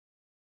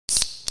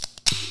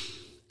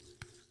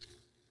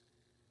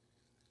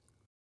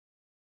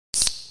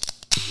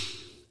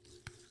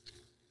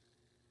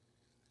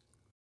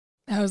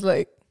I was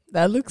like,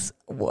 that looks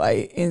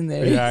white in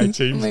there. Yeah, I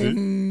changed like,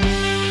 it.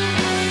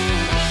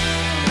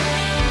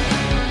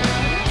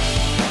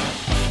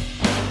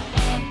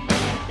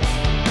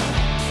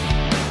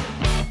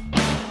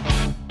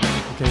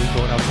 Okay,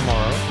 going out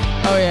tomorrow.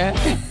 Oh, yeah.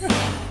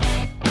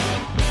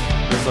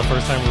 This is the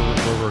first time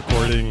we're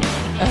recording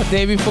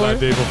Day before? that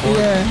day before.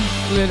 Yeah,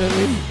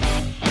 literally.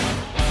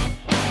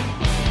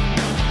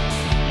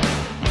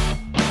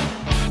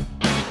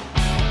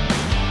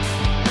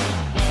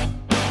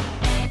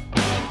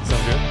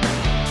 Sound good?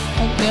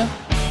 Yeah.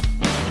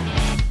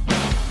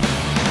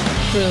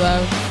 Pretty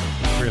loud.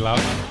 Pretty loud.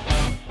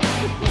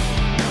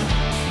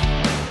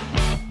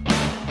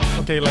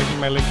 Okay, liking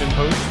my LinkedIn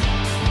post.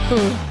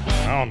 Cool.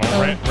 I don't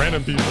know,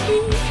 random people.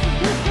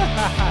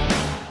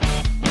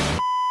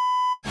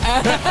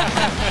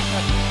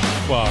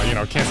 Well,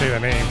 can't say the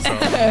name, so.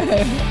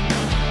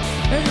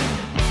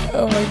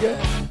 Oh my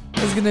god.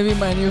 It's gonna be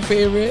my new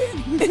favorite.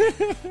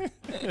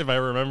 If I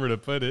remember to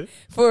put it.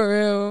 For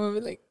real.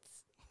 I'm like,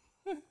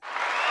 All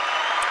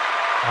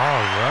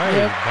right,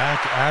 Yep.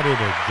 back at it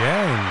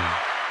again.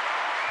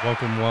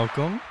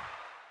 Welcome.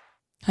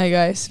 hi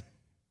guys.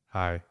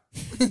 Hi.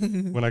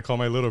 When I call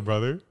my little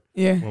brother,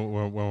 Yeah.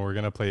 when we're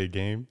gonna play a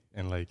game,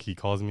 and like he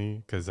calls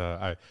me because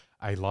I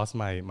lost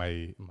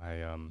my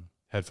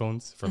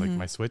headphones for like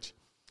my Switch,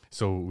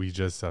 so we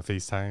just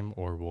FaceTime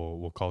or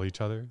we'll call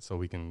each other so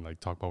we can like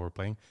talk while we're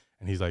playing.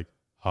 And he's like,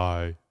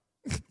 "Hi,"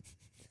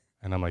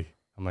 and I'm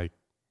like,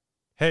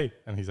 "Hey,"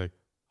 and he's like,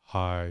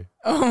 "Hi,"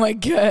 Oh my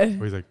god.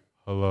 or he's like,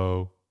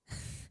 "Hello,"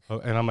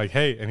 and I'm like,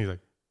 "Hey," and he's like,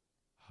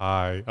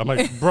 "Hi." I'm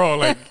like, "Bro,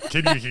 like,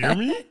 can you hear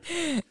me?"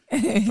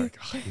 It's like,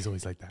 he's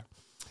always like that.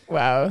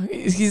 Wow.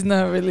 He's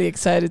not really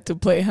excited to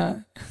play, huh?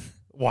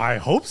 Well, I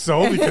hope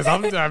so, because I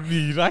could It's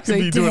be like,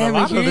 doing a damn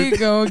lot it, of here it. you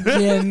go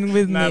again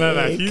with No.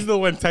 Nick. He's the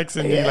one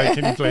texting me like,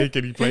 "Can you play?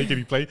 Can you play? Can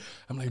you play?"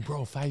 I'm like,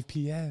 "Bro, 5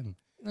 p.m.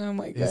 Oh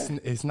my god.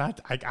 It's not.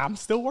 I'm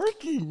still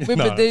working." Wait,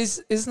 No. but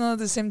it's not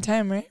the same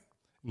time, right?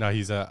 No,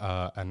 he's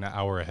an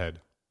hour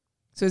ahead.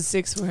 So it's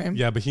 6 for him.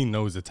 Yeah, but he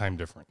knows the time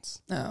difference.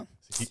 Oh,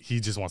 He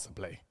just wants to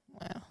play.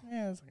 wow.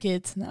 Yeah, it's like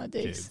Kids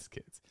nowadays.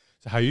 kids.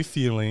 So how you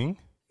feeling?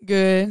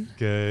 Good.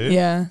 Good.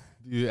 Yeah.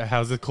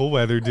 How's the cool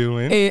weather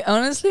doing? Hey,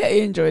 honestly,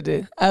 I enjoyed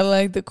it. I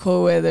like the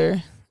cold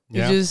weather.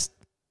 Yeah. You just,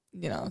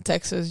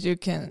 Texas, you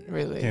can't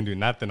really. Can't do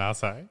nothing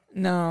outside.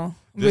 No.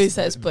 This-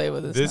 Besides play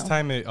with the This snow.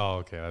 time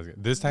okay. That was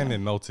good. This time it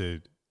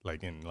melted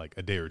like in like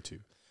a day or two.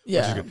 Which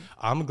is Yeah. good.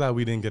 I'm glad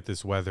we didn't get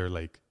this weather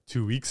like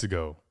 2 weeks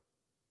ago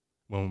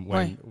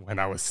when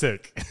I was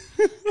sick.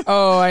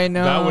 Oh, I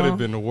know. That would have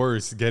been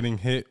worse, getting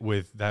hit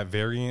with that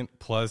variant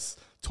plus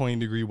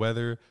 20-degree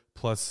weather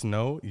plus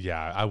snow.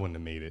 Yeah, I wouldn't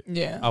have made it.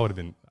 Yeah. I would have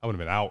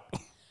been out.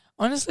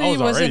 Honestly, I it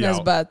was wasn't already as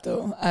out. bad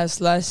though as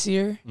last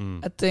year.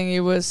 I think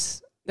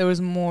there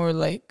was more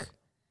like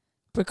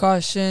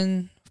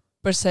precaution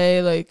per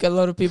se. Like a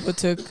lot of people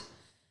took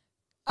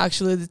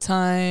actually the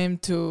time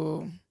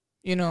to,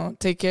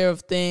 take care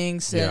of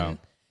things Yeah.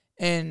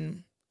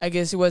 and I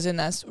guess it wasn't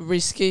as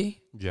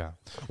risky. Yeah.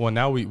 Well,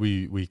 now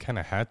we kind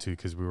of had to,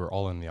 because we were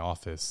all in the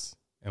office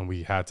and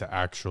we had to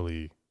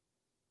actually,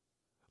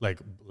 like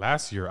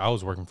last year I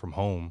was working from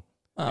home.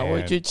 Where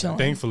And you chilling.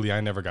 thankfully, I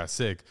never got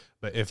sick.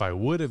 But if I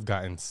would have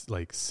gotten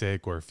like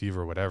sick or a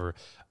fever or whatever,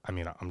 I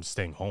mean, I'm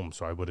staying home,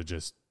 so I would have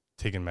just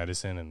taken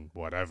medicine and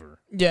whatever.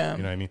 Yeah.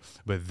 You know what I mean?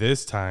 But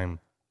this time,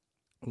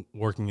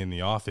 working in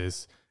the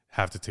office,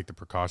 have to take the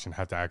precaution,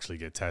 have to actually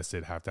get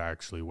tested, have to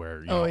actually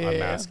wear a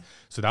mask.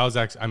 So that was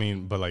actually,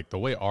 but like the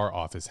way our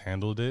office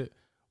handled it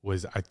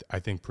was, I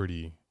think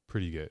pretty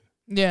good.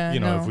 Yeah.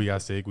 If we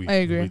got sick, I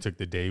agree. we took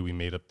the day, we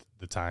made up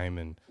the time,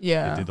 and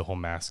Yeah. they did the whole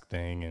mask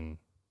thing and.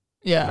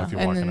 Yeah, if you're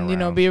and walking then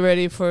around. be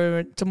ready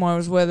for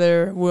tomorrow's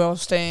weather. We're all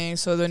staying,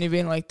 so don't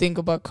even like think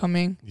about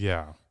coming.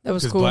 Yeah. That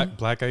was 'Cause cool.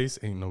 Black ice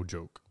ain't no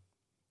joke.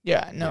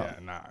 Yeah, no. Yeah,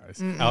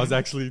 nah. I was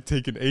actually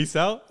taking Ace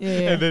out,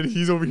 Yeah. and then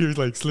he's over here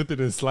like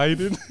slipping and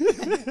sliding.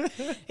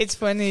 It's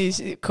funny.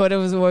 Coda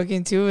was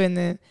walking too, and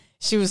then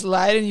she was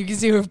sliding. You can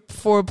see her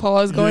 4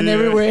 paws going Yeah.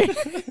 everywhere.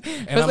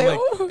 And was I'm like, like,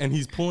 "Oh." and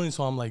he's pulling,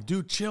 so I'm like,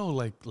 dude, chill.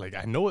 Like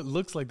I know it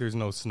looks like there's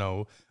no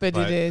snow, But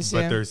it is, But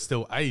yeah. there's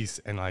still ice,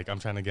 and like I'm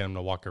trying to get him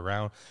to walk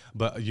around.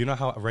 But you know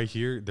how right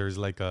here there's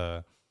like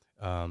a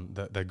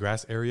the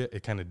grass area,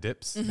 it kind of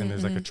dips, and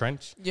there's like a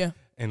trench. Yeah.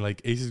 And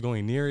like Ace is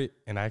going near it,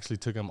 and I actually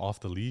took him off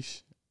the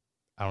leash.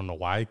 I don't know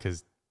why,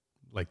 because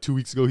like 2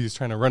 weeks ago he was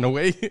trying to run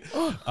away.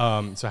 So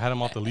I had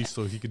him off the leash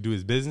so he could do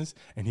his business,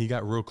 and he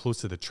got real close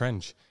to the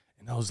trench,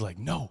 and I was like,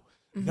 no,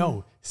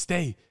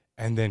 stay.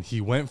 And then he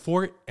went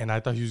for it, and I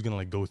thought he was gonna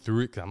like go through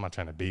it, because I'm not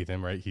trying to bathe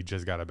him, right? He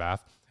just got a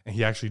bath, and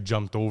he actually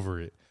jumped over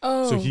it.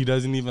 Oh. So he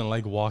doesn't even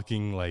like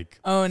walking like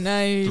Oh,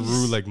 nice.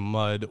 through like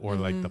mud or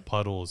like the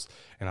puddles.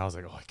 And I was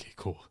like, oh, okay,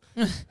 cool.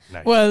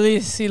 Nice. Well, at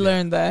least he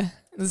learned that.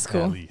 That's At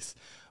cool. least.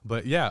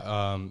 But yeah,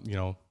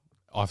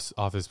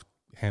 office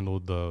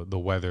handled the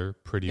weather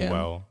pretty Yeah.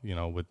 well,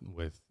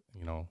 with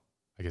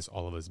I guess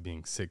all of us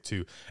being sick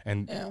too.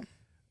 And Yeah.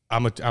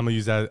 I'm gonna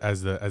use that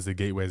as the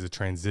gateway, as a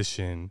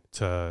transition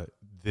to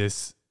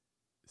this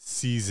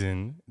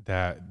season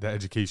that the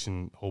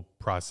education whole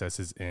process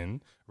is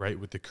in, right?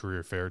 With the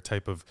career fair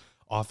type of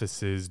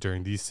offices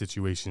during these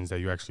situations that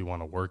you actually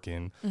want to work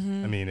in. I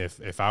mean,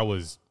 if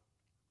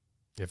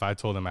I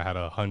told them I had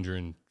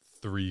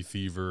 103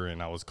 fever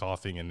and I was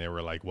coughing and they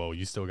were like, well,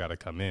 you still got to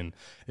come in.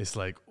 It's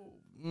like,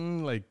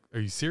 are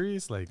you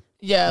serious? Like,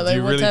 yeah,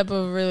 like what really type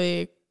of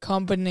really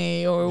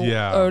company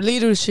or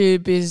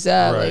leadership is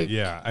that? Right. Like,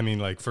 yeah. I mean,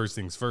 like, first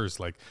things first,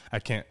 like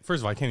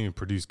first of all, I can't even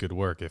produce good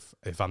work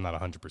if I'm not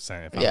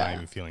 100%, if I'm not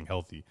even feeling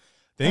healthy.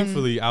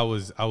 Thankfully, I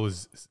was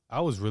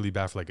really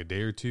bad for like a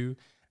day or two.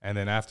 And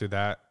then after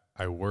that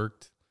I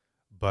worked,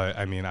 but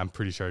I mean, I'm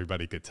pretty sure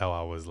everybody could tell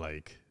I was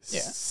like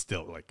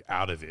still like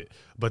out of it,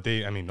 but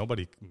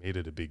nobody made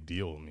it a big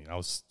deal. I mean, I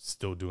was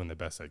still doing the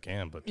best I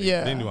can, but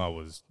they knew I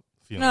was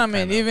feeling. No, I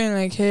mean, even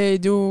like, hey,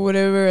 do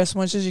whatever as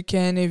much as you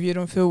can. If you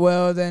don't feel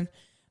well, then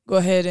go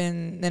ahead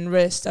and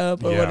rest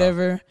up or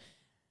whatever.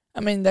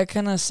 I mean, that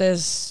kind of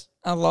says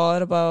a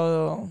lot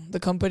about the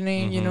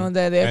company, you know,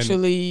 that they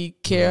actually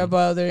care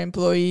about their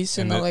employees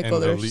and not like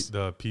others.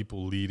 The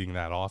people leading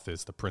that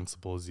office, the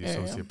principals, the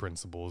associate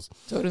principals,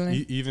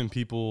 totally. Even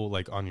people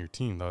like on your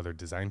team, the other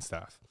design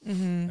staff. I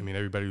mean,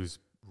 everybody was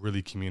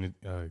really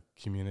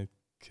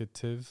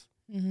communicative.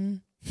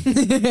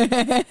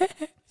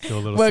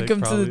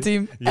 Welcome to the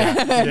team.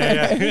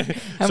 Yeah.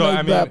 So like, I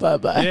mean, blah, blah,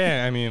 blah.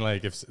 yeah, I mean,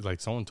 like if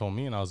like someone told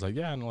me and I was like,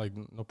 yeah,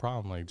 no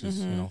problem. Like just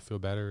you know, feel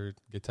better,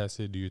 get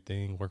tested, do your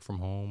thing, work from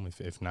home.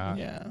 If not,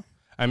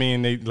 I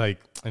mean, they like,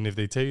 and if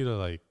they tell you to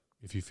like,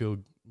 if you feel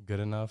good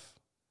enough,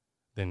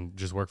 then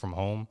just work from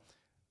home.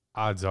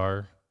 Odds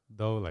are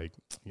though, like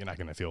you're not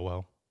gonna feel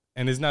well.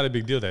 And it's not a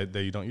big deal that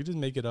you don't. You just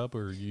make it up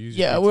or you use.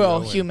 Yeah, we're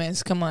all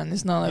humans. Come on,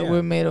 it's not like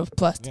we're made of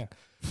plastic. Yeah.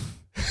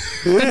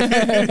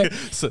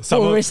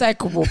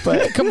 Recyclable,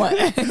 but come on.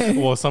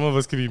 Well, some of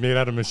us could be made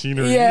out of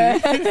machinery.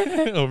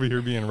 Over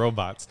here being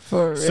robots.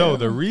 For real. So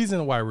the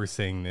reason why we're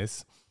saying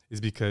this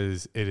is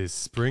because it is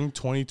spring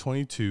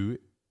 2022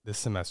 this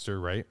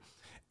semester, right?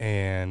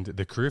 And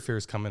the career fair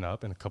is coming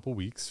up in a couple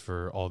weeks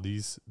for all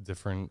these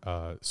different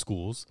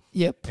schools.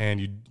 Yep.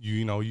 And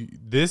you know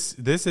this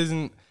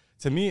isn't,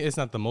 to me, it's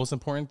not the most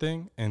important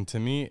thing, and to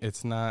me,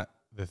 it's not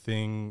the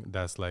thing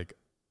that's like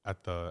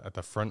at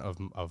the front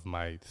of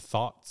my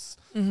thoughts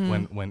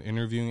when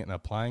interviewing and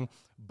applying.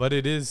 But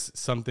it is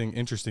something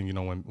interesting, you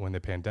know, when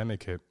the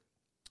pandemic hit,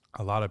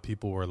 a lot of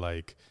people were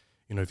like,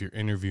 you know, if you're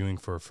interviewing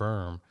for a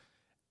firm,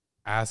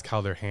 ask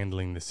how they're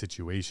handling the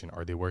situation.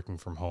 Are they working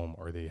from home?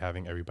 Are they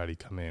having everybody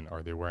come in?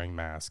 Are they wearing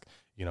masks?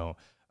 You know,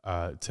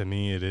 to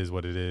me, it is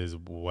what it is.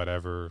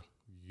 Whatever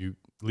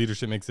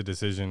leadership makes a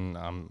decision,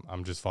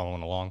 I'm just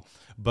following along.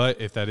 But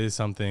if that is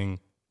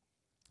something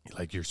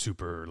like you're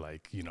super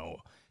like, you know,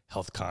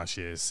 health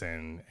conscious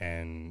and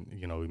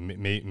you know,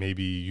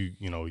 maybe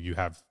you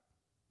have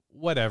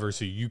whatever,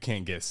 so you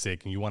can't get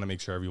sick and you want to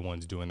make sure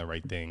everyone's doing the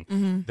right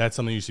thing. That's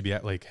something you should be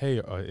at, like, hey,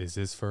 is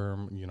this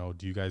firm, you know,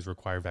 do you guys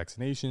require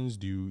vaccinations?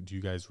 Do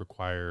you guys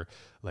require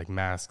like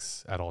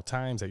masks at all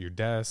times at your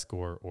desk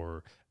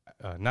or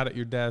not at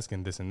your desk,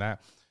 and this and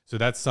that. So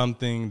that's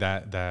something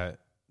that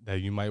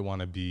you might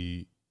want to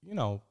be, you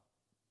know,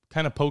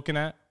 kind of poking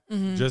at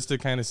just to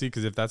kind of see,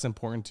 because if that's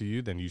important to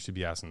you, then you should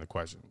be asking the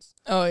questions.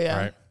 Oh yeah.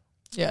 Right.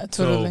 Yeah,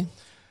 totally. So,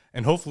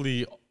 and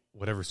hopefully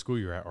whatever school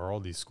you're at, or all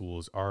these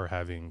schools are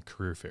having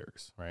career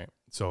fairs, right?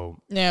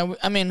 So yeah,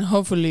 I mean,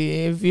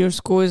 hopefully, if your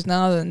school is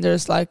now, then they're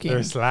slacking.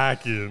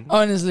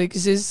 Honestly,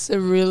 because it's a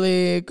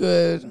really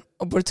good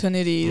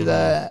opportunity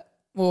that,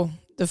 well,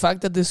 the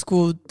fact that the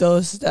school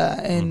does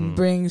that and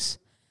brings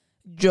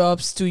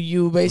jobs to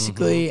you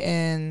basically,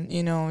 and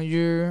you know,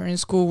 you're in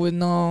school with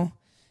no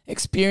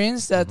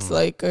experience, that's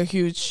like a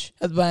huge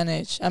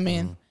advantage. I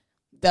mean,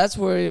 that's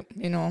where,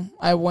 you know,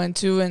 I went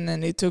to, and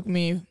then it took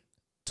me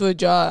to a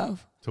job.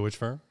 To which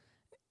firm?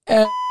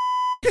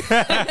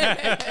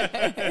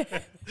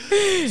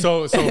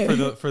 So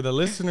for the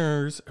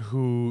listeners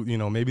who, you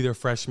know, maybe they're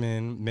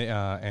freshmen,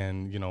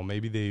 and you know,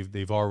 maybe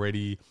they've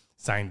already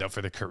signed up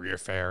for the career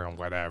fair and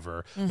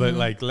whatever, but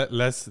like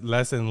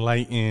let's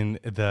enlighten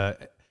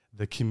the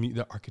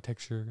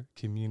architecture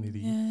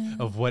community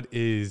of what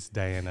is,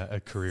 Diana, a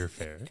career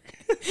fair.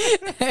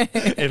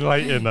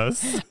 Enlighten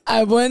us.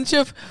 A bunch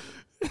of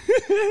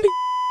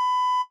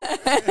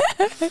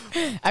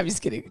I'm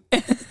just kidding.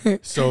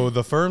 So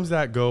the firms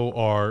that go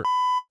are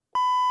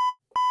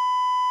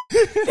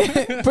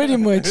pretty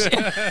much,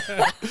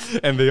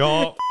 and they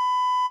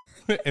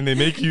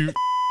make you,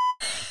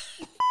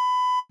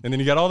 and then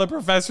you got all the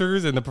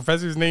professors, and the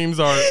professors' names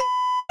are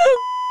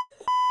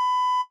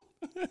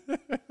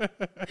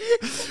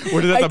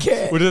We're just have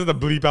to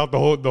bleep out the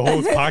whole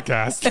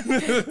podcast.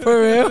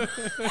 For real.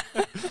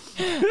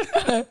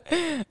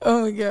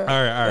 Oh my god.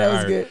 All right. That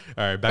was good.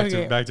 All right, back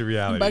to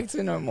reality. Back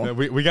to normal.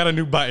 We got a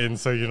new button,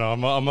 so you know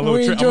I'm a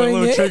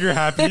little trigger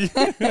happy.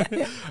 All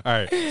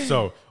right.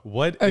 So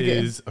what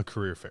is a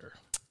career fair?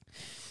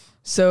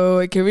 So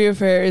a career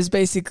fair is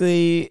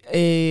basically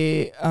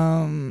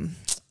an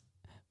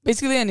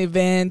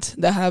event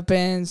that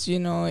happens, you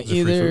know, Is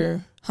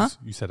either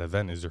You said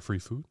event. Is there free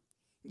food?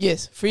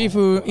 Yes, free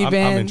food I'm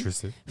event.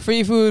 interested.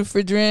 Free food,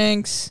 free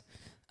drinks.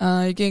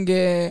 You can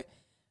get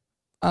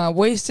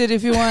wasted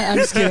if you want. I'm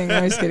just kidding.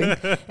 I'm just kidding.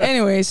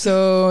 Anyway,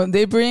 so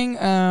they bring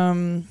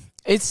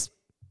it's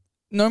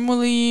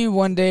normally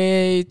 1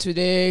 day, 2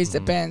 days,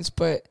 depends.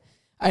 But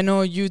I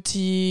know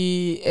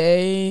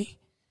UTA,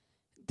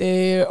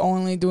 they're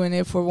only doing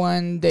it for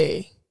 1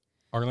 day.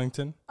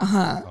 Arlington? Okay.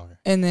 Okay.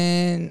 And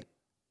then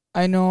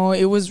I know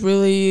it was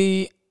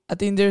really, I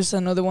think there's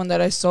another one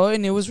that I saw,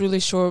 and it was really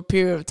short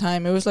period of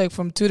time. It was like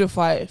from 2 to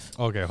 5.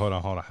 Okay, hold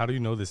on. How do you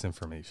know this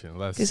information?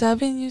 Because I've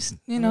been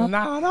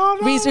No,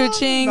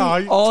 researching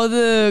all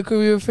the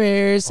career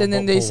fairs, and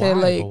then they said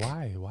like,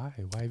 why?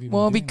 Why have you been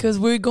well, doing because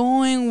that? we're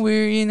going,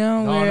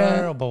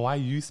 No, but why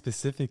you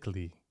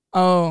specifically?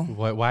 Oh,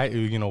 Why why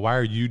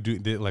are you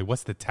doing, like,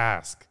 what's the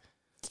task?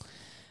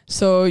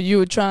 so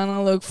you trying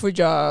to look for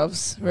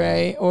jobs,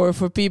 right? Or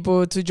for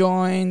people to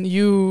join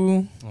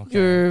you,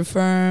 your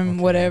firm,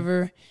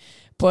 whatever.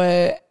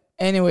 But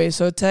anyway,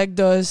 so Tech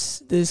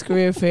does this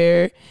career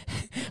fair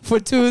for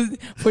two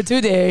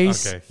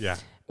days. Okay, yeah.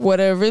 What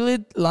I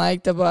really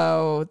liked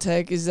about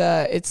Tech is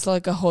that it's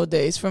like a whole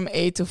day. It's from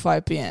 8 to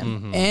 5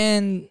 p.m.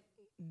 And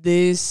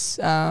this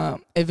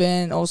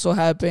event also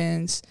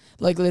happens,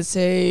 like, let's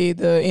say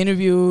the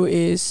interview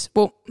is,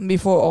 well,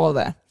 before all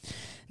that,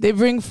 they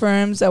bring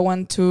firms that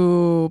want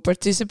to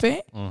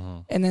participate,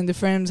 and then the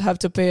firms have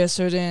to pay a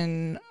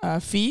certain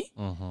fee,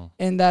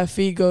 and that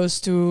fee goes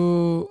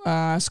to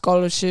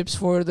scholarships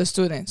for the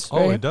students. Oh,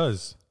 right? it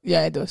does?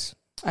 Yeah, it does.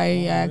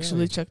 I actually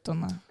really? checked on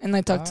that. And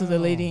I talked to the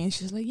lady, and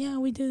she's like, yeah,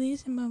 we do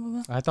this and blah,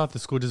 blah, blah. I thought the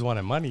school just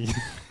wanted money.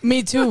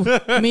 Me too.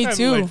 Me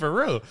too. Like, for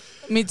real.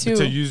 Me too.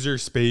 To use your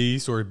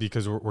space, or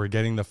because we're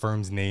getting the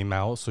firm's name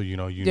out, so you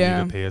need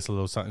to pay us a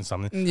little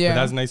something. Yeah. But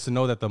that's nice to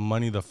know that the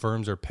money the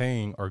firms are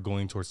paying are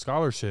going towards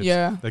scholarships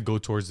that go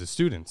towards the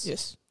students.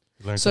 Yes.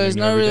 Learn So something it's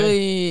new not every day.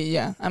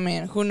 really, I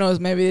mean, who knows?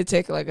 Maybe they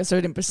take like a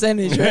certain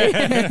percentage, right?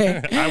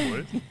 I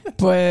would.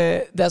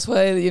 But that's what,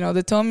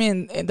 they told me,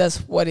 and that's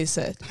what he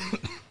said.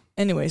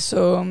 Anyway,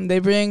 so they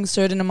bring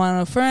certain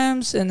amount of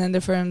firms, and then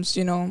the firms,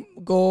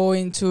 go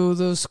into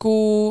the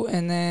school,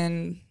 and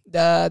then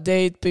the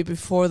date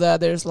before that,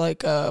 there's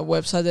like a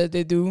website that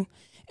they do,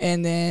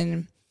 and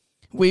then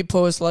we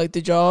post like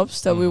the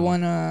jobs that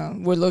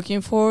we're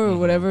looking for, or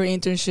whatever,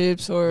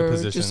 internships or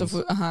just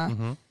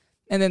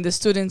and then the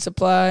students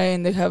apply,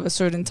 and they have a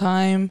certain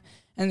time,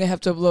 and they have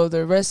to upload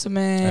their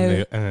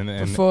resume,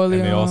 portfolio,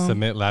 and they all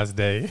submit last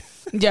day.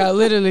 Yeah,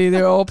 literally,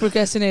 they're all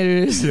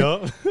procrastinators.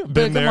 Yeah,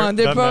 But come on,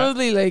 they're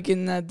probably like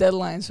in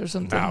deadlines or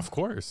something. Nah, of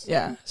course.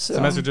 Yeah. So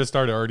Semester just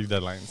started, already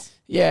deadlines.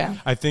 Yeah.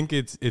 I think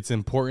it's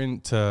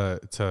important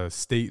to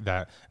state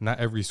that not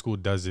every school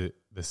does it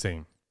the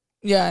same.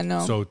 Yeah, I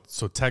know.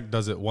 So Tech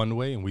does it one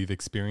way, and we've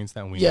experienced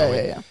that, and we Yeah, know yeah,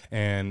 it. yeah.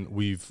 And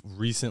we've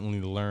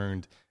recently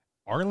learned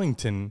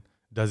Arlington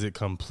does it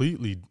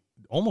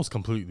almost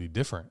completely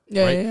different.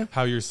 Yeah, right? yeah.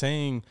 How you're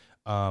saying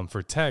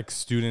for Tech,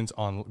 students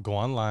go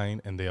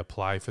online and they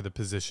apply for the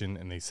position,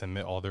 and they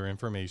submit all their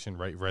information,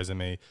 right?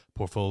 Resume,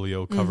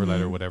 portfolio, cover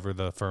letter, whatever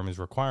the firm is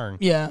requiring.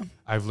 Yeah.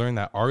 I've learned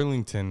that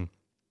Arlington,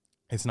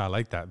 it's not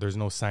like that. There's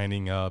no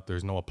signing up.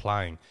 There's no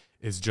applying.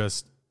 It's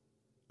just,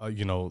 a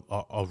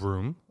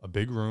room, a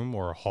big room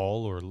or a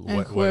hall or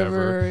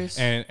whatever.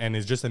 And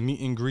it's just a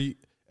meet and greet.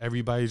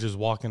 Everybody's just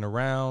walking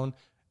around,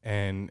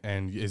 and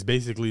it's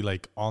basically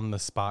like on the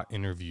spot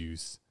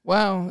interviews.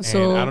 Wow. And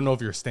So I don't know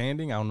if you're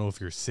standing. I don't know if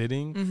you're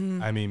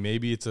sitting. I mean,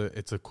 maybe it's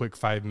a quick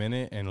 5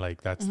 minute, and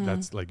like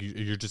that's like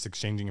you're just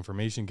exchanging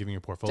information, giving your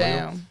portfolio.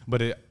 Damn.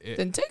 But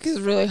then Tech is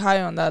really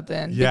high on that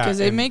then. Yeah, Because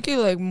they make it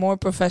like more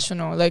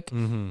professional. Like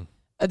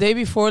a day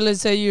before,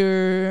 let's say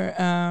you're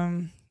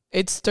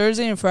it's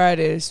Thursday and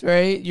Fridays,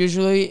 right?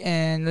 Usually,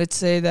 and let's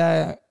say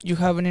that you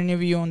have an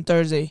interview on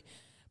Thursday.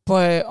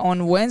 But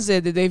on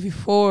Wednesday, the day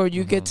before,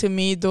 you get to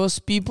meet those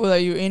people that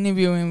you're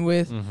interviewing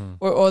with,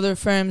 or other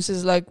firms.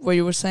 Is like what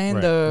you were saying,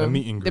 Right. the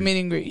meet and greet. the meet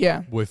and greet,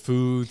 yeah. With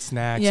food,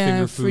 snacks, Yeah,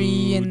 finger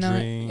free food, and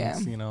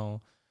drinks, yeah.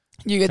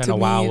 You get to kinda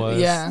meet, wow us.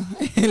 yeah,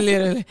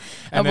 literally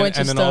and bunch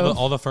then of all stuff.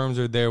 all the firms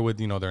are there with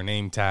their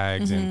name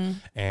tags and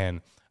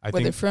I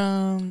Where they're think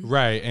from.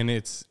 right, and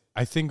it's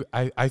I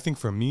think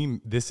for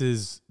me this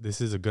is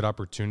a good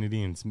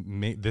opportunity, and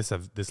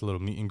this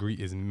little meet and greet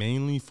is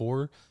mainly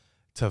for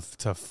to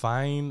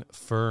find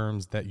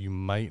firms that you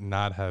might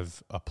not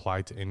have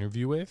applied to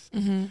interview with,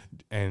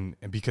 and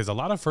because a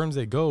lot of firms,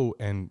 they go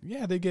and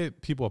they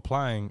get people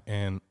applying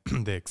and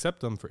they accept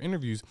them for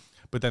interviews,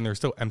 but then there's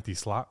still empty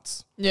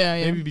slots. Yeah,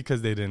 yeah. Maybe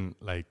because they didn't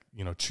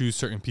choose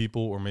certain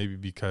people, or maybe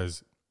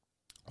because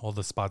all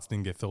the spots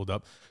didn't get filled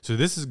up. So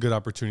this is a good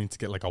opportunity to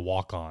get like a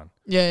walk on.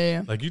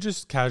 Yeah. Like you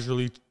just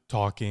casually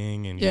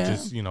talking, and you Yeah.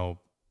 just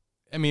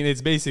I mean,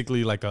 it's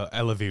basically like a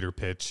elevator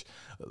pitch,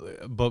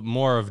 but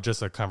more of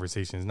just a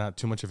conversation. It's not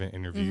too much of an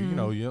interview.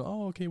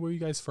 Okay, where are you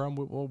guys from?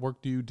 What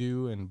work do you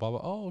do? And blah, blah.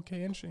 Oh,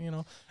 okay, interesting,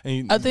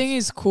 And I think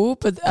it's cool,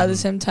 but at the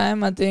same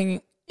time, I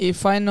think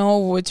if I know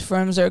which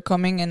firms are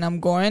coming and I'm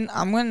going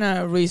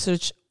to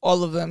research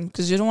all of them,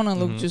 because you don't want to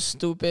look just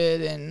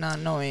stupid and not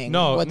knowing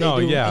what they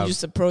do and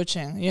just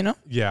approaching, you know?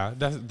 Yeah,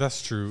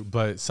 that's true.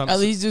 But at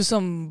least do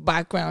some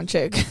background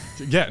check.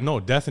 Yeah, no,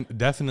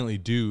 definitely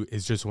do.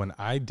 It's just when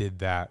I did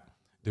that,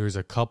 there was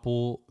a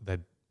couple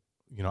that,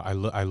 you know,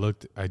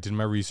 I did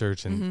my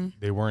research and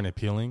they weren't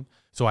appealing.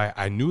 So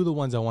I knew the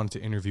ones I wanted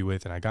to interview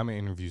with, and I got my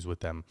interviews with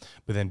them.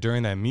 But then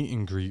during that meet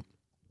and greet,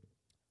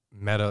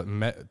 met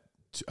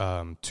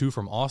two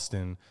from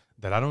Austin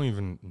that I don't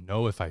even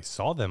know if I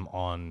saw them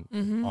on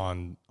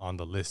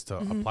the list to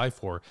apply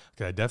for,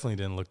 because I definitely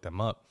didn't look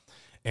them up.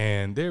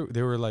 And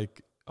they were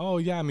like, "Oh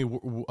yeah, I mean,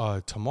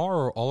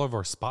 tomorrow all of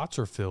our spots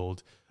are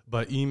filled,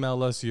 but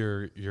email us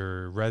your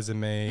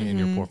resume and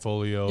your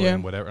portfolio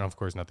and whatever." And of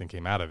course, nothing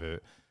came out of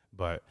it.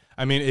 But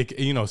I mean,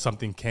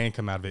 something can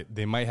come out of it.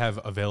 They might have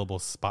available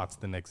spots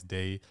the next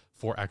day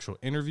for actual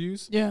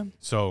interviews. Yeah.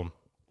 So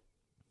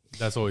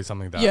that's always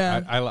something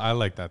that I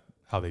like that,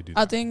 how they do that.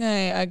 I think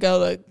I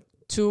got like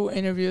 2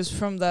 interviews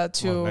from that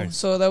too. Oh, nice.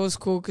 So that was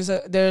cool, because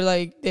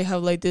they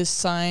have like this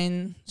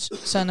sign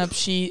up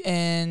sheet,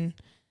 and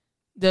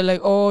they're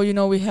like, "Oh, you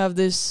know, we have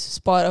this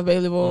spot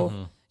available.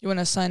 You want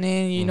to sign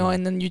in, you know,"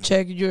 and then you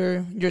check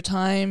your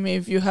time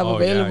if you have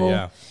available.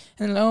 Yeah.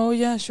 And like, "Oh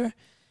yeah, sure."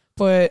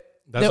 But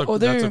that's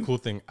a cool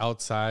thing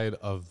outside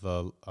of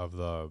the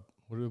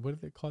what do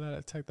they call that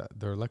at Tech?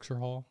 Their lecture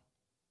hall?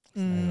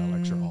 It's not a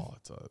lecture hall.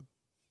 It's a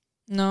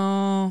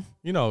No.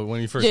 You know,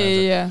 when you first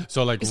enter. Yeah.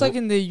 So like it's like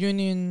in the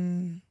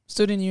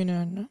student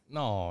union, no?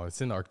 No,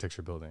 it's in the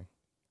architecture building.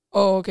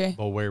 Oh, okay.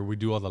 But where we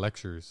do all the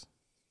lectures.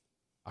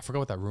 I forgot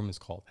what that room is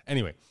called.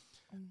 Anyway.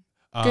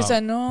 Because I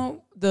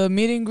know the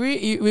meet and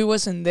greet, it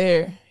wasn't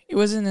there. It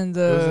wasn't in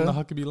the... It was in the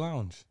Huckabee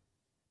Lounge.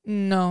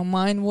 No,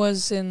 mine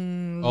was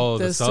in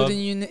the student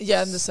union.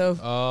 Yeah, in the sub.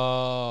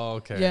 Oh,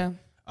 okay. Yeah.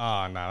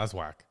 Oh, nah, that's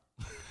whack.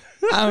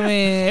 I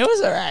mean, it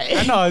was all right.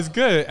 I know, it's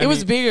good. It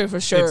was bigger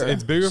for sure.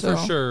 It's bigger for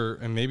sure,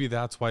 and maybe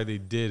that's why they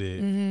did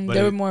it. But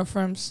there were more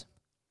firms.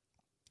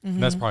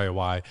 That's probably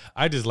why.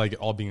 I just like it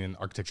all being in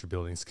architecture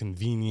buildings. It's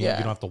convenient. Yeah.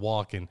 You don't have to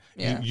walk, and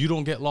you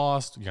don't get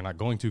lost. You're not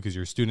going to because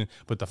you're a student,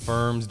 but the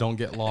firms don't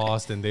get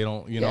lost, and they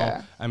don't, you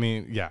know. I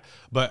mean, yeah.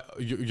 But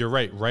you're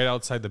right. Right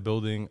outside the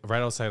building,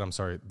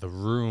 the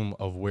room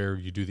of where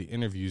you do the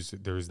interviews,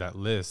 there's that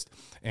list.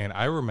 And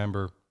I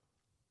remember,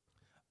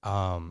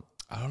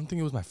 I don't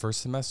think it was my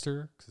first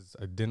semester because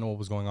I didn't know what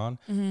was going on,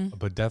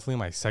 but definitely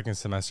my second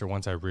semester,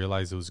 once I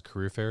realized it was a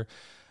career fair,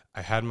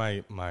 I had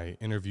my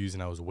interviews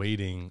and I was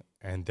waiting.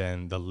 And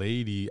then the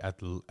lady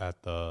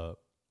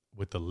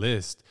with the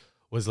list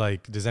was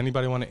like, "Does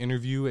anybody want to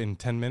interview in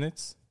 10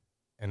 minutes?"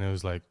 And it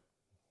was like,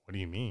 "What do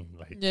you mean?"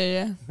 Like,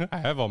 yeah. I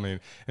have all made.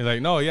 And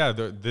like, "No, yeah,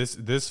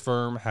 this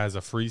firm has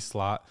a free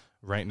slot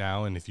right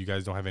now, and if you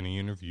guys don't have any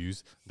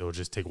interviews, they'll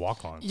just take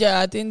walk-ons."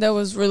 Yeah, I think that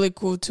was really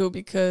cool too,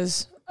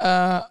 because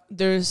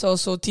there's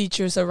also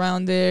teachers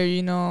around there,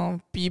 you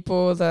know,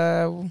 people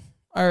that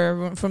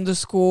are from the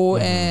school,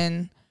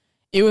 and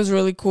it was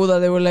really cool that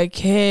they were like,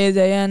 "Hey,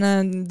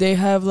 Diana, they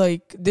have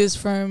like this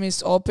firm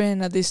is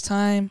open at this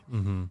time.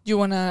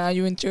 Are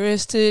you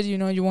interested? You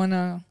know, you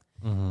wanna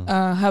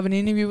have an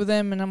interview with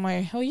them?" And I'm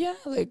like, "Oh yeah,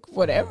 like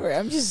whatever."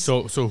 I'm just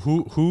so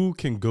who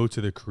can go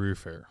to the career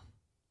fair,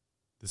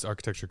 this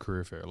architecture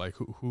career fair? Like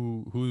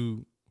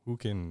who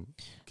can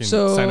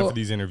sign up for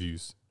these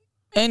interviews?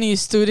 Any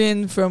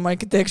student from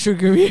architecture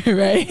career,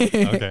 right?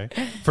 Okay,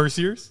 first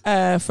years,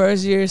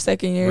 first year,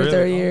 second year,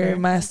 third year,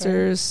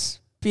 masters.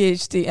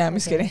 PhD. I'm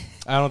just kidding.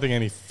 I don't think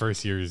any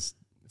first years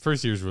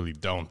really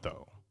don't,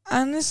 though.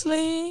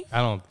 Honestly, I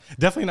don't.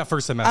 Definitely not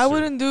first semester. I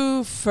wouldn't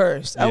do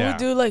first. I would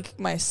do like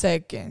my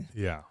second.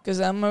 Yeah.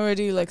 Because I'm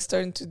already like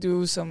starting to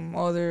do some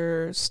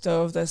other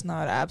stuff that's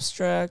not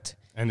abstract.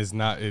 And it's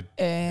not it.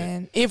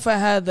 And if I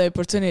had the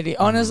opportunity,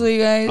 honestly,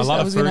 guys,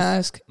 I was gonna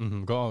ask.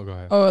 Go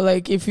ahead. Oh,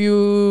 like if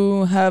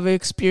you have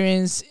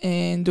experience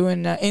in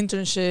doing an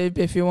internship,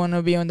 if you want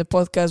to be on the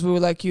podcast, we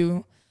would like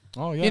you.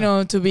 Oh yeah, you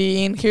know, to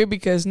be in here,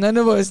 because none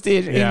of us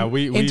did. Yeah,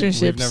 we've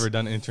never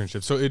done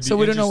internships, so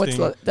we don't know what's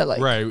that like.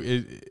 Right?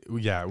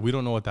 We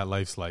don't know what that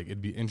life's like.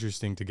 It'd be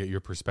interesting to get your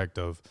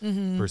perspective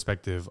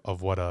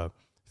of what a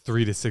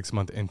 3 to 6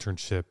 month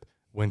internship,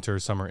 winter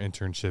summer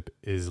internship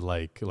is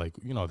like. Like,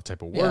 you know, the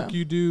type of work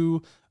you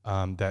do,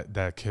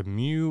 that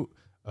commute.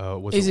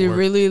 Is it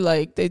really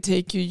like they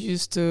take you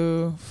used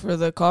to for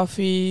the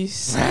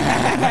coffees?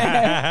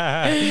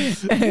 How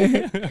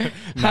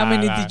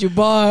many did you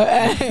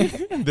buy?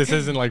 This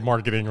isn't like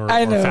marketing or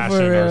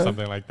fashion or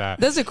something like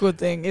that. That's a cool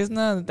thing. It's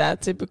not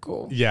that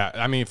typical. Yeah,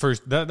 I mean,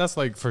 that's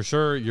like for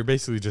sure. You're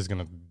basically just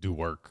gonna do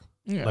work,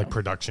 like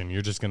production.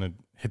 You're just gonna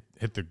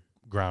hit the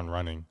ground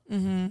running.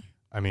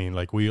 I mean,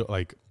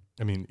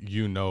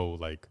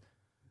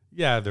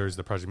 yeah, there's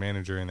the project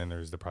manager, and then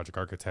there's the project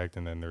architect,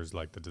 and then there's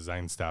like the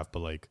design staff. But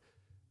like,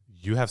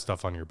 you have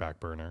stuff on your back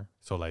burner,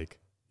 so like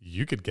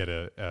you could get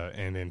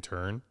an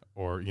intern,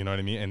 or you know what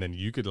I mean, and then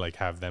you could like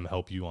have them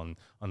help you on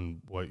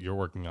what you're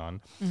working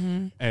on,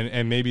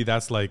 and maybe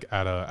that's like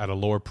at a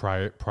lower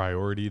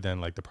priority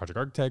than like the project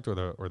architect or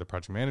the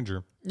project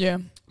manager. Yeah,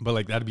 but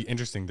like that'd be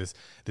interesting. This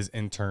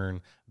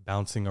intern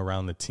bouncing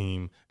around the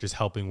team, just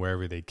helping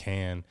wherever they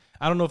can.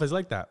 I don't know if it's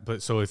like that,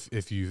 but so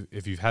if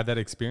you've had that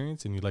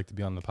experience and you'd like to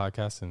be on the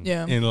podcast and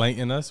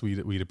enlighten us,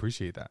 we'd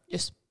appreciate that.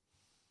 Yes.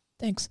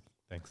 Thanks.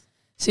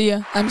 See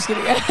ya. I'm just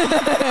kidding.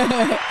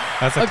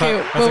 That's a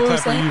clap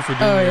for you for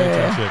doing your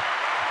internship.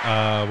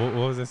 What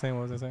was I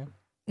saying?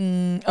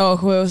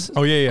 Who else?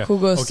 Oh, yeah. Who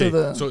goes to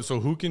the... So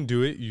who can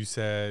do it? You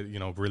said,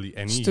 really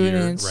any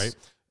students, year, right?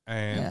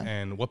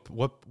 And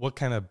what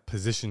kind of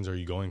positions are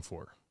you going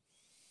for?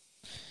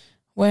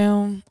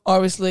 Well,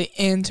 obviously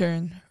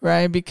intern,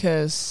 right?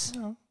 Because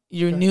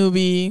you're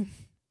newbie.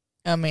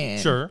 I mean,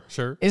 sure.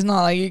 It's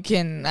not like you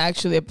can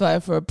actually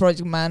apply for a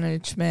project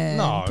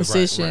management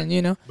position,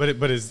 right.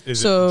 But is it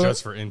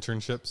just for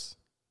internships?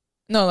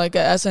 No, like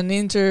as an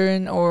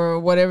intern or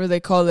whatever they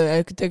call it,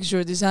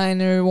 architecture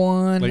designer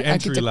one, like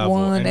entry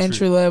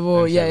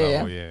level.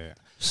 Yeah.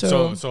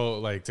 So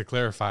like to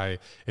clarify,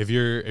 if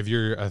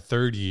you're a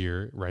third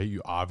year, right,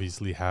 you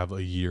obviously have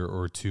a year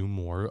or two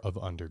more of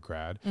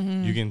undergrad.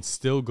 Mm-hmm. You can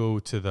still go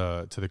to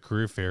the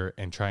career fair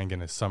and try and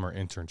get a summer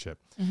internship.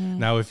 Mm-hmm.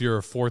 Now, if you're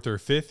a fourth or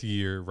fifth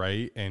year,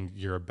 right, and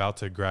you're about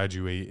to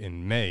graduate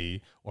in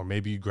May, or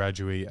maybe you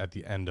graduate at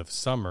the end of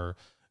summer,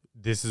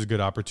 this is a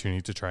good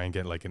opportunity to try and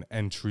get like an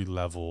entry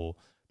level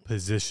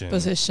position.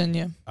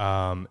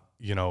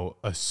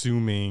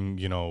 Assuming,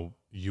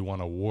 you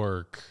want to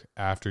work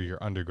after your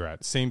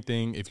undergrad. Same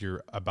thing if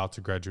you're about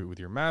to graduate with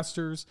your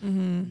master's,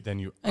 then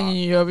you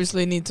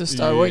obviously need to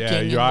start working.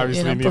 Yeah, you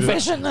obviously need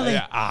professionally.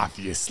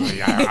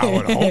 Obviously, I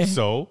would hope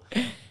so.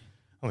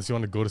 Unless you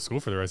want to go to school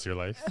for the rest of your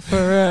life. For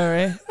real,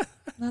 right?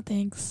 No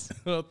thanks.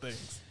 No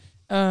thanks.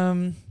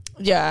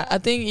 Yeah, I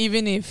think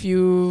even if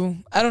you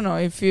have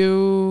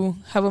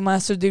a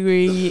master's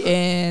degree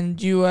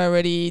and you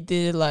already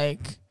did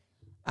 4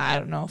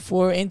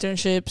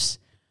 internships,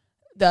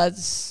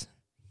 that's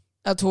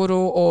a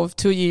total of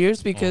 2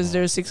 years because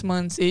they're 6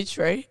 months each,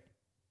 right?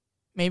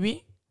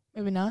 Maybe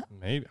not.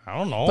 Maybe, I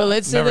don't know. But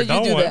let's say that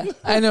you do that.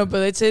 I know, but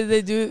let's say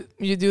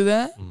you do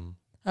that.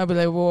 I'll be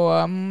like, well,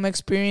 I'm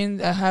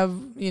experienced. I have,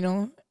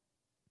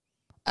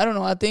 I don't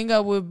know. I think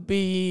it would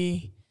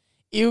be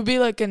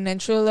like an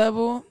entry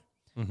level,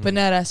 but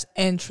not as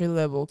entry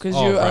level because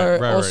you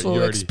are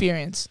also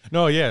experienced.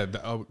 No, yeah,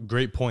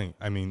 great point.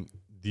 I mean,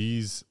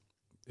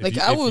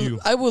 I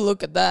will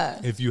look at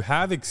that. If you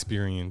have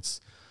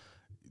experience,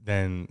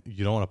 then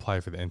you don't apply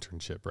for the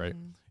internship, right?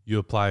 You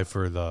apply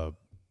for the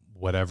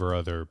whatever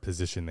other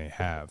position they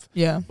have.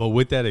 Yeah. But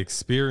with that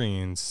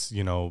experience,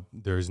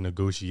 there's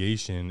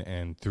negotiation,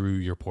 and through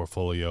your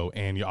portfolio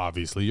and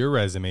obviously your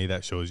resume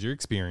that shows your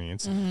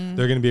experience,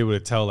 they're going to be able to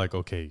tell like,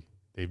 okay,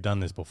 they've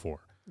done this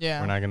before.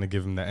 Yeah. We're not going to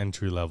give them the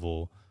entry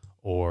level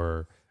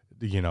or,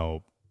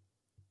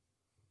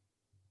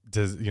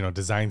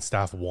 design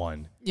staff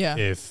 1. Yeah.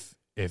 If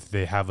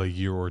they have a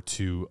year or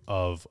two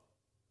of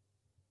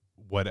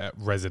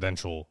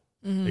residential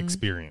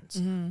experience.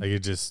 Like it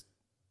just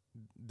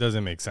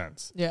doesn't make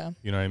sense. Yeah.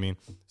 You know what I mean?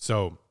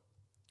 So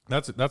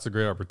that's a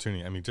great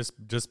opportunity. I mean,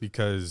 just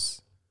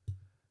because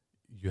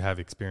you have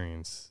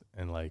experience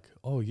and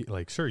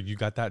sure, you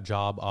got that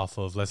job off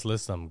of, let's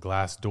list them,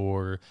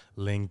 Glassdoor,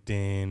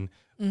 LinkedIn,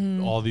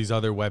 all these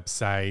other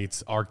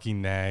websites,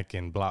 ArchiNet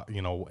and blah,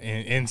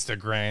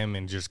 Instagram,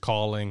 and just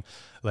calling,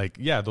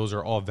 those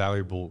are all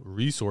valuable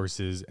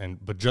resources.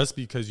 But just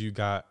because you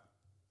got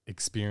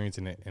experience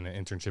in an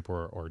internship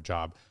or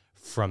job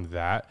from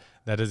that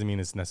doesn't mean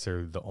it's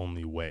necessarily the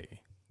only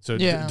way. So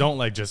don't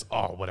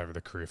whatever,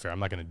 the career fair, I'm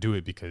not going to do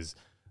it because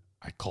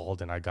I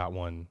called and I got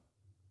one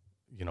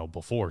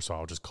before, so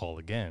I'll just call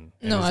again.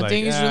 And I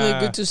think it's really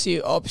good to see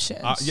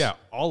options.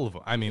 All of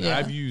them. I mean,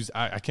 I've used,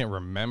 I can't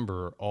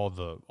remember all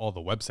the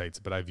websites,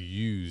 but I've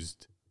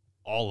used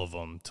all of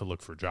them to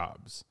look for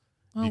jobs.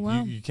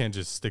 Wow. You can't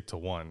just stick to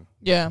one.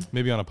 Yeah.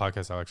 Maybe on a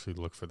podcast I'll actually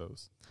look for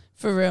those.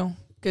 For real.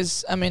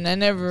 Because, I mean,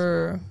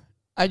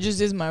 I just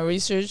did my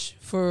research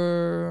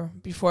before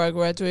I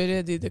graduated.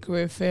 I did the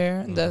career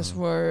fair, and that's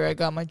where I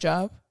got my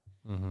job.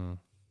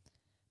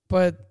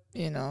 But,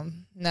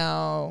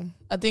 now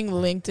I think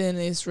LinkedIn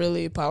is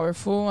really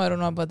powerful. I don't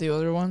know about the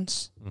other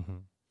ones.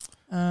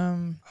 Let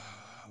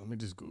me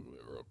just Google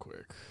it real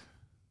quick.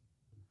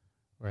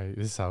 Right,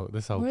 this how.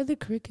 Where are the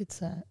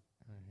crickets at?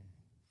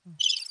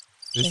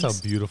 This is how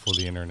beautiful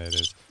the internet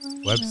is.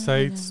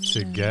 Websites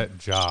to get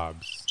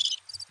jobs.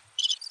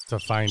 To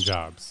find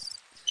jobs.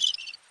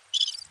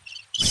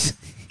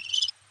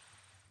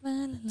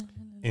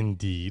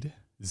 Indeed,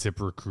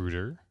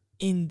 ZipRecruiter.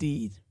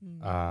 Indeed.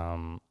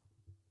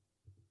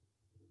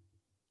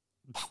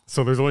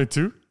 So there's only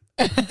 2?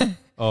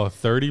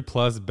 30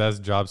 plus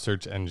best job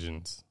search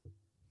engines.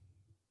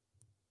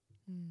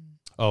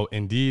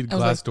 Indeed,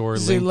 Glassdoor,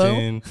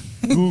 LinkedIn,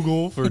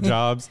 Google for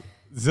jobs,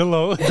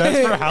 Zillow, that's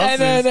for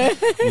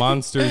houses,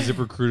 Monster,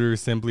 ZipRecruiter,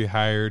 Simply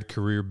Hired,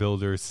 Career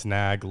Builder,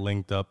 Snag,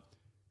 LinkedUp,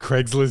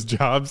 Craigslist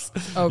Jobs,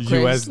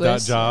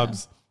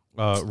 US.jobs,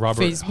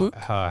 Robert Facebook.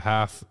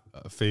 Half,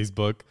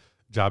 Facebook,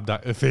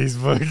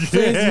 Facebook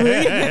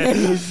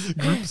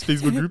groups,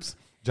 Facebook groups,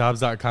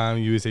 Jobs.com,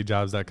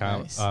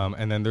 usajobs.com. Nice.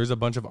 And then there's a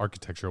bunch of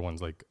architecture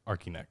ones like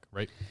Archineck,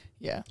 right?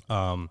 Yeah.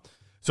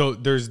 So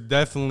there's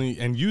definitely,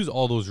 and use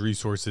all those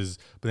resources,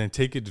 but then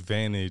take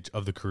advantage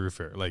of the career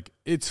fair. Like,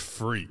 it's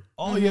free.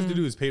 All you have to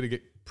do is pay to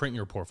print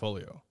your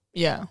portfolio.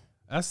 Yeah.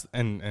 That's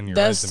and your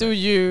That's resume. to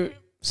you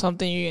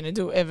something you're gonna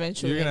do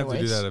eventually. You're gonna have to do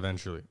anyways. that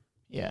eventually.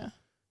 Yeah.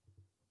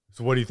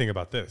 So what do you think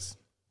about this?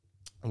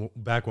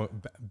 Back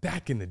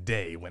in the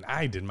day when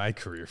I did my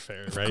career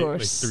fair, right?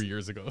 Course. Like 3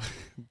 years ago,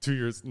 2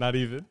 years, not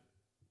even.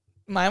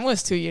 Mine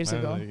was 2 years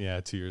Mine was ago. like, yeah,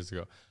 2 years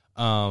ago.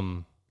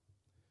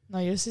 No,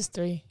 yours is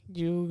 3.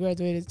 You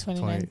graduated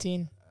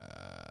 2019.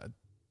 I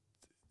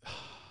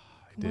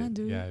Come on, did.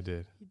 dude. Yeah, I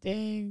did.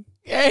 Dang.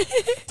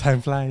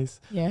 Time flies.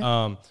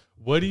 Yeah.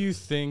 What do you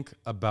think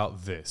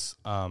about this?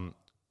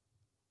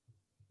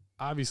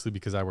 Obviously,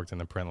 because I worked in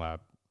the print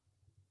lab,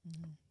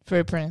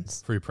 Free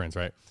prints. free prints,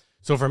 right?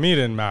 So for me, it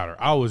didn't matter.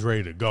 I was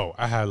ready to go.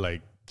 I had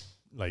like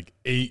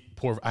 8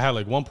 I had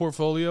like one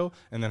portfolio,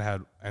 and then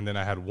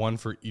I had one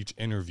for each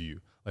interview.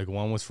 Like,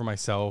 one was for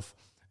myself,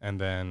 and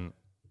then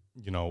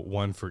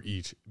one for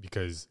each,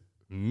 because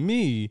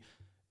me,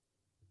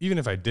 even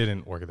if I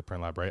didn't work at the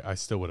print lab, right, I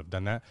still would have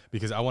done that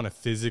because I want to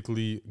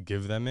physically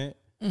give them it,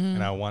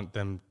 and I want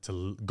them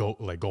to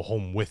go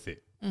home with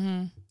it.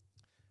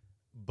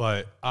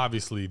 But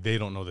obviously they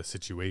don't know the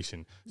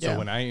situation. So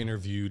when I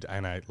interviewed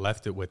and I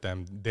left it with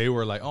them, they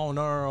were like, "Oh,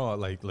 no,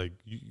 like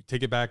you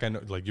take it back. I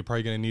know, like, you're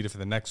probably gonna need it for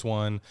the next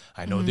one.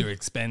 I know they're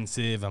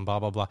expensive and blah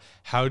blah blah."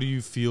 How do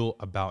you feel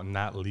about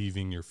not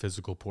leaving your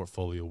physical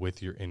portfolio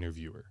with your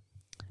interviewer?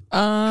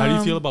 How do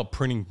you feel about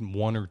printing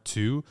 1 or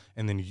 2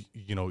 and then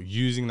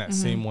using that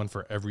same one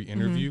for every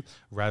interview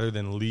rather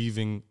than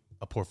leaving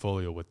a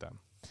portfolio with them?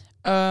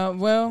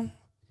 Well,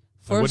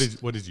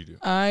 first, what did you do?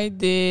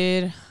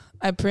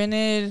 I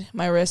printed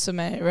my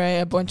resume,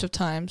 right, a bunch of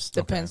times.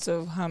 Depends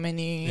of how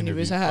many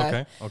interviews I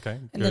had. Okay.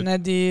 And then I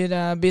did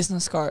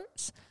business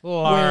cards.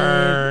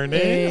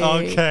 Learning.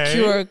 Okay.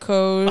 QR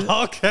code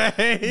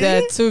Okay.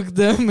 that took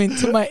them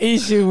into my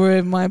issue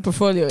where my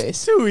portfolio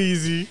is. Too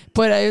easy.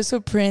 But I also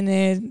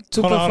printed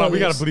 2 Hold portfolios. on. We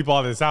got to bleep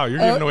all this out. You're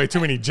giving away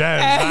too many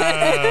gems.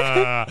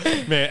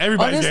 Man,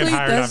 everybody's Honestly, getting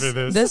hired after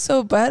this. that's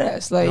so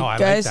badass. Like, No, I like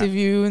guys, that. if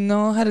you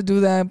know how to do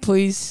that,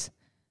 please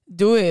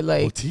do it.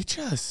 Well, Like, teach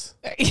us.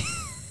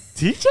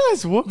 Teach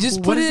us. just what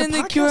put is it in the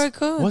podcast? QR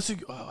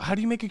code. How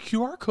do you make a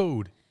QR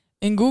code?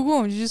 In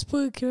Google, you just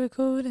put a QR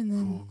code and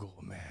then Google,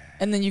 man.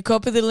 and then you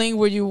copy the link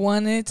where you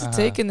want it to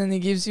take, and then it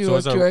gives you So a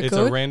it's QR it's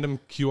code. a random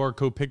QR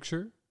code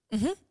picture,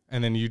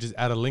 and then you just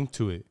add a link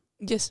to it.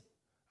 Yes,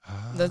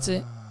 that's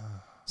it.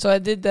 So I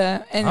did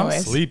that. I'm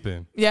Anyways,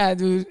 sleeping. yeah,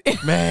 dude.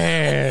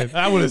 Man,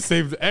 I would have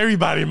saved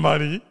everybody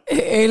money.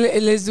 Hey,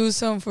 let's do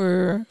some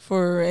for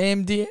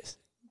AMDS.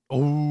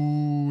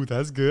 Oh,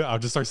 that's good. I'll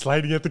just start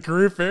sliding at the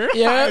career fair.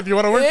 Yeah. If you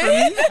want to work for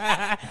me.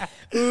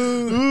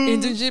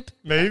 Internship.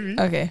 Maybe.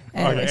 Okay.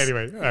 Anyways. Okay,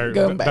 anyway. All right,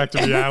 Going back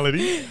to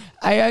reality.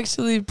 I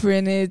actually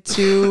printed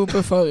 2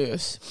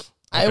 portfolios.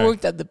 I Okay.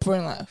 worked at the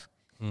print lab,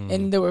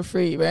 and they were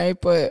free, right?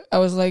 But I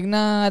was like,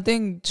 nah, I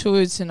think 2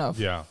 is enough.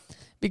 Yeah.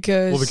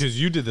 Because Well, because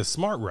you did the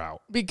smart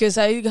route. because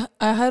I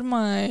had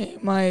my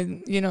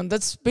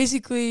that's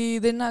basically,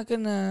 they're not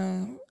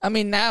gonna, I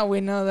mean, now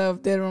we know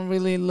that they don't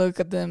really look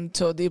at them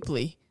so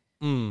deeply,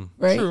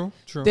 right?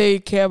 True. They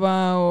care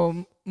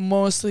about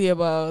mostly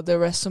about the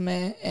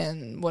resume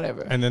and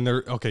whatever. And then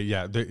they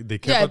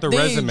care about the they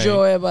resume.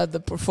 enjoy about the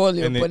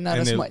portfolio, and they, but not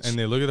and as they, much. And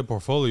they look at the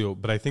portfolio,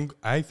 but I think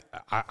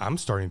I'm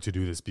starting to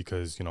do this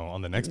because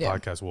on the next Yeah.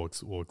 podcast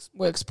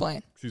We'll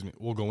explain.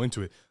 we'll go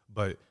into it.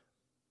 But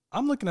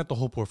I'm looking at the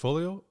whole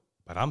portfolio,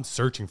 but I'm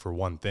searching for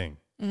one thing,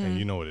 and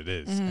you know what it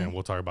is, and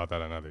we'll talk about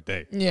that another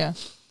day. Yeah.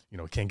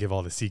 Can't give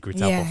all the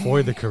secrets Yeah. out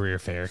before the career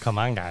fair. Come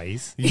on,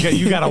 guys,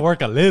 you got to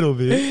work a little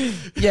bit.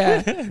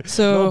 Yeah.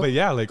 So No, but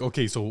yeah, like,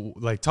 okay, so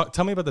like,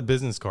 tell me about the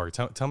business card.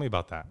 Tell me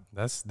about that.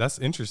 That's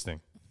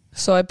interesting.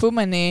 So I put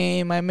my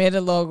name. I made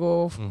a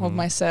logo of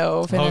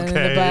myself, and then in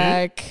Okay. the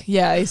back,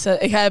 yeah,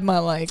 it had my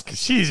like.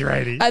 She's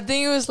ready. I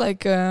think it was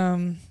like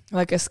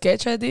a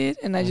sketch I did,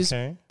 and I just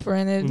Okay.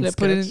 printed, Un like,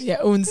 put it, sketch?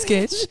 un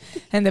sketch,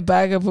 and the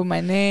back I put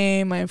my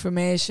name, my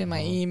information,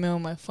 my email,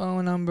 my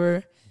phone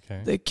number,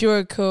 Okay. the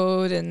QR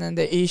code, and then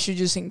the issue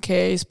just in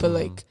case. But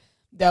like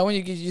that one,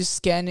 you could just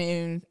scan it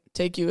and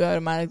take you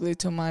automatically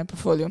to my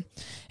portfolio.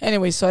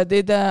 Anyway, so I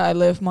did that. I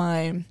left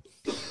my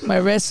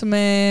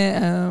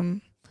resume,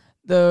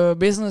 the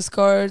business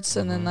cards,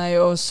 and then I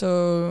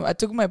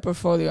took my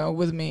portfolio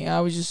with me.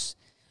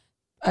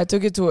 I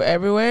took it to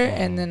everywhere,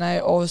 and then I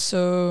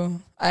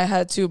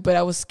had to, but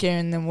I was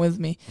carrying them with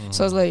me.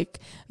 So I was like,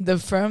 the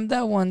firm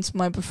that wants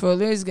my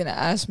portfolio is gonna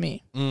ask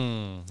me.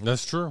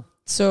 That's true.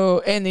 So,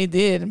 and it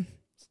did.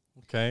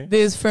 Okay.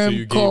 This firm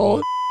you gave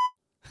called.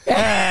 Well,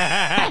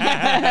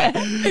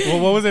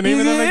 what was the name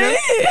of them again?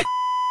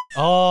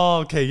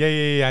 Oh, okay.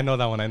 Yeah. I know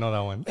that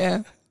one.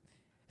 Yeah,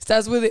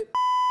 starts with it.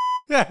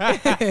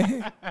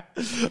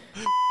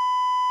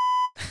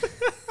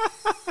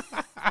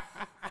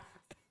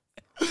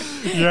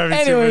 You're having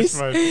Anyways. too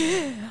much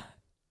fun.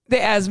 they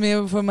asked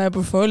me for my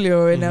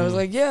portfolio, and I was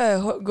Mhm. like, yeah,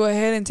 go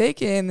ahead and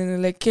take it. And then they're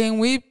like, can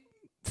we,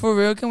 for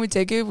real, can we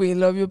take it? We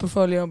love your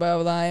portfolio, blah,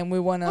 blah, blah, and we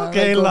want to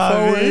Okay, go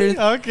love it.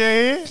 forward.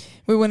 Okay.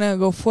 We want to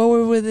go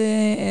forward with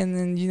it, and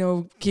then, you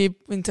know, keep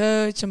in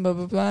touch and blah,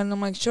 blah, blah. And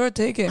I'm like, sure,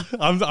 take it.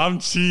 I'm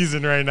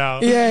cheesing right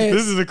now. Yes.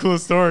 This is a cool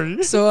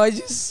story. So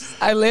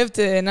I left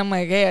it, and I'm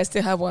like, hey, I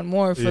still have one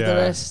more for the Yeah.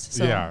 rest.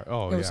 So Yeah.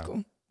 Oh, it was yeah.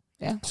 cool.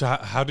 So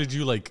how did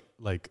you like?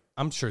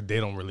 I'm sure they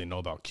don't really know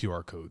about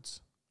QR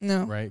codes,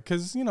 No. right?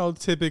 Because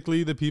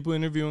typically the people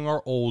interviewing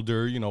are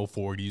older,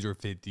 40s or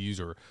 50s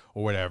or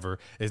whatever.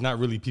 It's not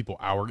really people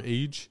our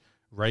age,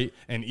 right?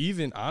 And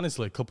even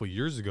honestly, a couple of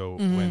years ago,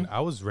 when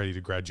I was ready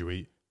to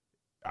graduate,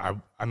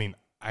 I mean,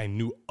 I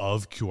knew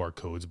of QR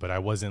codes, but I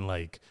wasn't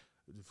like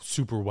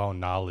super well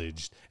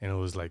knowledged, and it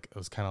was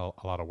kind of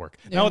a lot of work.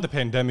 Yeah. Now with the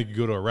pandemic, you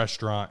go to a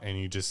restaurant and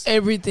you just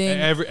Everything.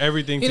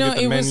 everything You to know, get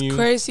the it menu. was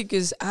crazy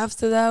because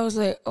after that, I was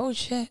like, oh,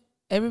 shit,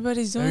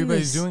 everybody's doing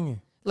Everybody's this. doing it.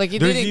 Like, it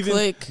There's didn't even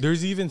click.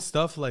 there's even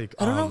stuff like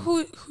I don't know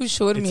who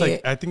showed it's me like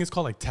it. I think it's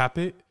called like Tap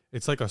It.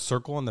 It's like a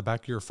circle on the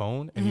back of your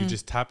phone, and you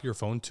just tap your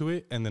phone to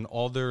it, and then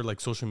all their like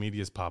social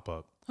medias pop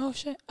up. Oh,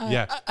 shit.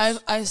 Yeah.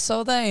 I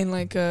saw that in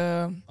like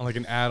a... On like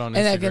an ad on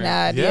And Instagram. like an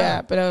ad,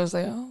 yeah. But I was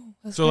like, oh,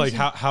 that's So like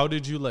crazy. how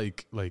did you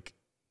like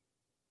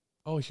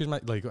oh, here's my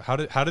like how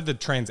did the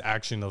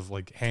transaction of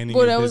like handing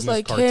But your I was business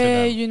like, card hey,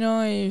 to them? you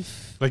know,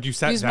 if... Like you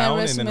sat use my down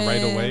and then right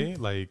resume. away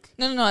like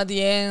No, at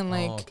the end,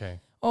 like... oh, okay.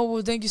 Oh,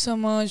 well, thank you so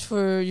much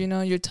for,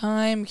 your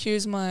time.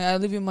 Here's I'll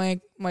leave you my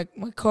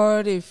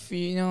card if,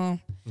 Yeah.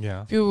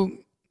 if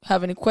you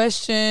have any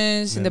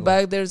questions. In Yeah, the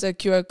back, there's a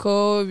QR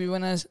code. If you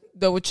want to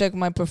double check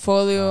my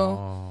portfolio,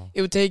 Oh.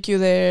 it will take you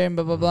there and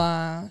blah, blah,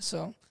 blah.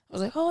 So I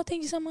was like, oh,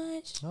 thank you so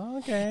much.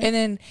 Okay. And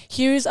then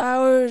here's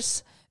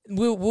ours.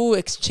 We'll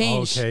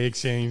exchange. Okay,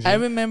 exchange. I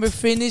remember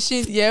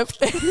finishing. Yep.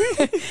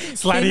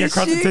 Sliding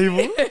across the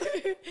table.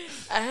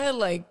 I had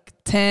like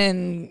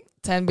 10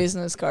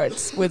 business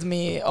cards with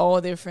me,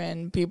 all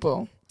different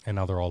people. And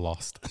now they're all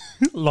lost.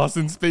 Lost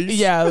in space.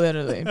 Yeah,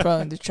 literally.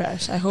 Probably in the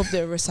trash. I hope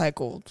they're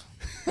recycled.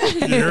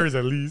 Yours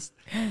at least.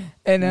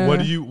 And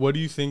What do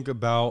you think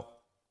about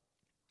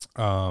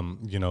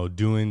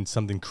doing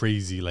something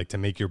crazy like to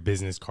make your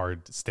business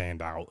card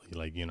stand out,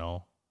 like,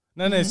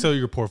 not necessarily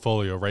your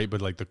portfolio, right?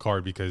 But like the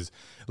card, because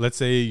let's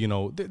say,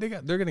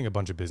 they're getting a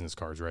bunch of business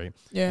cards, right?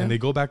 Yeah. And they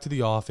go back to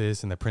the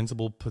office and the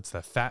principal puts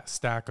that fat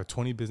stack of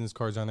 20 business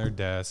cards on their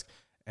desk,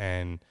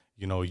 and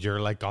you're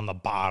like on the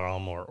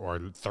bottom or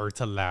third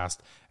to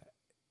last.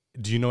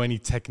 Do you know any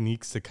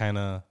techniques to kind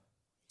of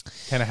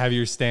have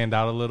yours stand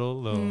out a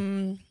little,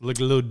 look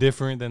a little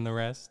different than the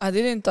rest? I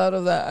didn't thought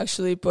of that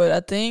actually, but I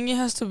think it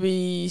has to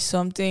be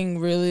something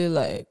really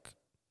like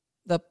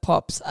that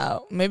pops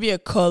out. Maybe a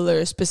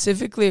color,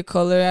 specifically a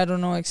color. I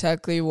don't know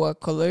exactly what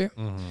color,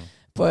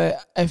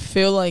 but I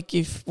feel like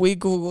if we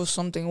Google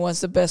something,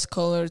 what's the best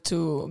color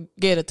to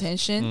get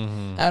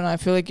attention? I don't know. I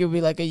feel like it would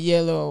be like a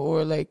yellow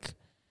or like,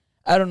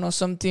 I don't know,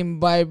 something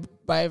vibrant.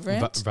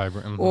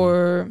 Vibrant.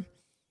 Or,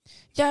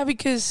 yeah,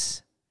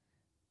 because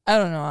I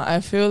don't know. I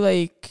feel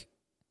like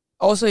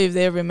also if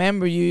they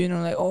remember you,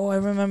 like, oh, I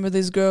remember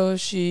this girl.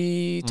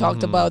 She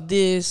talked about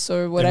this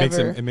or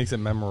whatever. It makes it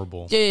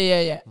memorable.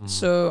 Yeah.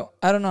 So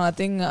I don't know. I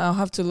think I'll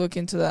have to look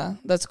into that.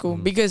 That's cool.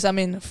 Because I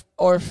mean,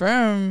 our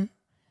firm,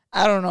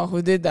 I don't know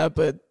who did that,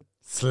 but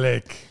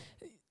Slick.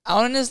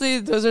 honestly,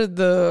 those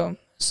are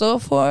so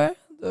far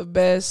the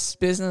best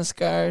business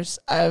cards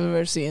I've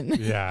ever seen.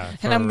 Yeah.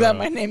 And I'm glad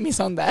my name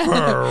is on that.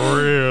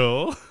 For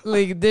real.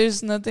 Like,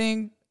 there's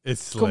nothing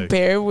It's slick.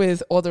 compare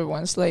with other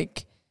ones.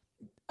 Like,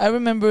 I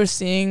remember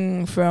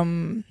seeing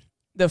from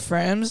the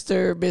firms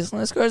their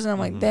business cards, and I'm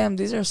like, damn,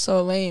 these are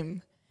so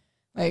lame.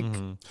 Like,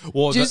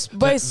 Well, just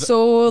by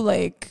so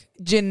like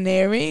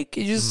generic,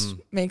 it just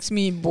makes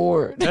me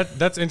bored.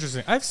 that's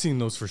interesting. I've seen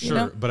those for sure,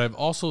 know? but I've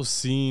also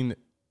seen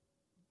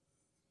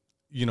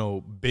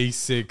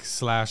basic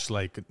 /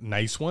 like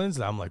nice ones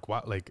that I'm like,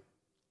 what, like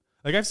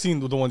I've seen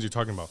the ones you're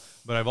talking about,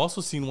 but I've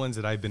also seen ones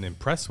that I've been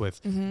impressed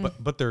with,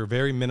 but they're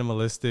very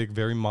minimalistic,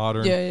 very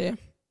modern. Yeah.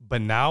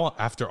 But now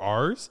after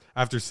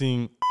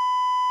seeing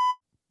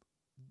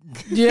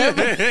Yeah.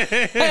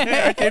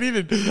 I can't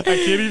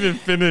even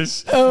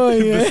finish Oh,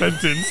 the yeah.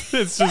 sentence.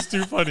 It's just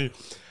too funny.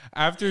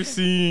 After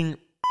seeing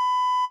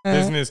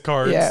business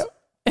cards, Yeah.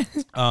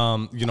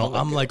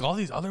 I'm like, all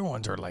these other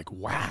ones are like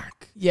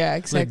whack. Yeah, Like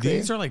exactly.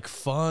 these are like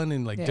fun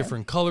and like Yeah.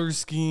 different color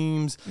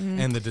schemes,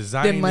 and the The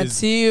design is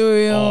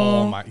material.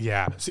 oh my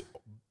yeah. See,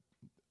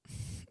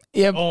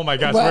 Yep. oh my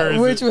gosh, Wow, where is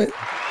which it? one?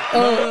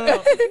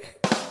 Oh.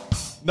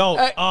 No,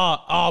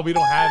 we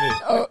don't have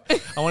it. Oh.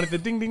 I wanted the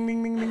ding ding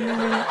ding ding ding ding.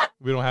 Ding.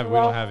 We don't have it. We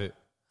don't have it.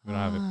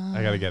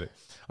 I gotta get it.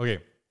 Okay.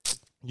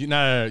 You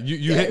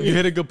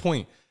hit a good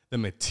point. The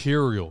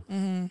material.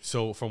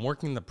 So from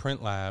working the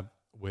print lab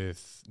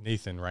with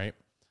Nathan, right?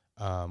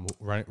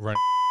 Run.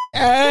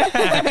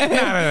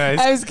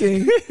 I was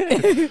kidding.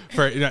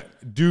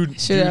 Dude.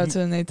 Shout out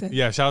to Nathan.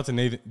 Yeah, shout out to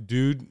Nathan.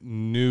 Dude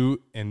knew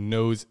and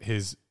knows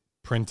his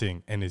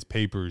printing and his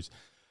papers.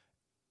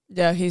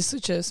 Yeah, he's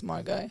such a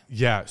smart guy.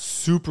 Yeah,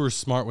 super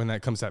smart when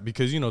that comes to that,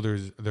 because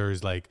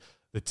there's like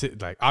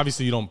like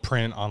obviously you don't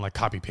print on like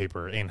copy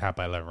paper 8.5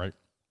 by 11, right?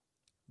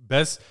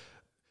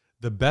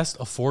 The best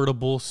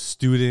affordable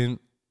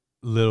student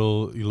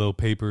little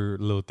paper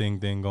little thing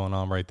going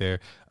on right there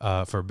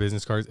for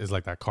business cards is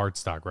like that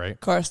cardstock, right?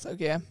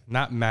 Cardstock, yeah.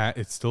 Not matte,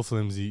 it's still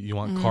flimsy. You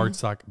want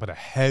cardstock, but a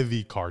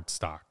heavy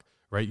cardstock,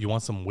 right? You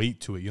want some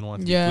weight to it. You don't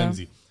want it to be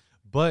flimsy.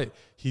 But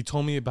he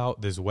told me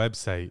about this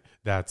website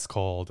that's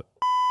called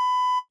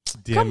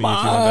DM me if you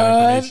want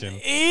that information.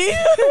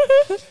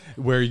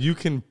 Where you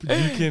can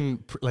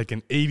like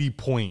an 80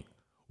 point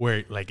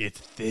where like it's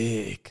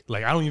thick.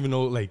 Like I don't even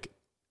know, like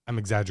I'm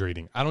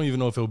exaggerating. I don't even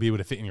know if it'll be able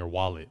to fit in your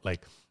wallet.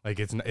 Like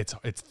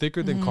it's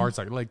thicker than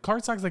cardstock. Like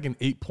cardstock's like an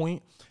 8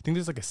 point. I think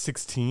there's like a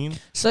 16.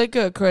 It's like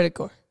a credit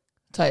card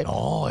type.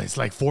 Oh, it's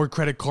like 4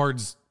 credit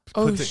cards.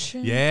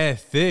 Shit. Yeah,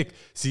 thick.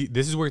 See,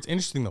 this is where it's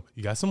interesting though.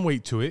 You got some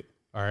weight to it.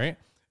 All right.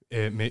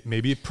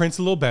 Maybe it prints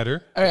a little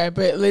better. All right,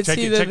 but let's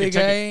see the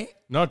guy.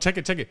 No, check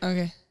it.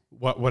 Okay.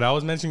 What I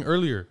was mentioning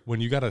earlier, when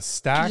you got a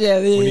stack,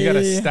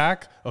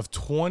 stack of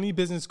 20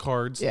 business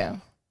cards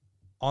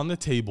on the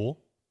table,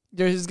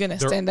 they're just gonna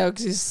stand out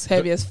because it's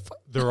heavy as fuck.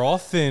 They're all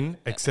thin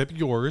except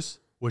yours,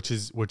 which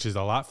is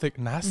a lot thick,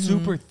 not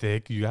super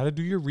thick. You got to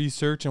do your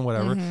research and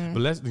whatever.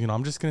 But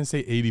I'm just gonna say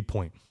 80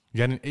 point. You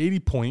got an 80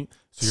 point,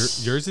 so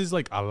yours is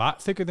like a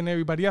lot thicker than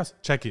everybody else.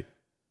 Check it.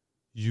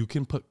 You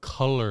can put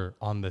color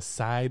on the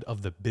side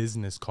of the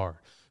business card.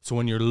 So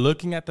when you're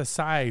looking at the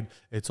side,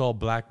 it's all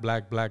black,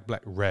 red,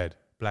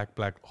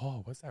 black.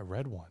 Oh, what's that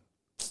red one?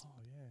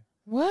 Oh, yeah.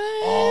 What?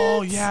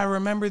 Oh, yeah, I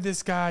remember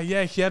this guy.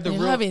 Yeah, he had the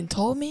You haven't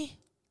told me?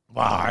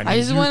 Wow, I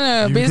just want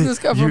a business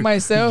card for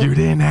myself. You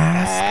didn't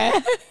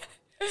ask.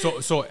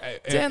 So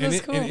Damn, an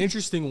cool.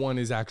 interesting one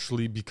is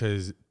actually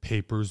because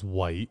paper's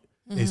white,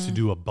 is to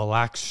do a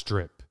black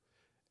strip.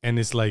 And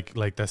it's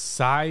like the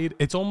side,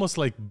 it's almost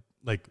like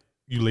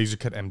you laser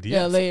cut MDF.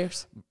 Yeah,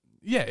 layers.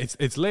 Yeah,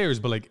 it's layers,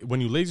 but like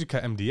when you laser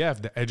cut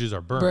MDF, the edges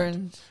are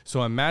burned.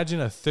 So imagine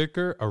a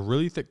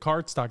really thick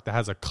cardstock that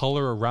has a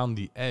color around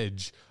the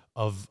edge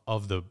of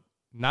the,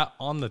 not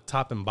on the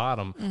top and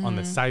bottom, on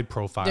the side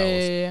profiles.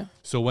 Yeah.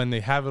 So when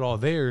they have it all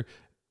there,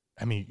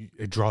 I mean,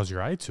 it draws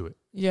your eye to it.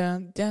 Yeah,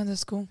 damn,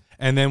 that's cool.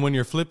 And then when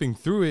you're flipping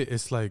through it,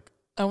 it's like,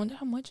 I wonder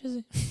how much is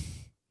it?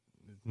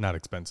 not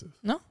expensive.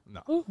 No?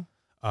 No.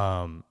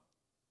 Ooh.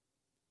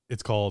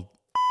 It's called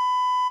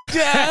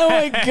Oh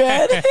my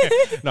god.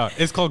 No,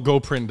 it's called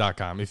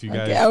GoPrint.com. If you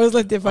guys, I was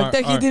like, the fact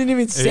that he didn't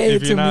even say it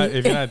to me.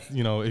 If you're not,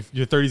 if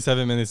you're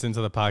 37 minutes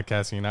into the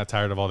podcast and you're not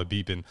tired of all the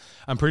beeping,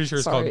 I'm pretty sure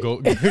it's called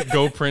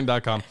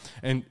GoPrint.com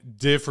and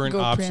different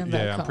options.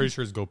 Yeah, I'm pretty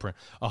sure it's GoPrint.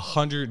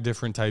 100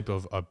 different type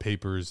of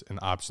papers and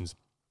options.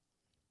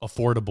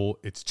 Affordable.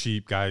 It's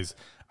cheap, guys.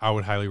 I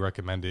would highly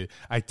recommend it.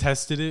 I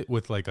tested it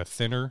with like a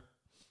thinner,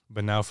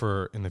 but now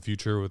for in the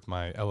future with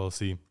my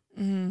LLC,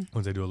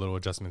 once I do a little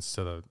adjustments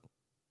to the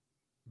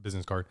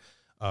business card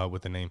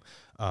with the name,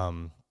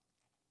 I'm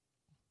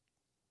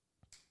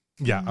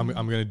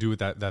gonna do with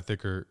that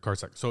thicker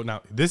cardstock. So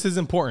now this is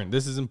important,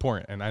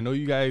 and I know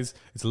you guys,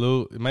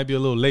 it might be a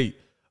little late,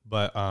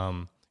 but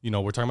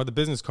we're talking about the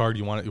business card.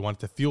 You want it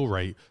to feel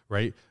right.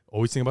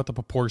 Always think about the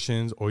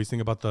proportions, always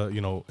think about the,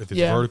 if it's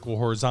vertical,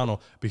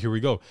 horizontal. But here we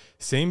go,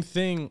 same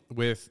thing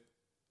with,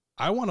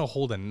 I want to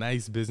hold a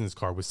nice business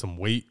card with some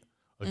weight,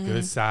 a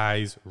good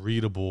size,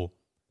 readable.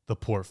 The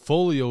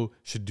portfolio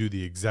should do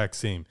the exact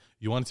same.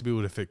 You want it to be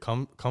able to fit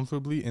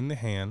comfortably in the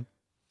hand.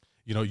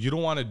 You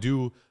don't want to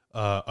do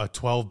a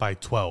 12 by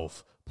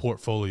 12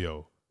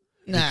 portfolio.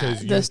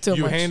 Because that's too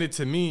you much. hand it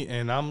to me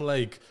and I'm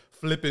like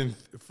flipping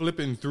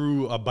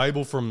through a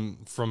Bible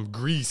from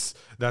Greece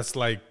that's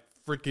like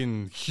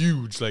freaking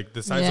huge, like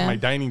the size of my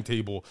dining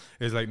table.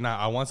 Is like,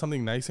 I want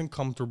something nice and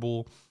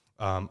comfortable,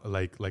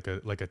 like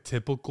a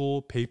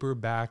typical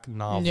paperback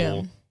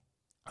novel,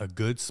 a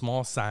good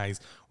small size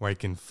where I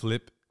can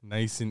flip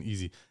nice and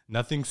easy.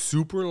 Nothing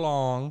super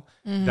long.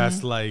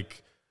 That's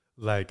like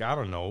I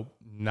don't know,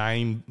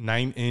 9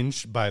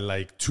 inch by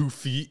like 2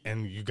 feet,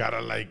 and you gotta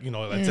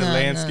it's a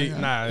landscape.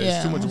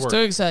 It's too much work. It's too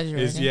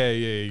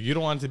exaggerated. You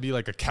don't want it to be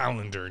like a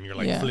calendar and you're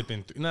like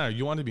flipping.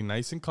 You want it to be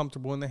nice and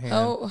comfortable in the hand.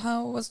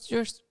 How was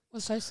yours?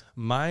 What size?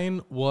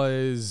 Mine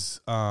was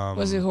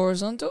was it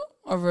horizontal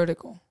or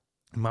vertical?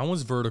 Mine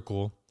was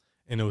vertical,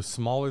 and it was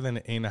smaller than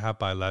an 8.5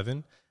 by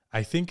 11.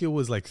 I think it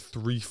was like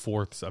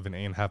 3/4 of an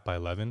 8.5 by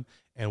 11.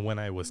 And when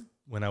I was,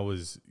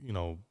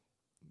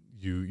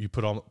 you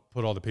put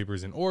all the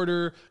papers in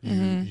order,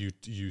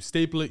 you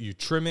staple it, you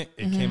trim it,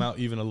 it came out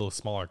even a little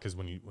smaller, because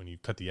when you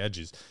cut the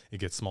edges, it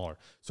gets smaller.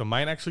 So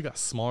mine actually got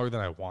smaller than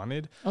I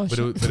wanted, but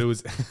it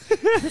was,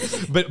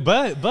 but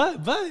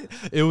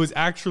it was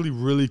actually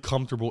really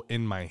comfortable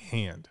in my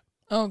hand.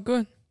 Oh,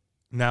 good.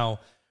 Now,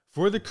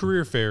 for the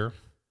career fair,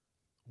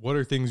 what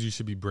are things you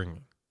should be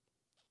bringing?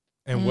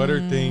 And what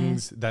are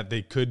things that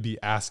they could be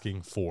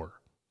asking for?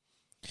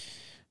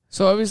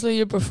 So obviously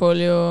your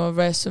portfolio,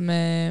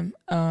 resume,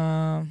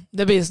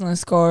 the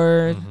business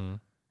card,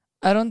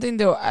 I don't think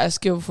they'll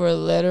ask you for a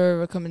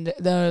letter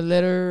the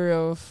letter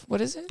of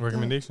what is it?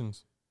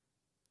 Recommendations.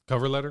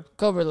 Cover letter.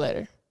 Cover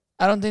letter.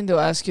 I don't think they'll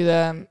ask you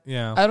that.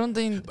 Yeah. I don't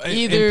think But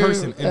either. in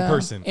person. In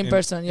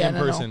person. Yeah. In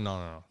person.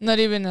 No. Not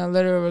even a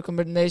letter of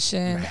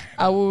recommendation.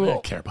 I I will.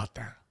 don't care about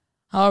that.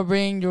 I'll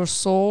bring your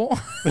soul.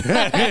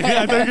 Yeah,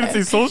 I thought you were gonna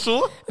say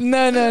social.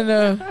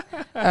 No.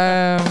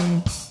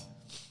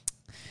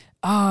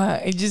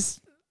 It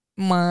just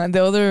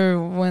the other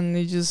one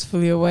it just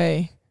flew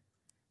away.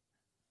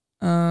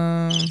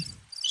 Yeah,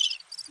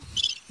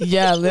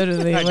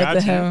 literally. I What got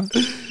the you. hell?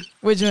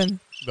 Which one?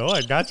 No,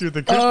 I got you with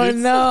the Oh crickets.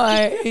 no,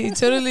 it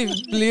totally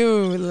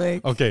blew.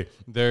 Like Okay,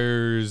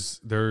 there's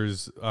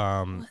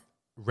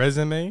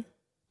resume,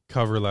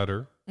 cover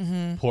letter,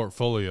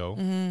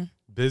 portfolio,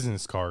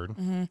 business card.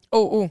 and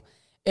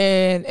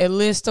a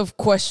list of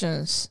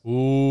questions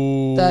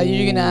Ooh, that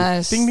you're gonna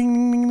ask. Ding ding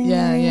ding ding ding.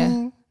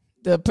 Yeah.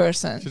 The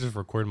person. I should just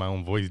record my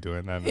own voice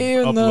doing that and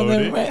Ew, no, upload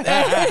never it. mind.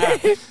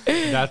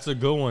 That's a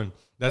good one.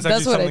 That's That's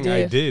actually what I something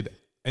I did.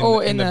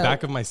 In the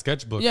back of my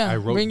sketchbook, yeah, I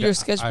wrote. bring your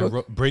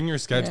sketchbook. Bring your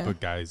sketchbook,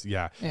 guys.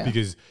 Yeah,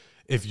 because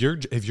if you're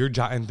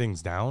jotting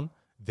things down,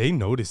 they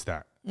notice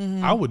that.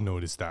 I would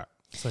notice that.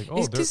 It's like,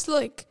 It's just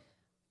like,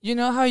 you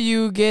know how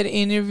you get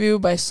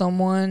interviewed by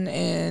someone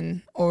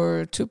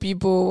or two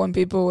people, one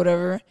people,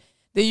 whatever.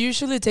 They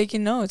usually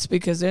taking notes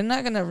because they're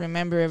not gonna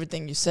remember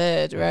everything you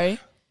said, right?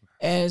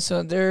 And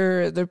so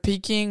they're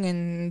picking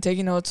and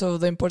taking notes of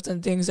the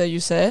important things that you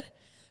said.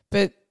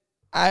 But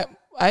I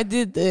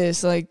did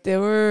this, like they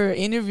were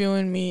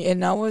interviewing me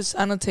and I was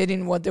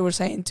annotating what they were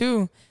saying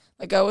too.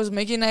 Like I was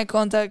making eye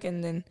contact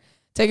and then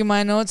taking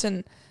my notes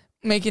and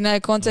making eye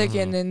contact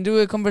and then do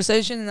a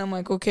conversation and I'm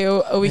like, okay,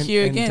 over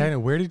here again. Diana,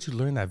 where did you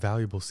learn that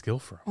valuable skill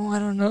from? Oh, I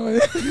don't know.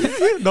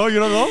 No, you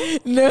don't know?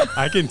 No.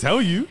 I can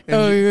tell you.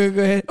 Oh,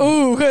 go ahead.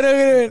 Oh, go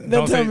ahead.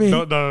 Don't tell me.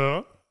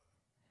 No.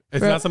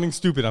 It's not something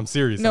stupid. I'm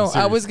serious. No, I'm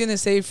serious. I was gonna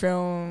say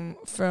from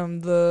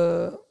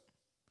the.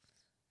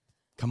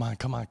 Come on.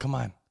 Come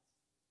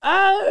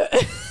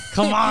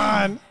Come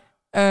on.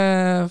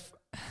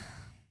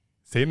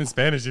 Say it in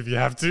Spanish if you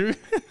have to.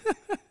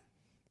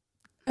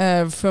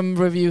 From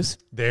reviews.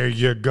 There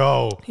you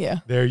go. Yeah.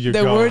 There you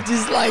The go. word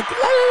just like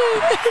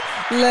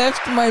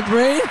left my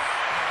brain,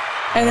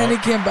 and then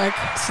it came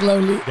back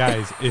slowly.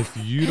 Guys, if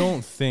you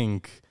don't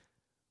think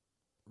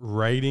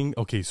writing,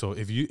 okay, so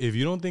if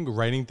you don't think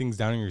writing things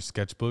down in your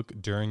sketchbook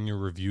during your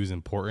review is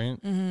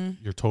important,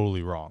 you're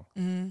totally wrong.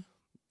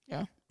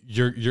 Yeah.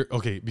 You're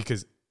okay,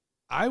 because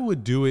I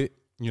would do it,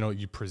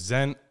 you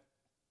present,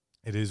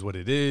 it is what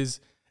it is,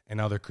 and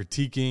now they're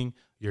critiquing,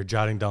 you're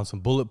jotting down some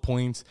bullet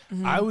points.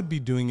 I would be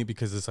doing it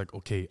because it's like,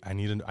 okay, I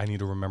need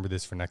to remember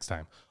this for next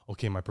time.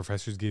 Okay, my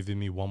professor's giving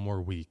me one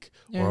more week.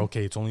 Yeah. Or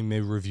okay, it's only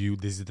mid-review.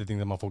 This is the thing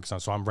that I'm gonna focus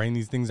on. So I'm writing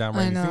these things down,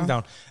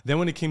 Then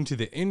when it came to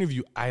the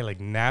interview, I like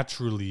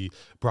naturally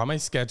brought my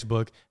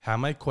sketchbook, had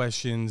my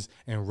questions,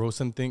 and wrote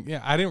something.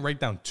 Yeah, I didn't write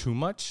down too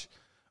much,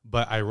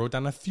 but I wrote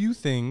down a few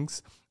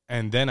things,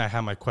 and then I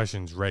had my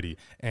questions ready.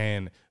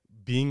 And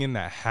being in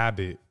that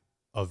habit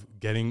of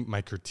getting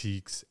my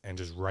critiques and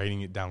just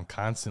writing it down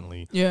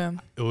constantly. Yeah.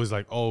 It was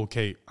like, oh,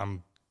 okay,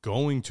 I'm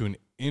going to an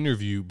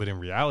interview, but in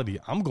reality,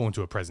 I'm going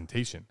to a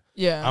presentation.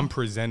 Yeah. I'm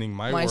presenting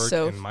my work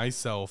and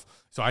myself.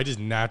 So I just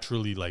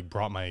naturally like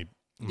brought my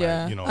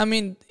I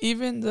mean,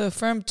 even the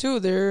firm too,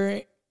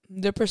 they're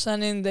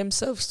presenting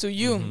themselves to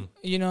you.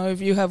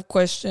 If you have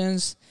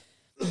questions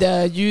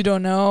that you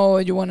don't know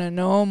or you want to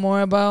know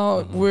more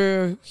about,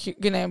 we're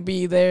gonna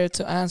be there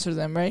to answer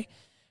them, right?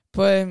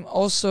 But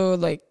also,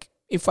 like,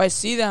 if I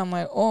see that, I'm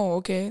like, oh,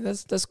 okay,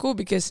 that's cool,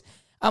 because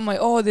I'm like,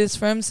 oh, this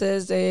firm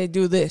says they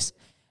do this,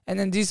 and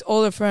then this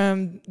other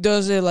firm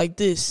does it like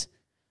this.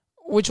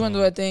 Which one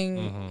do I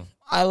think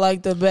I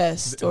like the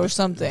best, or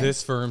something?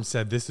 This firm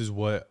said this is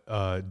what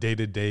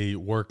day-to-day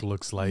work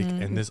looks like,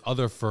 and this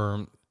other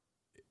firm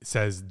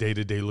says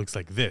day-to-day looks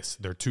like this.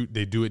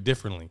 They do it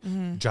differently.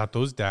 Jot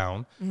those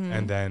down,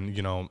 and then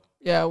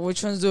yeah,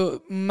 which ones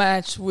do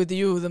match with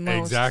you the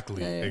most?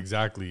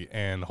 Exactly.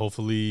 And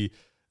hopefully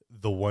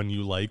the one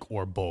you like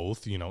or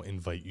both,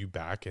 invite you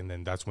back, and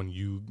then that's when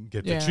you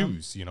get to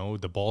choose.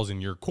 The ball's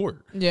in your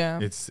court. Yeah.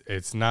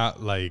 It's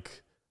not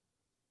like,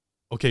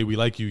 okay, we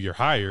like you, you're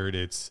hired.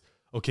 It's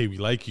okay, we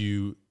like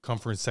you, come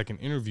for a second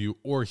interview,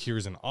 or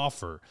here's an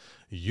offer.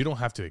 You don't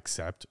have to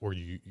accept, or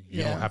you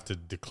don't have to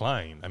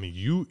decline. I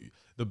mean,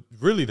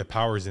 the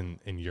power is in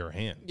your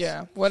hands.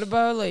 Yeah. What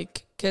about,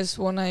 like, because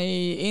when I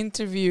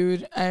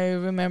interviewed, I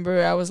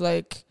remember I was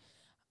like,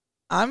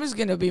 I'm just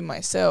gonna be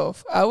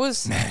myself. I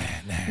was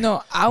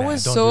I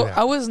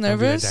was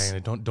nervous. Diana,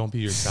 don't be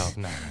yourself.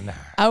 Nah.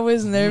 I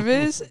was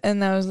nervous,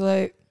 and I was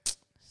like,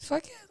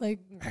 fuck it. Like,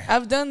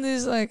 I've done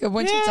this like a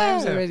bunch of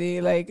times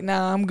already. Like,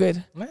 now I'm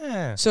good.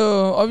 Nah.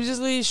 So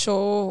obviously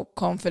show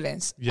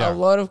confidence. A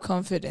lot of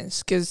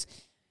confidence, because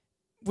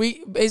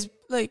it's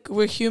like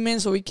we're human,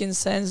 so we can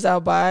sense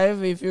that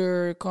vibe if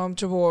you're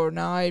comfortable or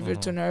not, if you're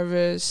too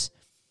nervous.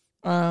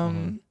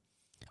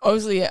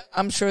 Obviously,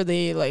 I'm sure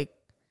they like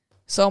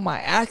saw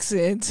my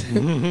accent,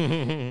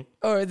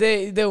 or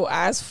they will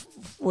ask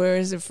where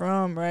is it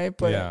from, right?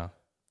 But yeah.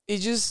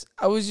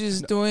 I was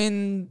just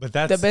doing But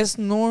the that's best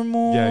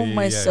normal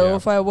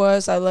myself. I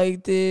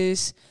like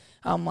this.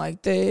 I'm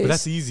like this. But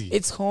that's easy.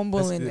 It's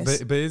humbling.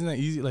 But isn't that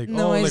easy? Like,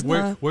 no, like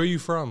where are you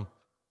from?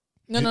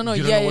 No. You don't know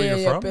where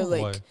you're from? But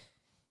like,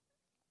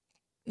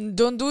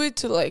 don't do it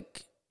to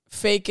like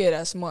fake it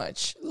as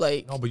much.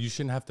 Like, no, but you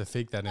shouldn't have to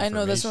fake that information. I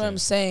know, that's what I'm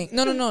saying.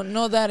 No,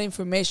 not that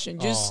information.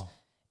 Just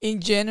in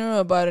general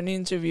about an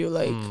interview.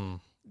 Like,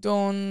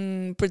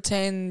 don't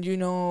pretend you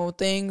know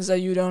things that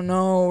you don't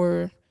know,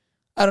 or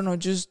I don't know.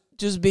 Just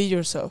be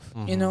yourself.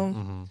 You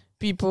know,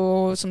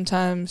 people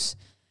sometimes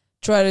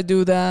try to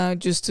do that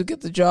just to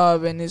get the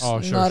job, and it's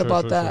not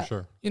about that.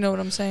 Sure. You know what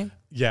I'm saying?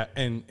 Yeah,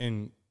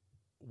 and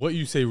what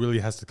you say really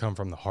has to come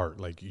from the heart.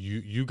 Like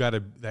you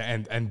gotta,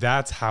 and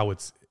that's how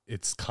it's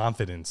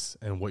confidence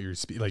and what you're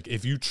speaking. Like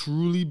if you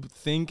truly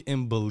think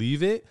and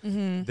believe it,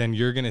 then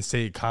you're gonna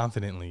say it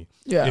confidently.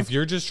 Yeah. If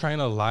you're just trying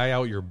to lie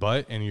out your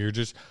butt and you're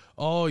just,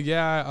 I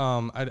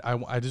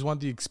just want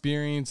the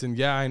experience,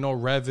 and I know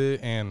Revit,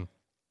 and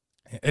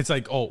it's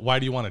like, why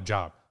do you want a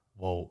job?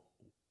 Well,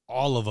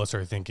 all of us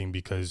are thinking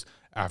because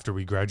after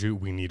we graduate,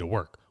 we need to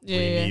work. We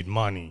need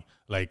money.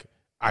 Like,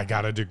 I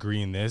got a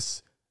degree in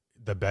this.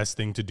 The best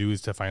thing to do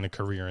is to find a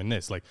career in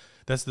this. Like,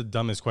 that's the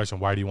dumbest question.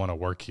 Why do you want to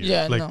work here?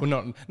 Yeah, like,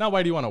 no, not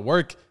why do you want to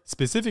work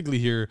specifically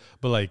here,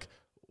 but like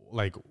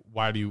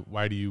why do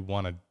you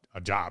want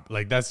a job?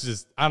 Like, that's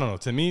just, I don't know.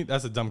 To me,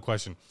 that's a dumb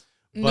question.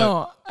 But,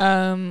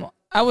 no,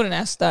 I wouldn't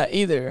ask that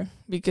either,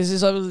 because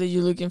it's obviously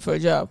you're looking for a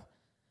job.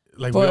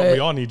 Like, we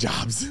all need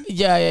jobs.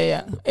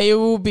 Yeah. It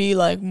will be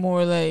like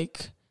more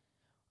like,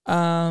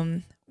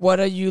 what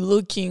are you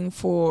looking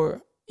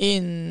for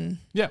in?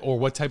 Yeah, or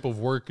what type of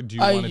work do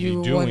you want to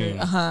be doing?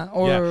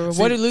 Or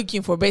what are you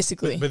looking for,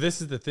 basically? But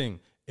this is the thing.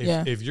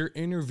 If you're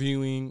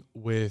interviewing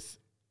with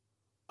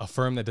a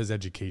firm that does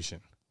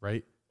education,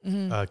 right?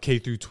 K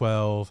through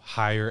 12,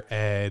 higher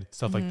ed,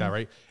 stuff like that,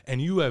 right?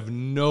 And you have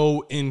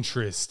no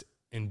interest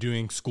in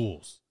doing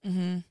schools.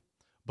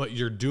 But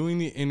you're doing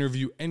the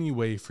interview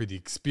anyway for the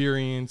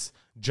experience,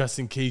 just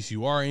in case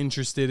you are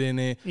interested in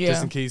it,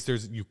 just in case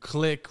you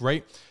click,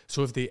 right?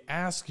 So if they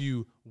ask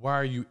you, why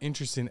are you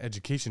interested in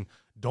education?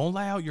 Don't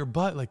lie out your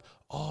butt like,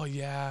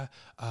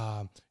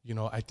 I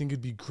think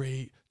it'd be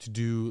great to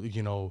do,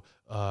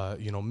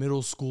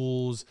 middle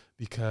schools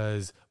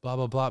because blah,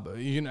 blah, blah.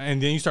 And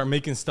then you start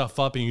making stuff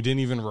up and you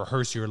didn't even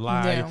rehearse your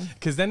lie,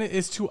 because then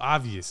it's too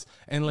obvious.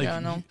 And like,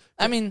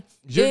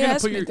 you're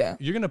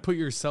going to put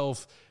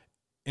yourself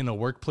in a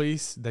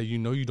workplace that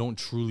you don't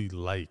truly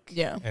like.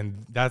 Yeah.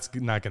 And that's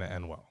not going to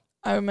end well.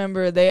 I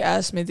remember they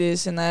asked me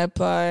this, and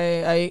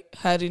I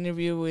had an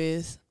interview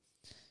with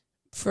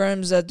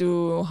firms that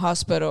do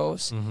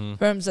hospitals,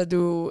 firms that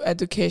do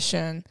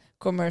education,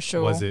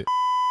 commercial. Was it?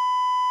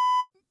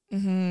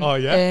 Oh,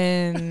 yeah?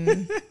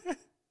 And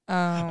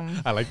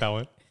I like that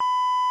one.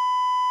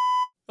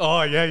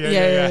 Oh,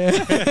 yeah.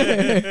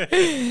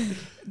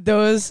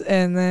 Those,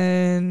 and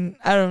then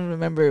I don't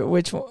remember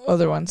which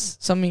other ones.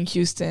 Some in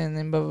Houston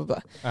and blah, blah,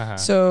 blah.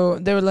 So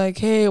they were like,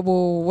 hey,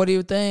 well, what do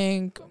you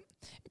think?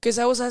 Because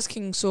I was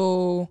asking,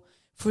 so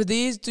for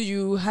these, do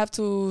you have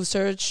to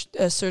search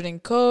a certain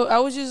code? I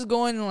was just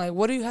going like,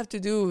 what do you have to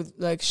do?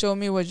 Like, show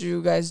me what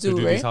you guys do,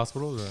 right? These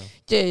hospitals? Or?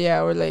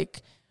 Yeah. Or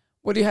like,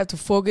 what do you have to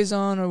focus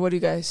on? Or what do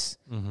you guys,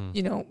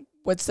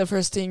 what's the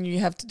first thing you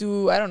have to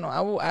do? I don't know. I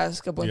will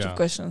ask a bunch of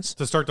questions.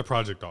 To start the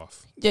project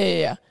off.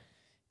 Yeah.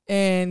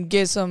 And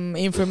get some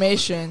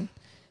information.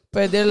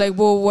 But they're like,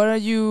 well, what are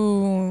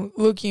you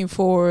looking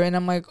for? And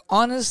I'm like,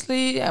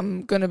 honestly,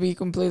 I'm going to be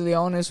completely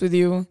honest with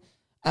you.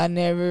 I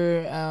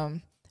never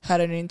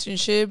had an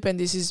internship, and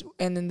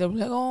then they'll be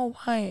like, oh,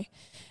 why?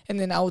 And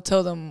then I will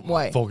tell them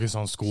why. Focus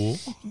on school?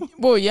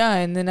 Well, yeah.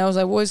 And then I was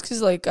like, well, it's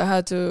because like I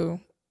had to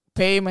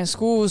pay my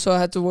school, so I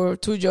had to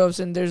work 2 jobs,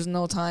 and there's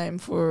no time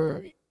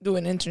for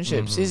doing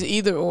internships. It's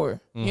either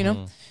or, you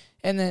know?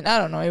 And then, I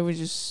don't know, it was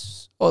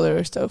just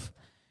other stuff.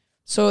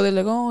 So they're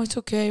like, oh, it's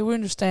okay, we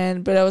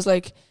understand. But I was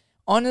like,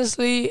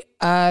 honestly,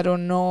 I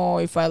don't know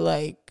if I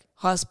like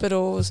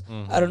hospitals.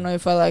 I don't know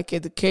if I like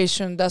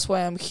education. That's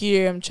why I'm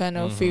here. I'm trying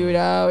to figure it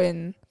out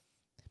and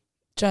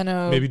trying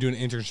to... Maybe do an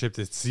internship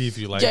to see if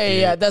you like it.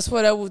 Yeah, that's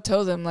what I would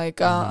tell them.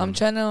 Like, I'm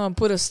trying to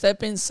put a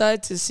step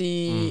inside to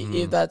see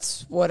if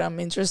that's what I'm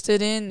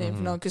interested in. If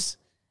not, because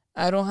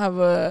I don't have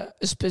a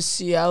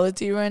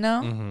speciality right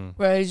now,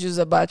 right? It's just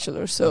a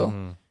bachelor.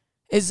 So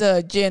it's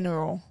a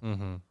general...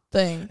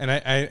 thing. And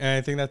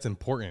I think that's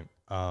important.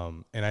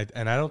 And I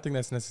don't think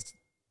that's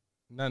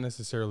not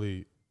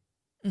necessarily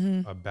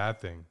a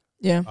bad thing.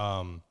 Yeah.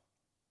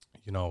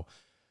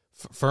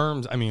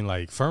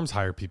 Firms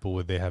hire people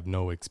when they have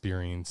no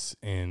experience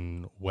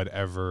in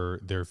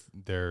whatever their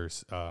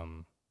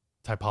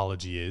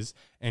typology is,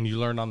 and you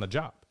learn on the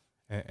job.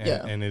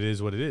 And it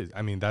is what it is.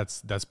 I mean,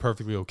 that's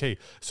perfectly okay.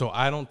 So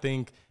I don't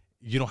think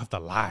you don't have to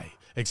lie,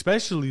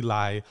 especially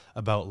lie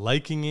about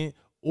liking it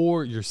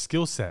or your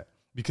skill set.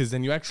 Because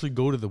then you actually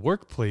go to the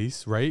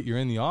workplace, right? You're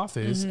in the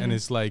office, and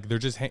it's like they're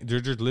just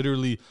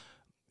literally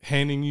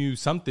handing you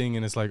something,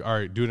 and it's like, all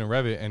right, do it in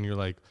Revit, and you're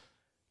like,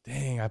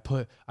 dang, I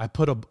put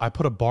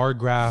a bar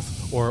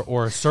graph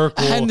or a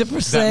circle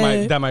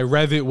 100%. that my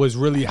Revit was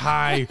really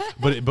high,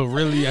 but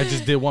really I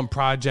just did one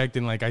project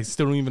and like I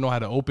still don't even know how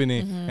to open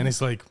it. And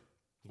it's like,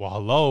 well,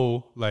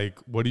 hello, like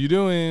what are you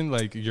doing?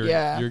 Like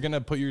you're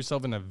gonna put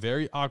yourself in a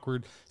very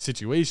awkward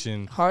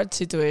situation,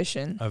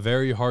 a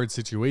very hard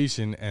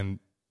situation, and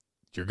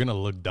you're gonna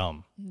look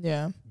dumb.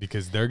 Yeah,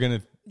 because they're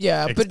gonna.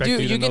 Yeah, but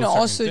you can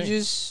also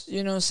just,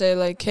 say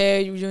like,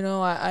 hey,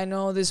 I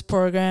know this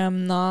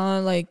program,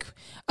 not like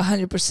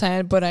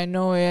 100%, but I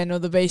know it. I know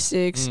the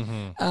basics.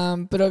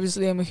 But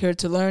obviously I'm here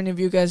to learn. If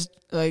you guys,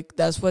 like,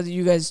 that's what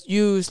you guys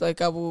use, like,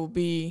 I will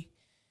be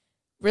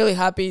really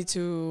happy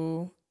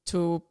to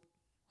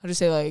how to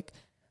say, like,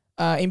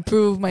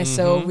 improve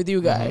myself with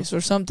you guys or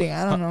something.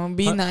 I don't know.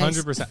 Be nice.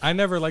 100%. I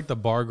never liked the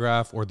bar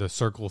graph or the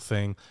circle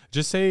thing.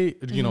 Just say,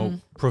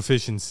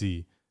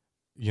 proficiency.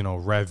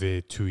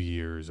 Revit 2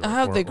 years. I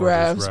have the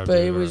graphs, but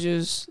it was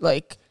just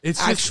like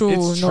it's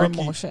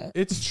normal shit.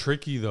 It's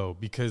tricky though,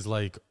 because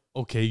like,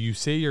 okay, you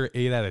say you're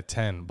 8 out of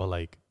 10, but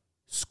like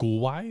school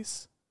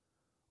wise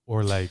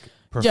or like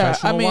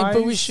professional wise,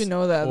 but we should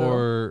know that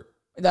or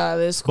that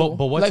is school.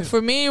 But like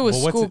for me, it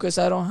was school because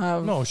I don't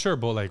have. No, sure,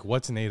 but like,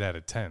 what's an 8 out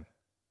of 10?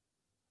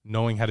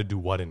 Knowing how to do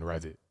what in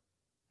Revit?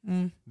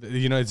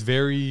 It's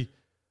very.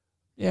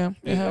 Yeah,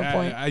 you have a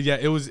point.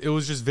 It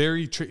was just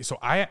very tricky. So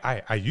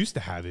I used to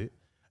have it.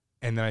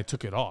 And then I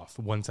took it off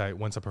once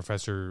a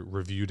professor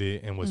reviewed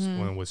it and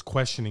was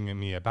questioning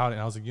me about it.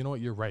 And I was like, you know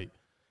what, you're right.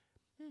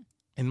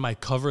 In my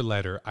cover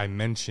letter, I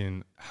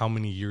mentioned how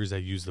many years I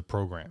used the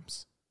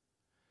programs.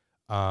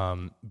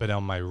 But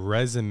on my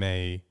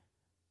resume,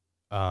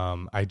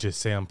 I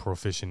just say I'm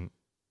proficient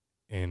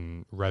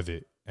in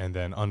Revit. And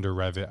then under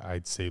Revit,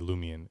 I'd say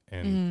Lumion.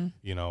 And,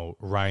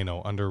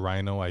 Rhino. Under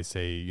Rhino, I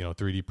say,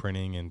 3D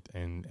printing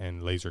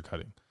and laser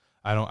cutting.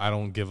 I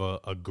don't give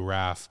a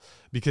graph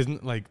because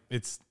like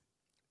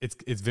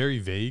it's very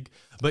vague,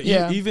 but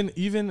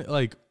even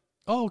like,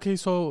 oh, okay,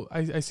 so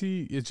I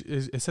see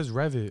it says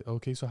Revit.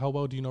 Okay, so how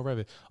well do you know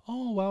Revit?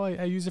 Oh, well,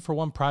 I use it for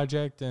one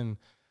project, and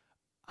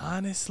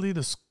honestly,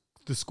 the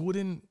school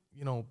didn't,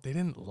 they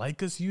didn't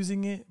like us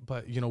using it,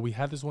 but we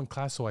had this one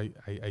class, so I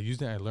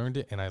used it, I learned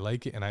it, and I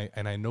like it, and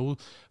I know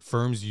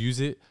firms use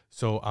it,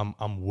 so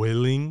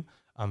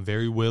I'm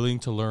very willing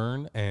to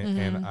learn,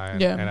 and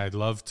I'd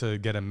love to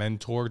get a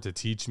mentor to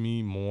teach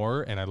me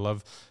more, and I'd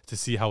love to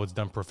see how it's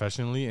done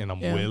professionally, and I'm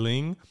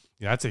willing.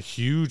 That's a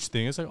huge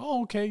thing. It's like,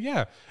 oh, okay,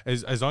 yeah.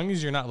 As long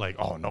as you're not like,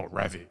 oh no,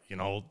 Revit,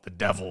 the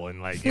devil,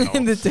 and like,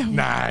 the devil.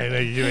 Nah,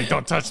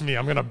 don't touch me,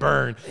 I'm gonna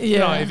burn.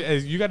 Yeah,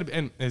 you got to,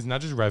 and it's not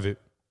just Revit.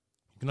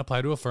 You can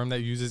apply to a firm that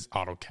uses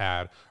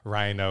AutoCAD,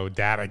 Rhino,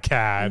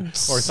 DataCAD,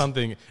 or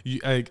something.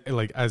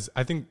 As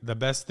I think the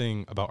best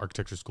thing about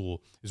architecture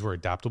school is we're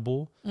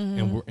adaptable,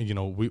 and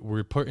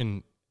we're put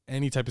in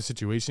any type of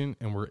situation,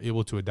 and we're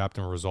able to adapt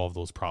and resolve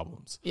those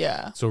problems.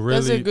 Yeah, so really,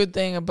 that's a good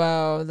thing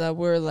about that.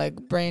 We're like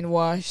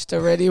brainwashed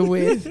already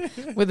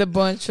with a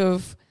bunch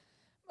of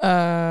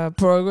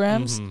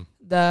programs.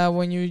 That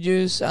when you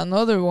use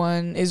another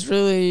one, it's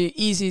really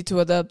easy to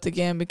adapt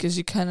again because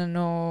you kind of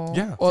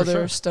know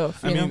other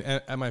stuff. I mean,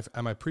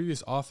 at my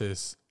previous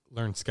office,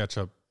 learned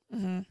SketchUp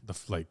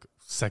the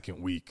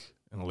second week,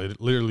 and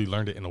literally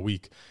learned it in a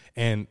week.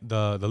 And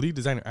the lead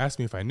designer asked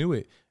me if I knew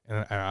it,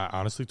 and I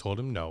honestly told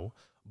him no,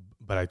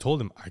 but I told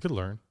him I could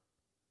learn.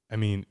 I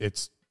mean,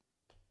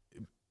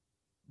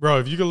 bro,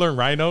 if you can learn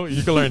Rhino,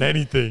 you can learn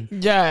anything.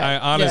 I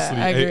honestly,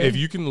 I agree. if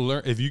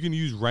you can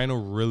use Rhino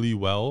really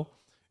well,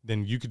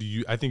 then you could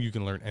I think you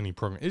can learn any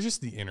program. It's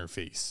just the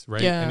interface,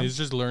 right? Yeah. And it's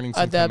just learning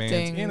some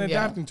commands and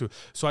adapting to it.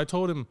 So I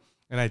told him,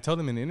 and I tell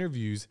them in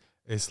interviews,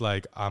 it's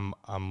like I'm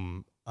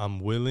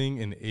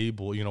willing and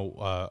able.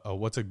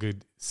 What's a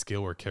good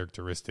skill or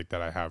characteristic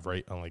that I have,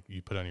 right? Like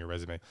you put on your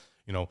resume,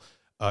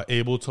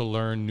 able to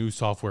learn new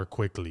software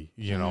quickly.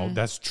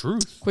 That's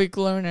truth. Quick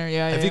learner,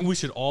 I think we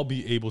should all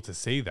be able to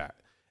say that.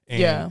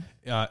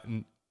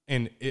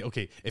 And,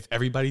 okay, if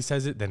everybody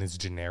says it, then it's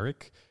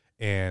generic.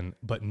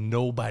 But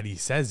nobody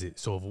says it.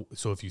 So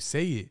if you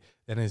say it,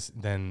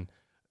 then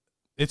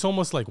it's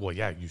almost like, well,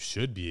 yeah, you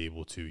should be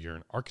able to. You're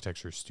an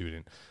architecture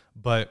student,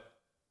 but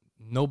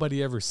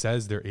nobody ever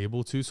says they're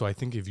able to. So I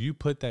think if you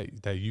put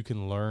that you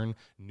can learn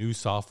new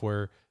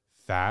software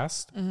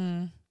fast,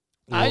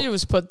 I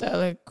just put that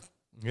like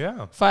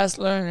fast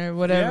learner,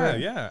 whatever.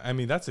 Yeah. I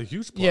mean, that's a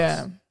huge plus.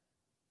 Yeah.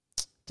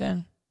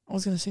 Damn, I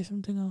was gonna say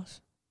something else.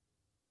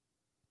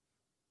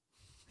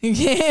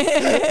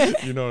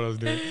 You know what I was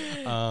doing.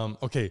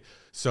 Okay,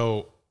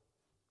 so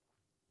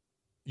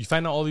you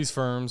find out all these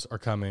firms are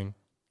coming.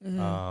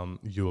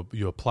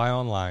 You apply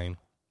online.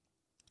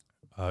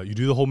 You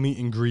do the whole meet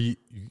and greet.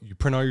 You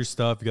print all your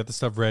stuff. You got the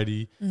stuff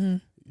ready.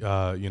 You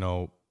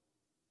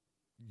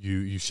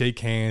shake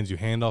hands. You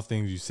hand off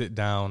things. You sit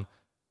down.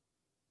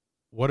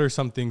 What are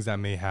some things that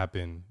may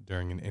happen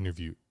during an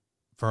interview,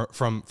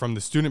 from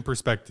the student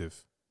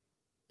perspective?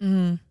 All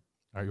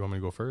right, you want me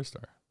to go first,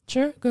 or?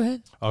 Sure, go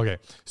ahead. Okay,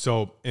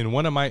 so in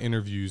one of my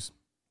interviews,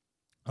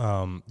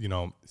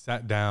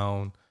 sat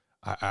down.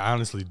 I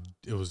honestly,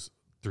 it was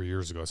 3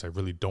 years ago, so I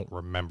really don't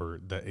remember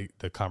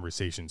the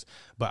conversations.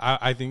 But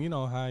I think,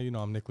 hi,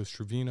 I'm Nicholas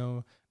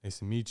Trevino. Nice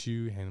to meet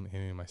you.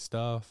 Handing my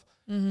stuff,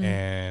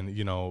 and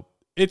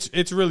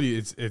it's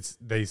really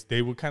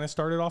they would kind of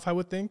start it off, I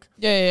would think.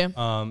 Yeah.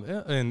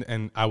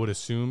 And I would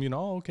assume,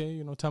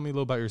 okay, tell me a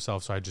little about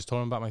yourself. So I just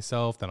told them about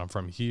myself, that I'm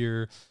from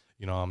here,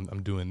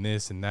 I'm doing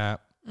this and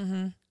that.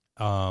 And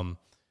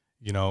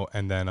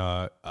then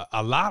a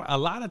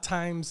lot of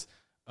times,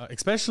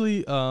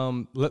 especially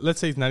let's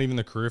say it's not even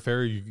the career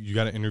fair, you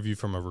got an interview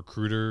from a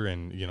recruiter,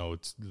 and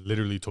it's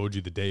literally told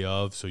you the day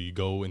of, so you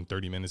go in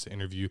 30 minutes to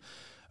interview,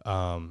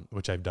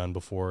 which I've done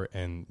before,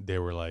 and they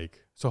were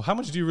like, so how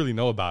much do you really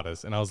know about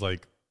us? And I was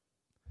like,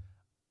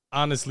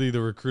 honestly,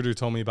 the recruiter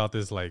told me about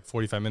this like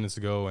 45 minutes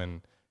ago,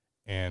 and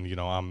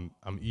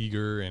I'm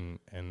eager, and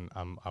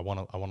I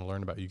want to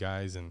learn about you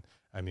guys. And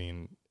I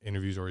mean,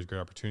 interviews are always great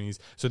opportunities.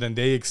 So then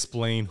they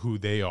explain who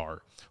they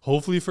are.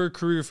 Hopefully for a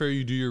career fair,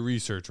 you do your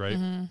research, right?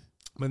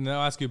 But then they'll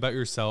ask you about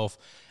yourself.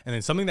 And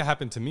then something that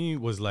happened to me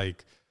was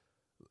like,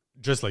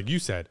 just like you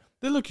said,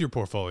 they look at your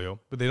portfolio,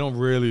 but they don't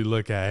really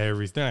look at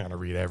everything. They're not going to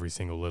read every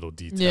single little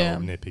detail,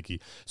 nitpicky.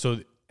 So,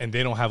 and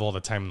they don't have all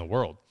the time in the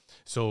world.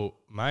 So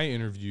my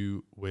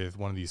interview with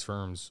one of these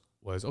firms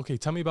was, okay,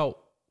 tell me about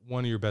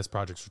one of your best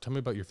projects, or tell me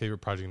about your favorite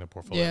project in the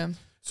portfolio. Yeah.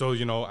 So,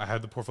 I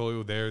had the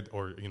portfolio there,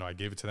 or, I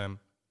gave it to them.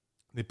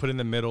 They put it in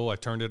the middle. I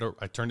turned it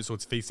so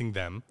it's facing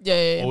them.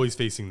 Yeah. Always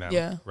facing them.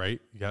 Yeah.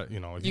 Right. You got,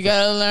 you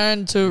gotta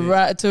learn to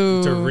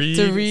read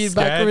sketch,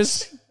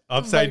 backwards,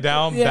 upside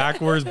down,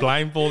 backwards,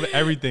 blindfold,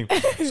 everything.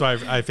 So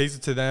I faced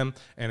it to them,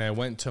 and I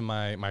went to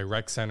my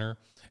rec center,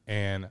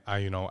 and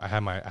I had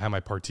my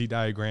partie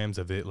diagrams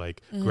of it,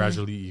 like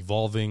gradually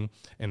evolving,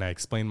 and I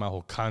explained my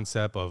whole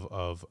concept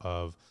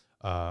of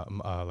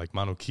like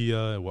Mauna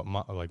Kea, what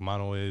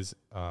mono is,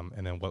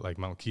 and then what like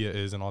Mount Kea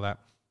is, and all that.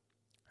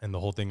 And the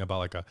whole thing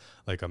about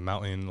like a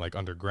mountain, like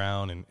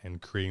underground,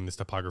 and creating this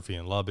topography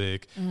in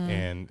Lubbock,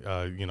 and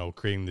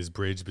creating this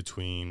bridge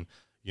between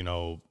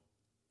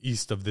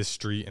east of this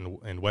street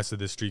and west of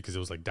this street, because it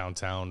was like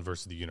downtown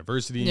versus the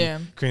university. Yeah,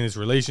 creating this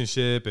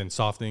relationship and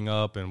softening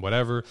up and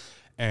whatever.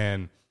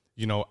 And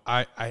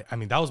I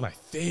mean, that was my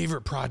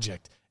favorite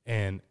project.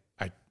 And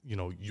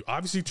you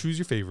obviously choose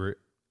your favorite,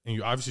 and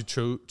you obviously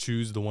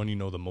choose the one you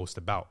know the most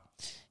about.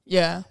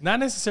 Yeah,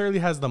 not necessarily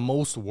has the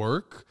most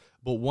work,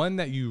 but one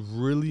that you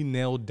really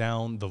nailed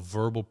down the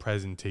verbal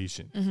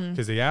presentation.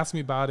 Because they asked me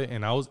about it,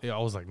 and I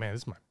was like, man,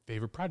 this is my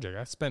favorite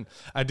project.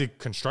 I did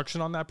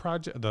construction on that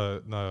project,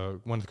 the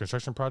one of the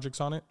construction projects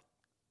on it.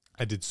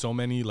 I did so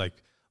many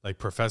like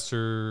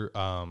professor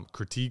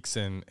critiques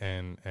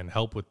and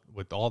help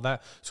with all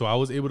that. So I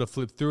was able to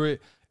flip through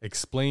it,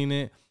 explain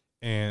it,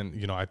 and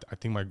I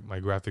think my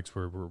graphics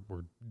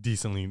were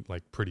decently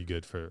like pretty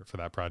good for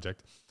that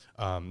project.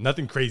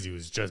 Nothing crazy. It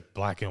was just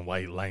black and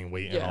white, line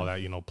weight, and all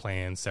that,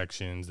 plan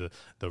sections,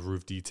 the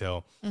roof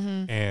detail,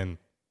 and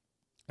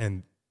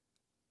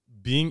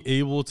being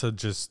able to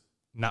just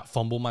not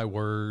fumble my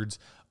words,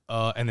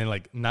 and then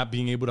like not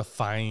being able to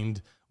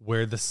find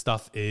where the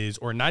stuff is,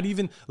 or not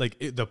even like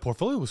the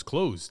portfolio was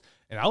closed,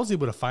 and I was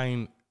able to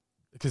find,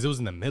 because it was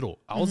in the middle,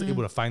 I was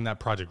able to find that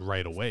project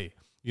right away.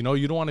 You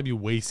don't want to be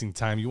wasting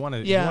time. You want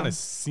to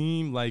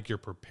seem like you're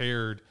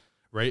prepared,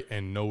 right,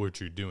 and know what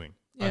you're doing.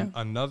 Yeah.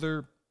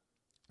 Another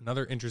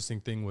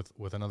interesting thing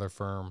with another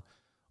firm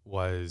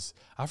was,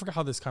 I forgot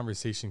how this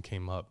conversation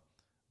came up,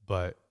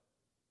 but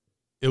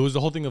it was the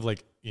whole thing of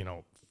like,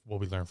 what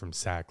we learned from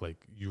SAC, like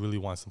you really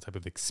want some type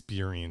of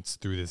experience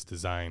through this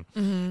design.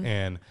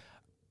 And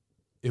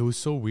it was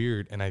so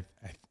weird. And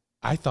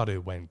I thought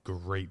it went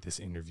great, this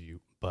interview,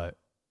 but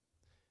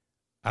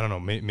I don't know,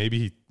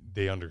 maybe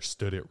they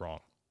understood it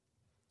wrong.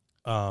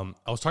 I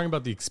was talking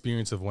about the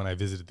experience of when I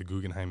visited the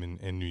Guggenheim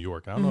in New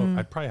York. I don't know,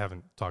 I probably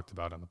haven't talked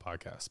about it on the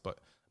podcast, but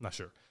I'm not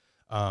sure.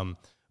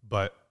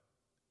 But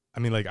I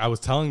mean, like I was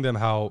telling them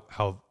how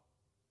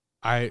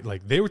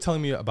they were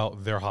telling me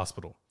about their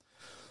hospital.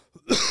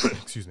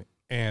 Excuse me.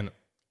 And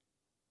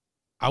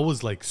I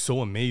was like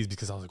so amazed,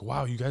 because I was like,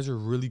 wow, you guys are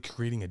really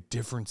creating a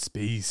different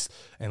space.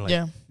 And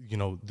like,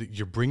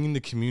 you're bringing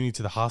the community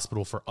to the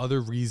hospital for other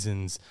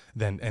reasons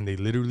and they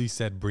literally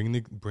said, bringing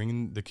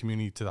the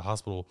community to the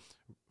hospital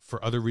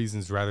for other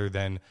reasons rather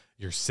than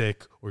you're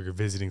sick or you're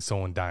visiting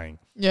someone dying.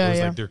 Yeah. It was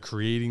like they're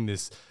creating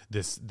this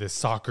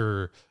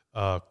soccer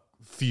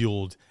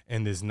field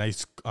and this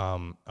nice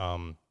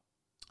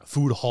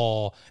food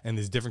hall and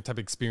this different type of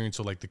experience.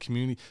 So like the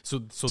community,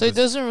 so it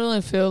doesn't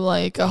really feel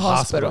like a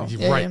hospital.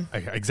 Right.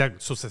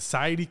 Exactly. So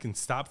society can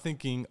stop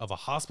thinking of a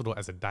hospital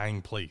as a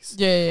dying place.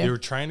 Yeah. They were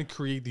trying to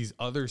create these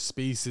other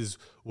spaces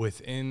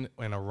within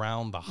and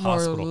around the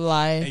hospital. More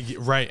life.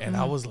 Right. And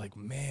I was like,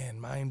 man,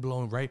 mind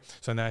blown. Right.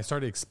 So then I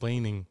started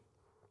explaining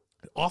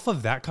off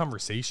of that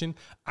conversation.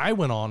 I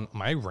went on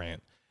my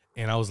rant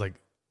and I was like,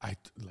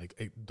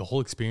 the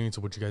whole experience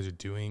of what you guys are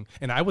doing.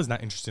 And I was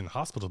not interested in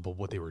hospitals, but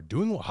what they were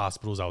doing with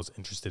hospitals, I was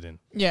interested in.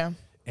 Yeah.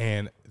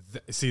 And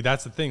see,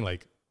 that's the thing.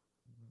 Like,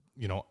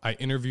 I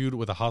interviewed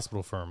with a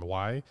hospital firm.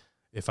 Why?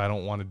 If I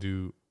don't want to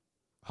do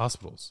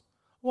hospitals.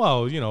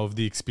 well, you know, of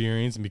the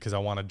experience and because I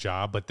want a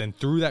job. But then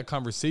through that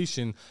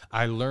conversation,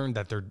 I learned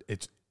that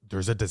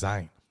there's a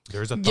design.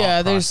 There's a thought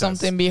there's process.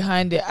 something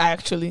behind it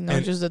actually,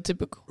 not just the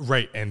typical.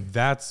 Right, and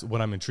that's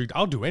what I'm intrigued.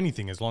 I'll do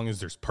anything as long as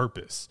there's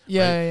purpose.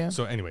 Yeah, right? yeah.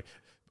 So anyway,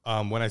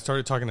 when I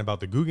started talking about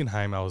the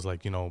Guggenheim, I was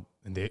like, you know,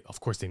 and of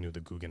course they knew the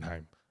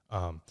Guggenheim.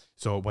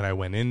 So when I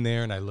went in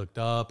there and I looked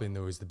up and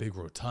there was the big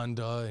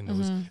rotunda and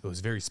it was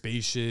very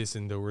spacious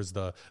and there was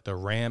the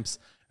ramps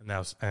and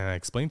I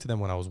explained to them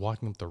when I was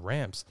walking up the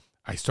ramps,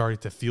 I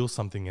started to feel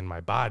something in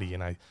my body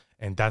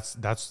and that's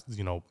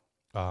you know,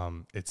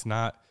 it's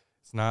not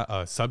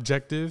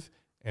subjective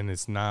and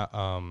it's not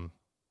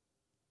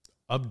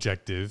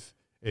objective.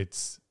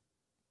 It's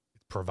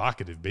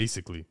provocative,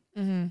 basically,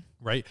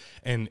 right?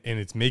 And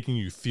it's making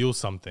you feel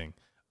something.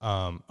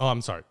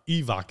 I'm sorry,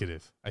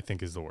 evocative, I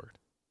think is the word.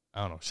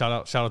 I don't know.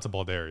 Shout out to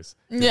Balderas.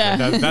 Yeah,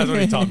 that's what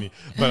he taught me.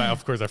 But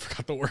of course, I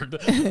forgot the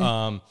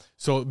word.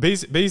 So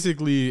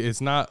basically,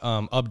 it's not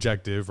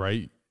objective,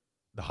 right?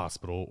 The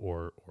hospital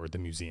or the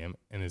museum,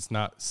 and it's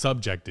not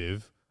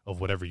subjective of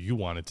whatever you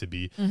want it to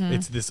be.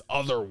 It's this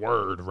other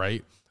word,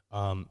 right?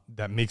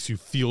 That makes you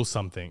feel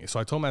something. So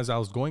I told him as I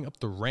was going up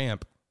the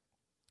ramp,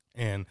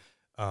 and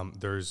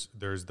there's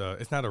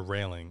it's not a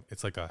railing,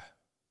 it's like a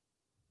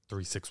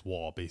 3/6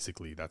 wall,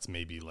 basically. That's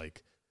maybe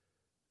like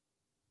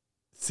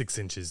 6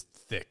 inches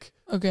thick,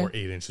 or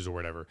 8 inches or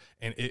whatever.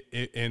 And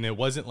it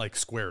wasn't like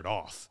squared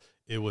off.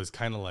 It was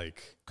kind of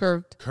like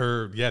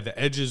curved. Yeah, the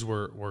edges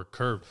were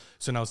curved.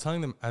 So now I was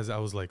telling them as I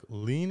was like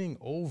leaning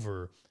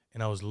over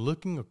and I was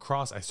looking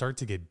across, I started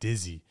to get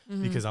dizzy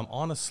because I'm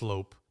on a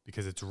slope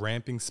because it's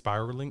ramping,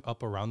 spiraling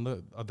up around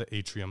the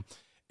atrium,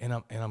 and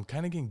I'm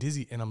kind of getting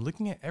dizzy and I'm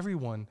looking at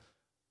everyone.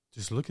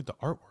 Just look at the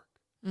artwork,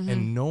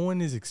 and no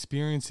one is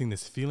experiencing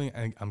this feeling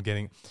I'm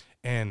getting,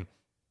 and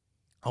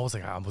I was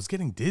like, I was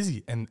getting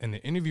dizzy, and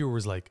the interviewer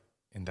was like,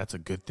 and that's a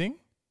good thing?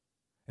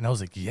 And I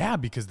was like, yeah,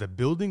 because the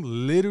building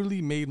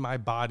literally made my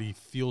body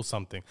feel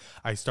something.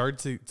 I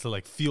started to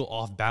like feel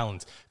off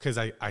balance because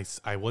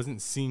I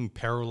wasn't seeing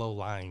parallel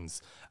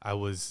lines. I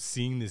was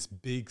seeing this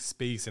big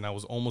space, and I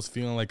was almost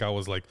feeling like I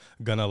was like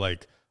gonna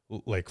like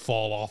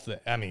fall off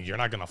I mean, you're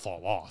not gonna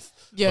fall off.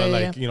 Yeah.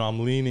 But yeah. you know, I'm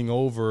leaning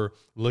over,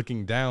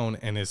 looking down,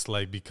 and it's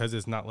like because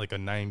it's not like a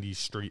 90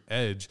 straight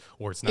edge,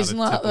 or it's not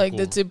typical, like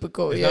the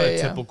typical. It's not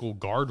a typical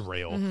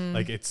guardrail.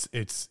 Like it's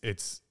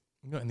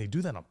you know, and they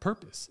do that on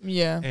purpose.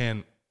 Yeah.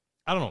 And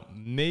I don't know,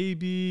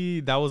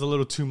 maybe that was a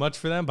little too much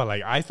for them, but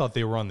like I thought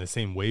they were on the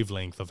same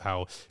wavelength of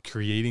how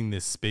creating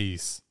this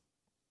space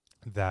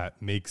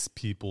that makes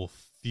people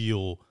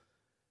feel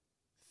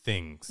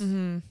things,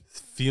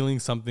 feeling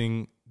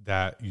something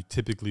that you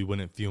typically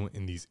wouldn't feel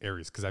in these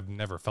areas, because I've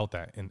never felt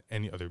that in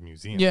any other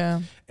museum.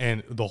 Yeah.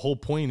 And the whole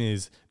point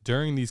is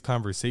during these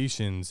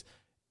conversations,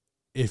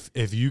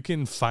 if you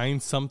can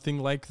find something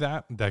like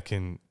that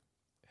can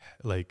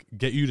like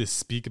get you to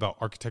speak about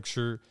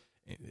architecture,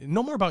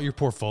 no more about your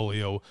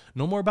portfolio,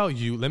 no more about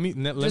you. Let me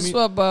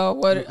about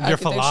what your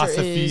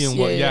philosophy is.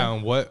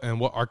 And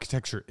what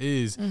architecture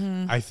is.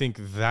 I think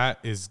that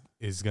is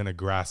gonna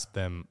grasp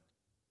them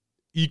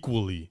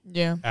equally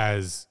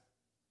as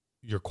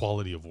your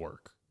quality of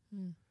work.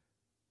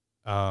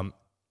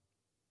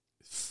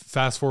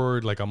 Fast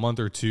forward like a month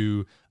or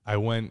two, I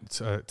went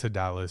to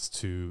Dallas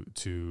to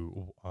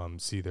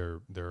see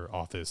their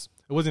office.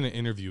 It wasn't an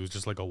interview; it was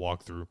just like a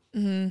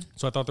walkthrough.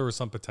 So I thought there was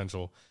some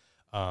potential,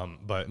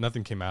 but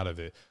nothing came out of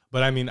it.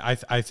 But I mean,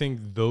 I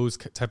think those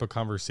type of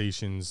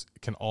conversations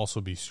can also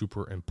be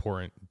super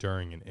important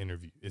during an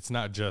interview. It's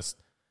not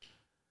just,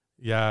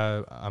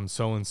 yeah, I'm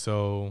so and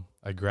so.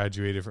 I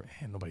graduated from.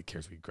 Man, nobody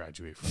cares where you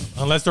graduate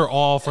from, unless they're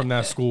all from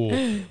that school.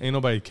 Ain't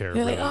nobody care.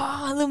 You're really. like,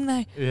 oh,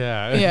 alumni.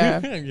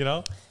 Yeah. You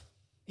know.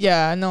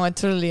 Yeah, no, I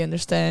totally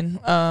understand.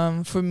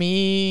 For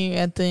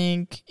me, I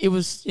think it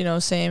was,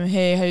 saying,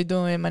 hey, how you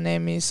doing? My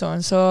name is so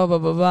and so, blah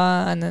blah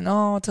blah, and then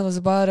tell us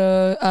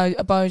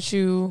about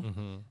you.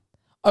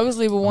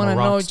 Obviously, we want to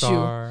know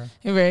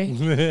you,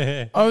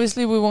 right?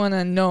 Obviously, we want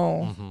to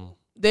know.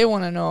 They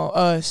want to know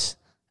us.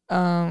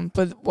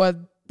 But what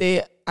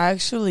they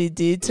actually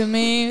did to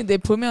me, they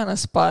put me on a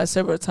spot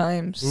several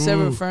times,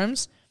 several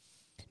firms.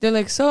 They're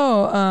like,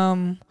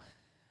 so,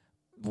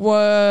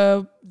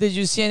 what did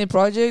you see any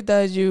project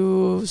that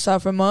you saw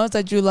from us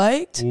that you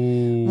liked?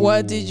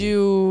 What did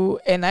you?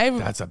 And I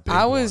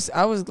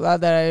was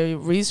glad that I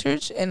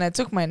researched and I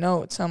took my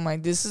notes. I'm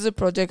like, this is a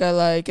project I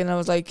like, and I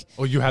was like,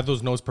 oh, you had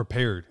those notes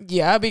prepared?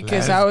 Yeah,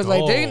 because I was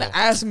like, they're gonna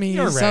ask me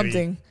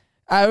something.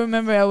 I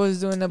remember I was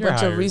doing a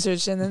bunch of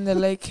research, and then they're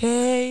like,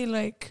 hey,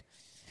 like,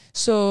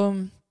 so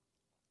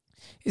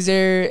is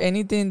there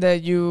anything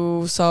that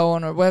you saw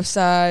on our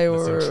website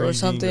or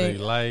something?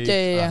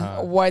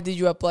 Yeah. Why did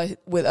you apply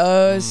with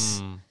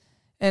us?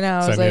 And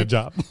I was like, a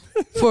job.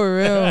 For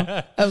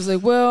real. I was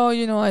like, well,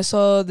 I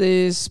saw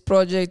this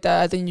project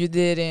that I think you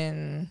did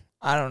in,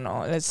 I don't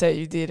know, let's say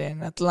you did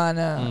in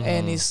Atlanta,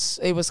 and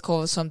it was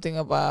called something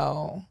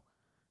about,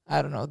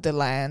 I don't know, the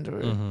land,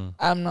 or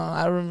I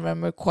don't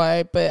remember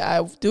quite, but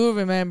I do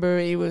remember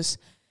it was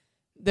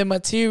the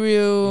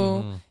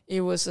material.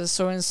 It was a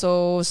so and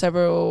so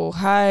several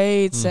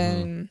heights,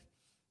 and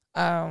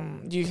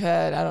you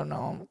had, I don't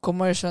know,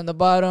 commercial on the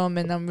bottom,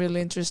 and I'm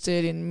really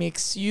interested in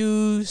mixed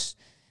use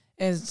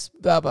and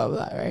blah blah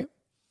blah, right?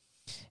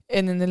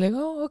 And then they're like,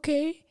 oh,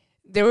 okay.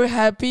 They were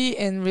happy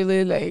and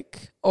really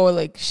like, oh,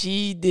 like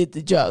she did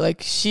the job.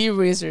 Like she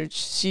researched.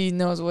 She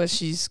knows what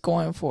she's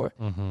going for.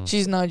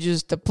 She's not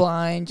just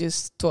applying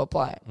just to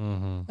apply.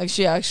 Like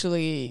she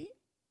actually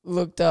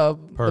looked up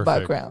the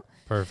background.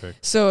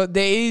 Perfect. So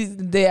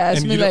they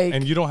asked me like,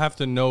 and you don't have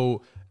to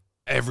know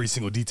every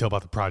single detail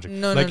about the project.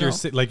 No, like no,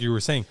 like you were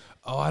saying,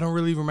 oh, I don't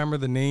really remember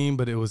the name,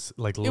 but it was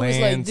like it land was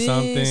like this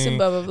something. and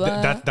blah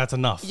blah blah. That's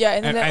enough. Yeah,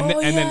 and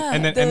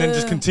then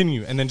just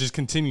continue, and then just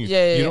continue.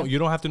 Yeah, you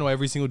don't have to know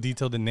every single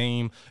detail, the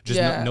name. Just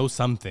know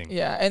something.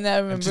 Yeah, and I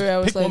remember I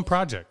was pick like, one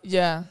project.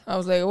 Yeah, I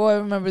was like, oh, I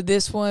remember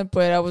this one,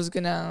 but I was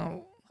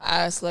gonna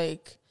ask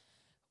like,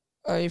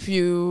 if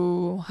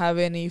you have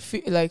any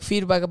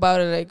feedback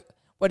about it, like,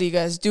 what do you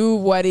guys do?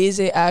 What is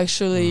it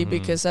actually?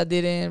 Because I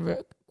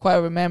didn't quite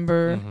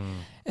remember.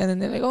 And then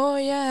they're like, oh,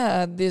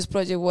 yeah, this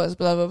project was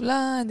blah, blah,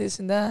 blah, this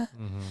and that.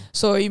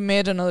 So it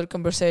made another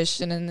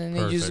conversation, and then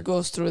it just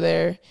goes through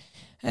there.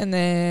 And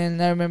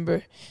then I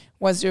remember,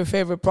 what's your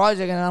favorite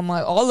project? And I'm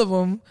like, all of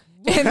them.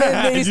 And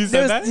then you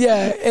said that?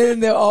 Yeah, and then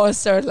they all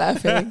start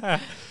laughing.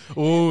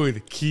 Oh, the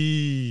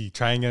key.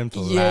 Try and get them to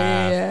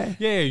laugh.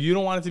 Yeah, you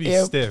don't want it to be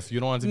stiff. You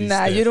don't want it to be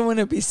stiff. You don't want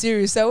to be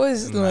serious. I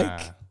was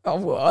like... Oh,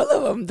 well, all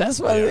of them. That's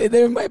why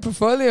they're in my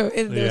portfolio.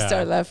 And they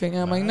start laughing.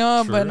 I'm like,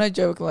 no, but no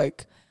joke.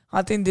 Like,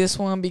 I think this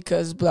one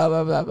because blah,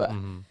 blah, blah, blah.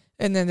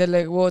 And then they're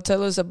like, well,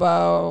 tell us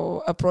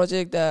about a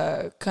project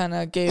that kind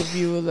of gave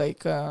you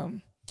like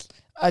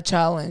a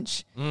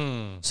challenge.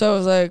 So I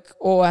was like,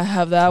 oh, I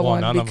have that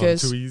one none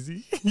because of them too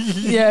easy.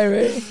 Yeah,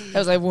 right. I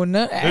was like, well,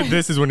 no.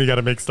 This is when you got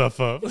to make stuff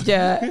up.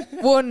 Yeah.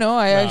 Well, no,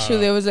 I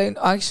was like,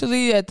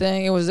 actually, I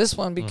think it was this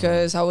one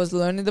because I was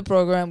learning the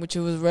program, which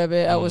was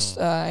Revit. I was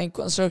in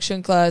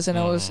construction class, and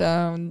I was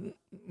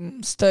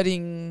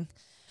studying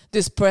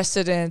this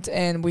precedent,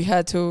 and we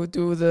had to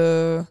do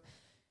the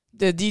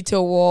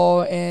detail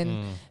wall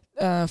and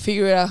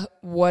figure out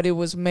what it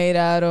was made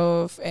out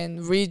of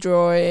and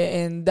redraw it,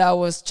 and that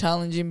was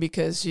challenging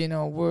because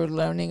we're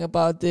learning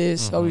about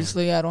this.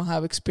 Obviously I don't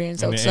have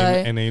experience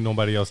outside, and ain't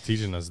nobody else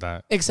teaching us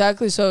that.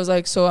 Exactly. So I was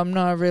like, I'm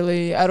not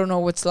really, I don't know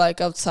what's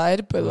like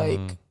outside, but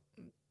like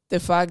the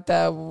fact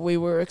that we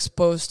were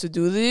exposed to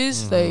do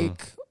this,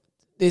 like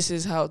this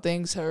is how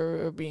things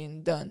are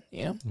being done,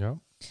 Yeah.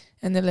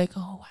 And they're like,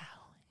 oh wow,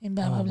 and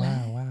blah blah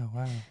blah.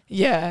 Wow.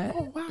 Yeah.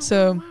 Oh, wow,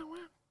 so wow.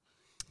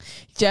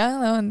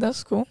 yeah,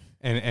 that's cool.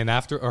 And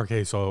after,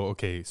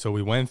 so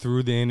we went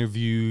through the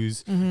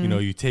interviews.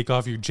 You take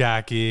off your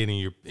jacket and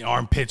your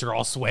armpits are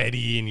all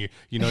sweaty,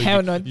 and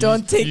hell no,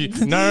 don't take.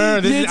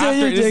 No. This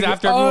is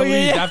after everyone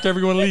leaves. After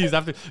everyone leaves,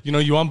 after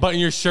you unbutton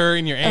your shirt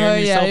and you're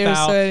airing yourself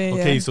out. Sweaty,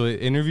 okay, so the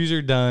interviews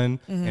are done,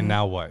 and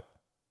now what?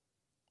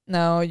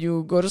 Now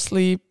you go to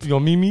sleep. You go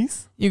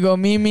mimis. Good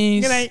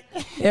night.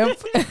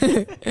 Yep.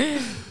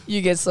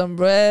 You get some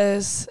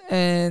rest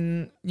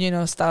and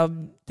stop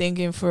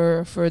thinking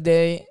for a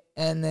day.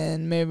 And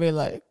then maybe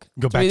like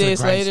go back 3 to days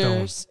the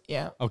later.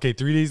 Yeah. Okay,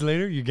 3 days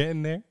later, you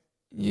getting there?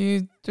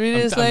 3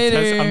 days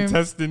later. I'm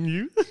testing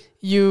you.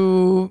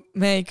 You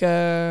make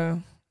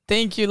a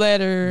thank you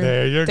letter.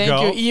 There you go.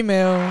 Thank you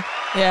email.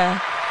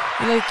 Yeah.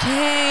 You're like,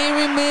 hey,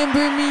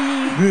 remember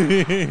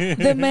me?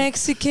 The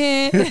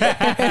Mexican.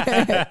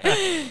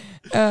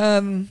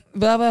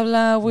 Blah blah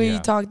blah. We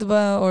talked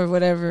about or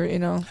whatever.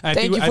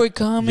 Thank you for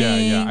coming.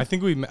 Yeah. I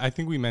think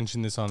we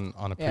mentioned this on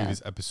a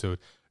previous episode.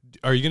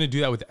 Are you gonna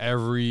do that with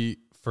every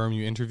firm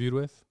you interviewed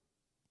with?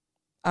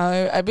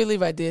 I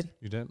believe I did.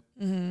 You did.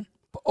 Mm-hmm.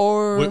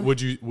 Or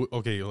would you?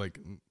 Okay, like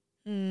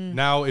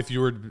now, if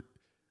you were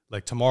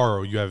like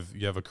tomorrow, you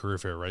have a career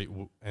fair, right?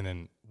 And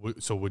then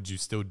so would you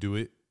still do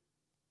it?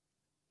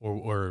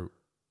 Or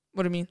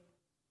what do you mean?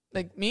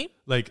 Like me?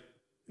 Like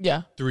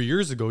 3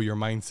 years ago, your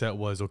mindset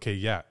was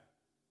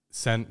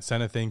send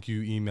a thank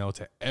you email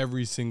to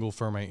every single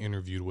firm I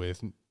interviewed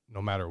with,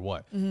 no matter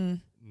what.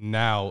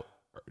 Now,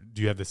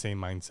 do you have the same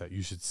mindset?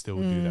 You should still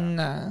do that.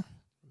 Nah.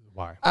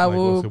 Why? I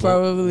will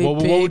probably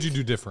what would you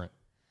do different?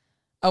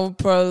 I would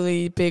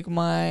probably pick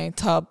my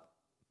top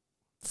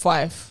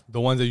 5.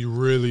 The ones that you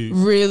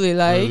really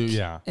like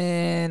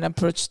and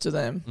approach to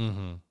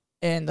them.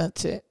 And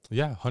that's it.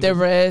 Yeah. 100%. The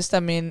rest, I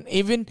mean,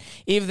 even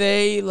if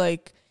they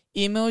like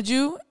emailed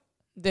you,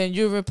 then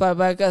you reply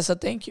back as a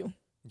thank you.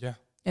 Yeah.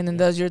 And then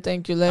that's your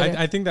thank you letter.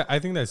 I think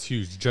that's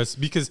huge.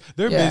 Just because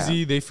they're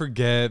busy, they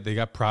forget, they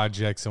got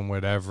projects and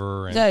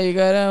whatever. And you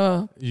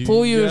gotta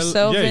pull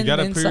yourself. You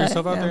gotta put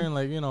yourself out there, and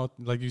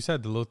like you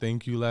said, the little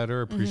thank you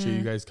letter. Appreciate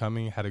you guys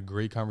coming. Had a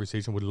great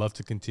conversation. Would love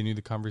to continue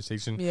the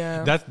conversation.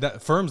 Yeah,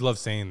 that firms love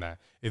saying that.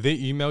 If they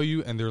email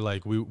you and they're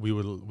like, we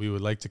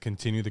would like to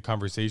continue the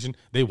conversation,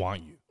 they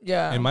want you.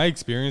 Yeah. In my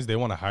experience, they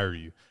want to hire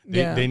you.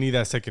 They need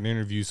that second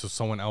interview so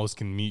someone else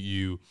can meet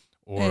you.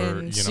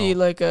 Or see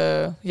like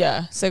a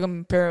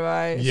second pair of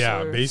eyes.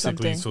 Yeah,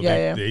 basically, something. so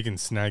they can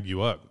snag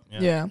you up.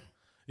 Yeah.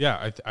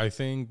 Yeah, I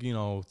think,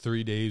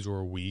 3 days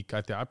or a week.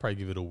 I'd probably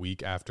give it a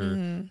week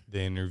after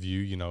the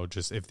interview.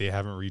 Just if they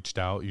haven't reached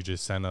out, you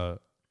just send a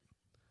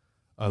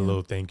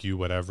little thank you,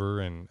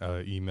 whatever, and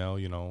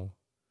email.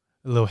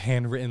 A little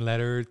handwritten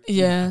letter.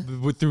 Yeah. Through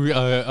with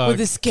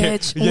a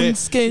sketch. Un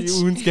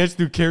sketch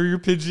through carrier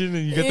pigeon,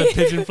 and you get the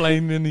pigeon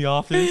flying in the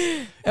office.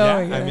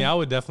 I mean, I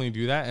would definitely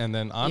do that. And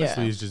then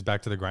honestly, it's just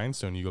back to the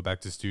grindstone. You go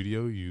back to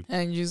studio,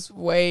 and just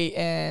wait,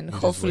 and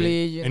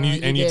hopefully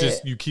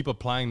you keep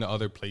applying to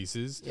other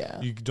places.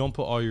 Yeah. You don't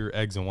put all your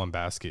eggs in one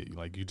basket.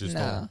 Like, you just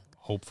don't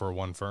hope for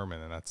one firm,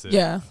 and then that's it.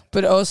 Yeah,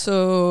 but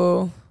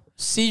also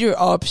see your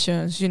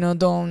options.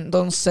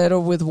 Don't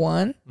settle with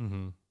one.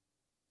 Mm-hmm.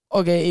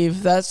 Okay,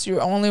 if that's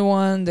your only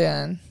one,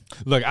 then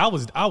look, I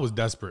was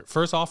desperate.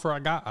 First offer I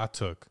got, I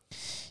took.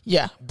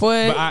 Yeah,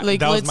 but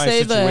let's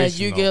say that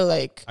you get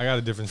like, I got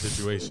a different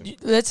situation.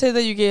 Let's say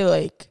that you get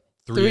like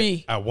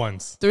three at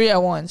once.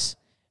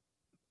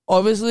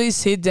 Obviously,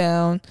 sit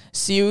down,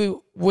 see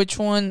which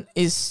one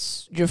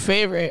is your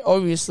favorite,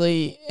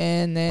 obviously,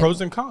 and then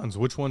pros and cons.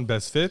 Which one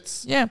best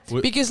fits? Yeah,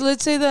 because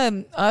let's say that,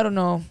 I don't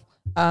know,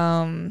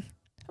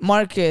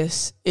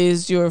 Marcus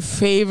is your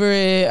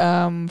favorite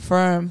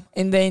firm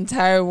in the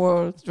entire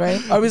world,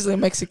 right? Obviously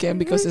Mexican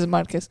because it's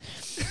Marcus.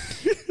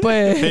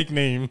 But fake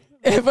name.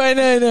 But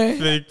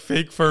no.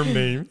 Fake firm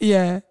name.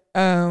 Yeah.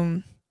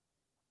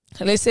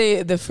 Let's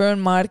say the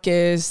firm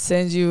Marcus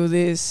sends you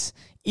this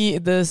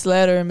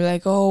letter and be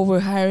like, "Oh,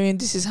 we're hiring.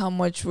 This is how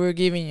much we're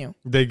giving you."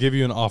 They give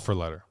you an offer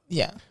letter.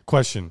 Yeah.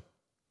 Question.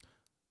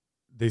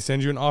 They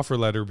send you an offer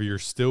letter, but you're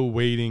still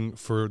waiting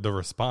for the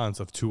response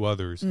of two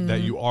others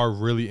that you are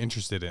really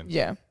interested in.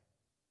 Yeah.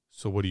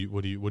 So what do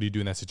you do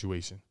in that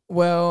situation?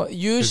 Well,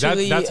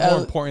 usually that's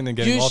more important than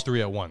getting all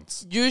three at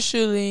once.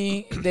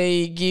 Usually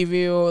they give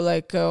you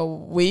like a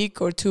week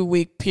or 2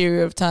 week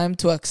period of time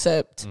to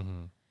accept.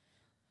 Mm-hmm.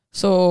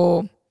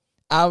 So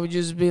I would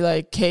just be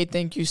like, "Hey,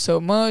 thank you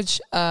so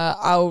much.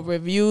 I'll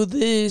review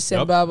this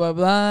and blah, blah,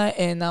 blah.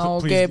 And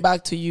I'll get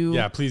back to you."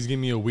 Yeah, please give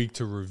me a week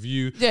to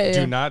review. Yeah,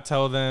 Do not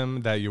tell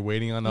them that you're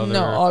waiting on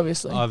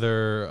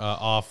other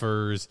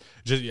offers.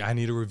 Just, I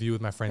need a review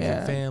with my friends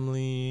and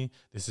family.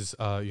 This is,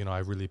 I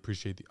really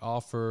appreciate the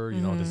offer.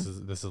 This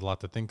is a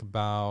lot to think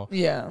about.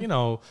 Yeah.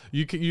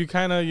 You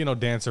kind of,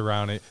 dance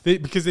around it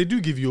because they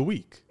do give you a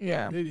week.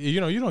 Yeah. You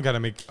don't got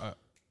to make a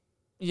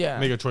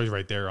choice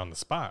right there on the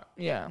spot.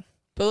 Yeah.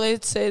 But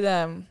let's say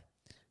that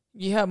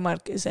you have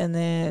Marcus and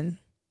then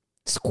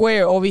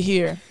Square over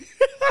here,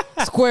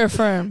 Square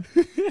firm,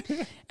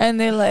 and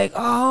they're like,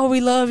 "Oh, we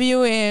love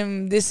you,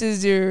 and this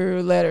is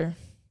your letter."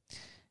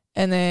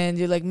 And then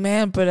you're like,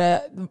 "Man,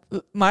 but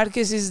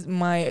Marcus is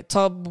my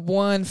top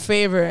one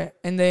favorite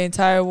in the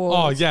entire world."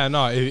 Oh yeah,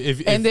 no. If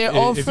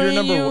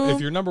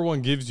your number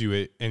one gives you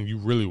it and you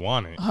really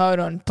want it, hold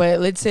on.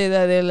 But let's say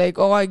that they're like,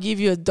 "Oh, I give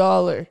you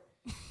 $1,"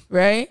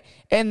 right?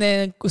 And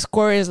then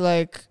Square is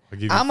like,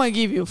 "I'm gonna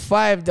give you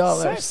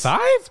 $5."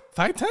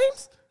 Five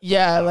times?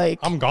 Yeah, like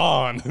I'm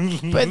gone.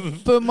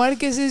 but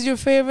Marcus is your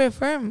favorite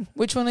firm.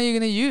 Which one are you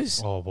gonna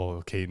use? Oh well,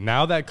 okay.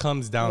 Now that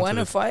comes down to 1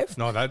 or 5.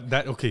 No,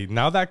 that okay.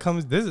 Now that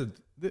comes. We're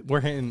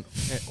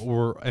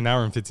an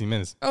hour and 15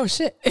 minutes. Oh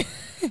shit!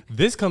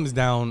 This comes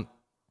down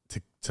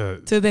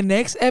to the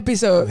next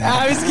episode.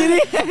 I was kidding.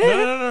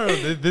 No.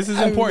 This is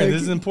important.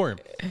 This is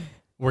important.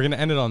 We're gonna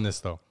end it on this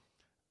though.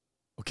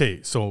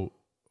 Okay, so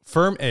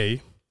firm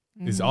A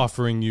is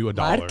offering you $1.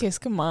 Marcus,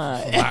 come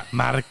on.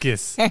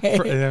 Marcus.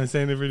 I'm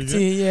saying it pretty good.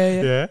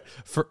 Yeah.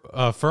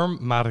 Firm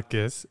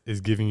Marcus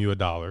is giving you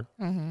 $1.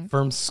 Mm-hmm.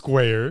 Firm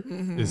Square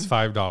is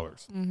 $5.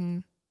 Mm-hmm.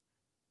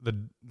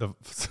 The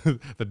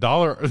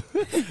dollar,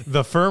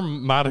 the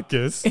firm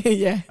Marcus.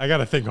 Yeah. I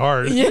gotta think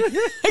hard. Yeah,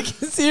 I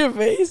can see your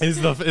face.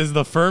 Is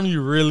the firm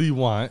you really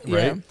want,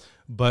 right? Yeah.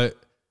 But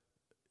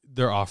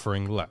they're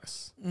offering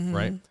less,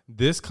 right?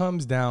 This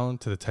comes down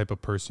to the type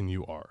of person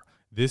you are.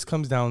 This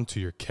comes down to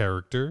your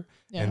character,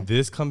 and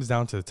this comes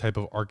down to the type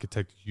of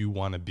architect you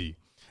want to be.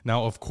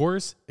 Now, of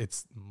course,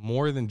 it's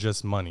more than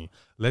just money.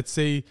 Let's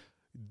say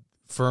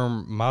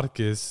firm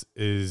Marcus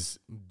is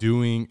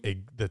doing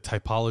the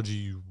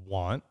typology you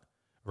want,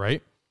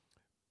 right?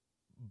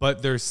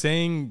 But they're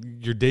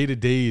saying your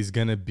day-to-day is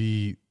going to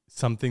be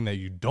something that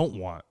you don't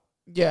want.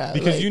 Yeah.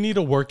 Because you need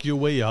to work your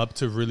way up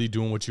to really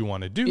doing what you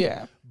want to do.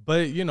 Yeah.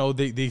 But,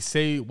 they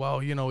say, well,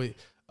 the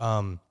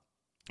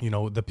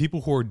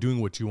people who are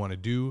doing what you want to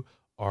do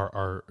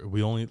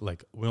we only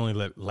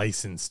let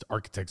licensed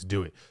architects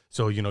do it.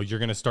 So, you're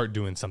going to start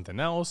doing something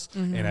else.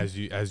 Mm-hmm. And as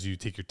you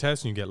take your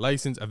test and you get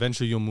licensed,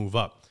 eventually you'll move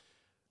up,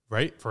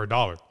 right? For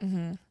 $1.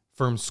 Mm-hmm.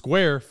 Firm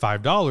Square,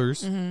 $5.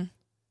 Mm-hmm.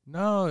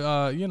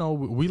 No,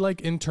 we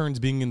like interns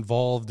being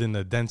involved in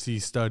the density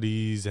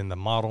studies and the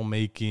model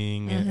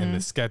making and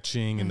the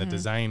sketching and the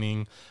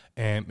designing.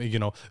 And,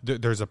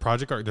 there's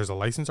there's a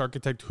licensed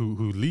architect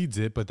who leads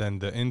it, but then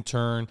the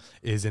intern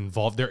is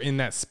involved. They're in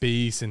that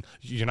space, and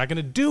you're not going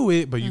to do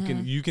it, but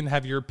you can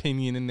have your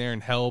opinion in there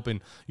and help. And,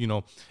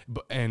 you're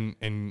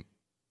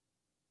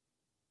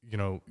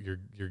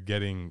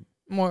getting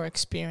more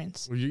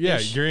experience. Yeah,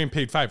 you're getting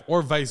paid $5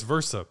 or vice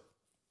versa.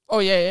 Oh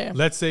yeah.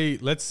 Let's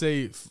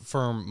say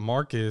for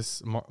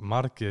Marcus, right,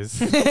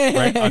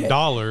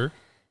 $1.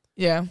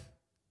 Yeah.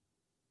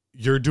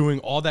 You're doing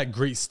all that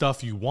great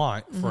stuff you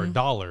want for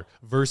 $1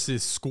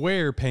 versus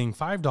Square paying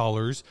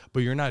 $5, but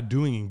you're not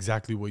doing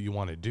exactly what you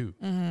want to do.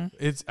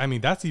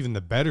 That's even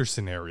the better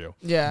scenario.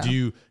 Yeah. Do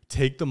you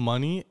take the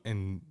money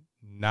and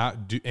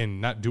not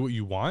do what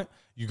you want?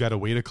 You got to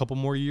wait a couple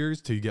more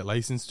years till you get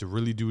licensed to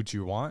really do what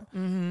you want,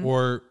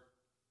 or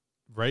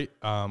right?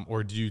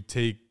 Or do you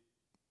take?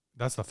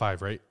 That's the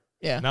 5, right?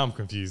 Yeah. Now I'm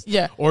confused.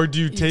 Yeah. Or do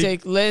you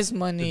take less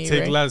money?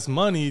 Less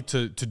money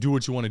to do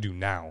what you want to do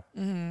now?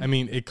 I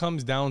mean, it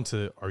comes down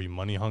to: are you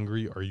money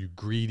hungry? Are you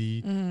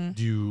greedy?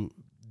 Do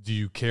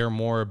you care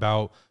more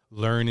about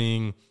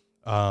learning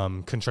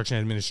construction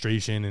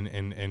administration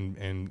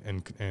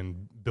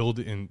and build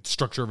and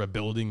structure of a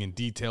building and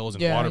details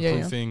and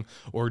waterproofing,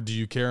 or do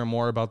you care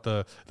more about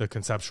the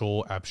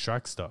conceptual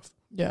abstract stuff?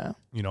 Yeah.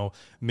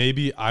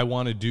 Maybe I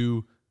want to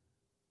do.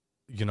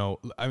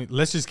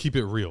 Let's just keep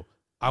it real.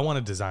 I want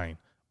to design,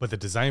 but the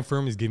design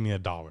firm is giving me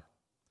 $1.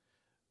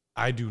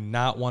 I do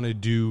not want to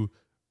do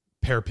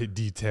parapet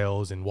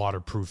details and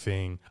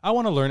waterproofing. I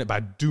want to learn it, but I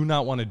do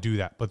not want to do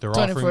that. But they're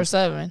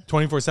 24/7.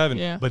 24/7.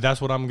 Yeah. But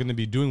that's what I'm going to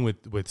be doing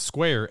with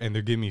Square, and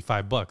they're giving me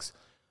 $5.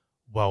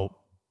 Well,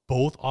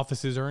 both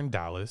offices are in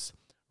Dallas.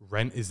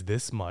 Rent is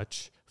this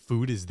much.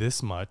 Food is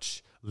this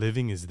much.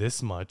 Living is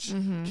this much.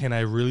 Can I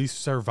really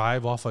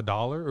survive off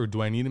 $1, or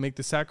do I need to make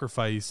the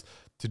sacrifice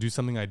to do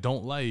something I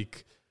don't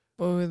like?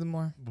 But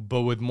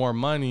with more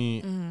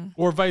money,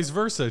 or vice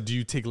versa. Do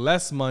you take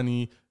less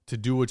money to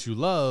do what you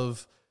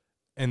love,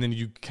 and then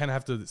you kind of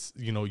have to,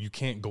 you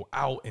can't go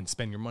out and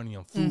spend your money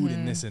on food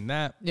and this and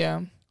that.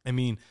 Yeah.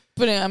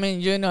 But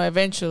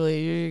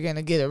eventually you're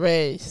gonna get a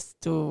raise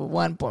to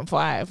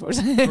 1.5 or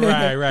something.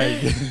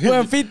 Right.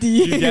 150.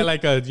 You get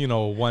like a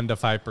 1 to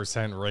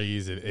 5%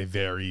 raise. It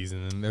varies,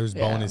 and then there's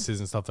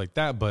bonuses and stuff like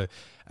that. But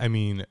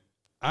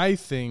I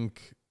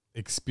think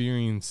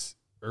experience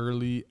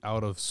early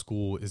out of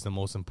school is the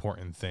most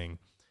important thing,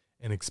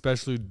 and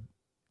especially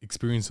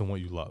experiencing what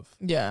you love.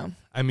 Yeah.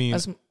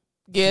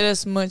 Get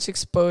as much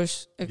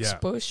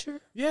exposure.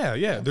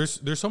 Yeah.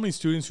 There's so many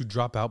students who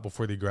drop out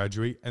before they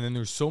graduate, and then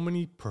there's so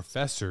many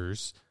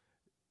professors.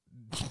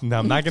 Now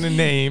I'm not gonna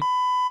name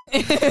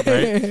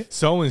right,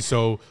 so and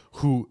so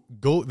who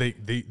go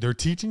they're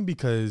teaching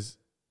because,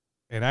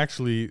 and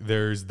actually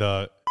there's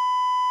the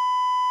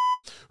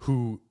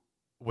who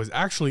was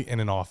actually in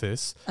an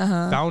office,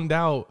 found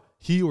out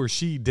he or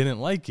she didn't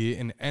like it,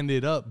 and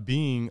ended up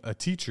being a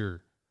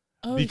teacher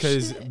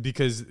because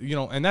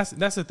and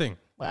that's the thing.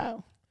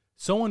 Wow.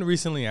 Someone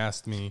recently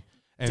asked me,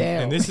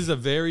 and this is a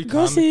very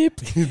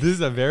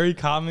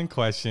common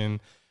question.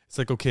 It's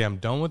like, okay, I'm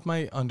done with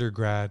my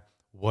undergrad.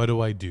 What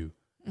do I do?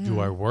 Do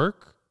I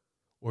work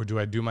or do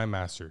I do my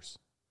master's?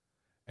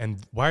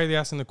 And why are they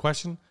asking the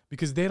question?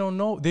 Because they don't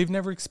know. They've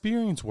never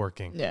experienced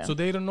working. Yeah. So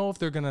they don't know if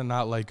they're going to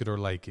not like it or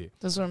like it.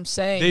 That's what I'm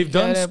saying. They've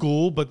done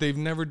school, but they've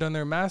never done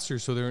their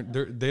master's. So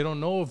they don't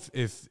know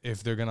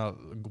if they're going to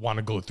want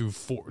to go through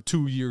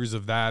 2 years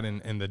of that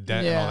and the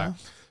debt and all that.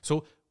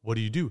 So what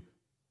do?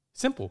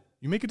 Simple.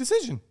 You make a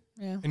decision.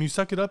 Yeah. And you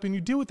suck it up and you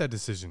deal with that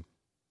decision.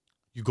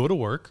 You go to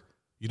work.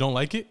 You don't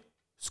like it.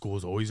 School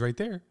is always right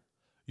there.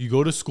 You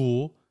go to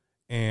school,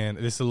 and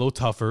it's a little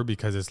tougher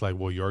because it's like,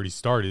 well, you already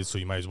started, so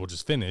you might as well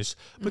just finish.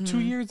 But 2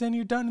 years, then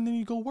you're done, and then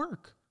you go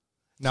work.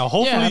 Now,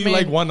 hopefully you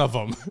like one of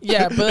them.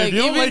 Yeah, but if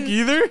you don't like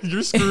either,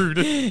 you're screwed.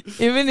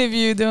 Even if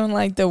you don't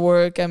like the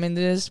work,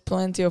 there's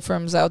plenty of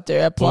firms out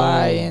there.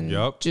 Apply and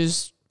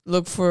just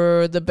look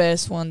for the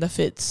best one that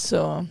fits.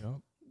 So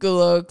good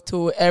luck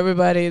to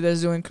everybody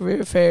that's doing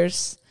career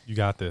fairs. You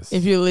got this.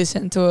 If you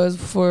listen to us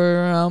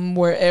for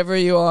wherever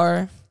you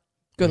are,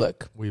 good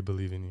luck. We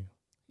believe in you.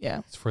 Yeah.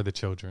 It's for the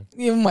children.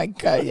 Oh my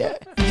God, yeah.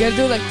 You gotta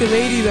do like the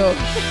lady though.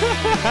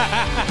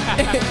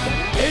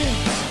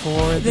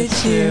 For the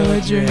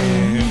children.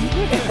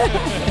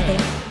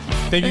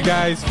 Thank you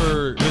guys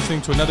for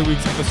listening to another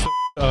week's episode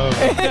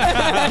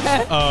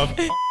of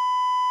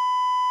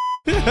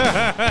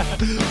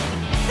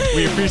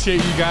We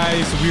appreciate you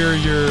guys. We're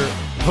your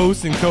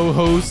host and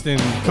co-host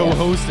and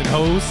co-host and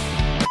host.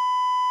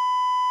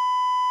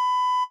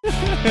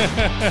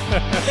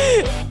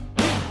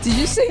 Did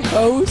you say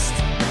host?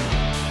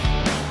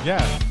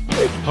 Yeah.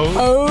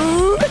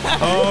 Host.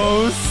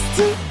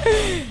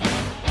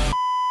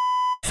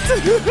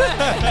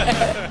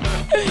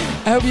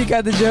 I hope you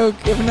got the joke.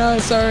 If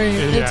not, sorry.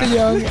 You're too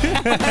young.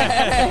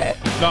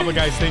 No, but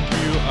guys, thank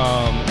you.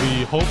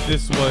 We hope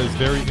this was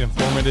very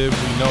informative.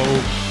 We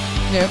know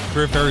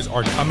career fairs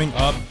are coming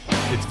up.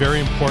 It's very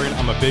important.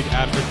 I'm a big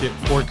advocate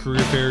for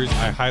career fairs.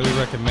 I highly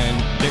recommend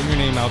get your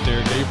name out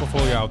there, get your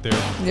portfolio out there.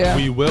 Yeah.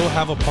 We will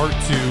have a part 2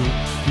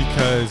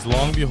 because,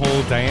 long and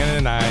behold, Diana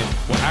and I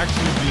will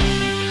actually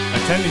be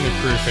attending a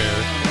career fair,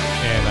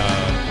 and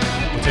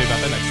we'll tell you about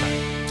that next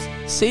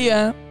time. See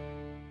ya.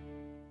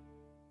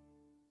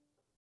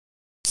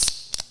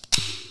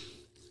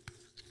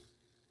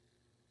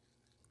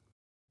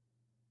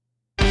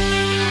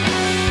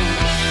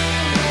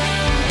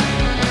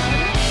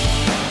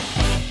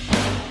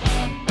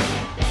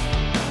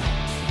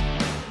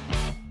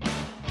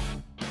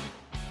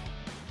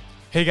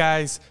 Hey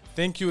guys,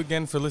 thank you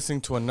again for listening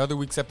to another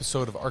week's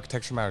episode of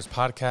Architecture Matters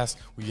podcast.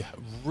 We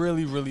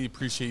really, really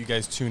appreciate you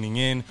guys tuning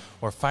in.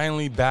 We're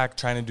finally back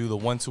trying to do the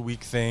once a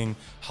week thing.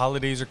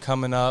 Holidays are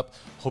coming up.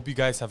 Hope you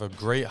guys have a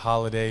great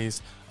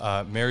holidays.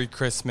 Merry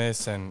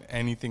Christmas and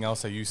anything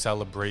else that you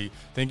celebrate.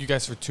 Thank you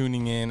guys for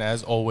tuning in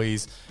as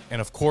always. And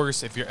of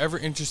course, if you're ever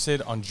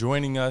interested on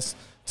joining us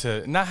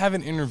to not have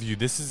an interview,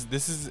 this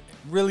is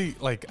really,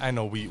 like, I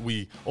know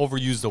we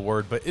overuse the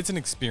word, but it's an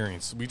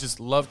experience. We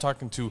just love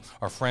talking to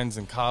our friends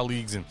and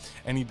colleagues and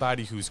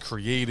anybody who's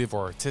creative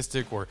or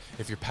artistic, or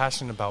if you're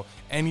passionate about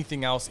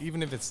anything else,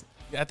 even if it's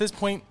at this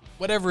point,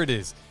 whatever it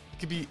is. It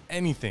could be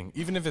anything,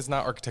 even if it's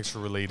not architecture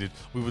related.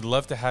 We would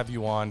love to have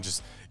you on.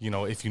 Just,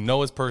 if you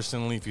know us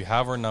personally, if you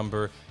have our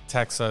number,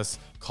 text us,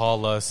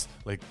 call us,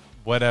 like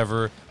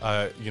whatever.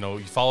 You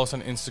follow us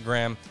on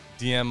Instagram,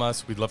 DM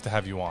us. We'd love to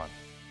have you on.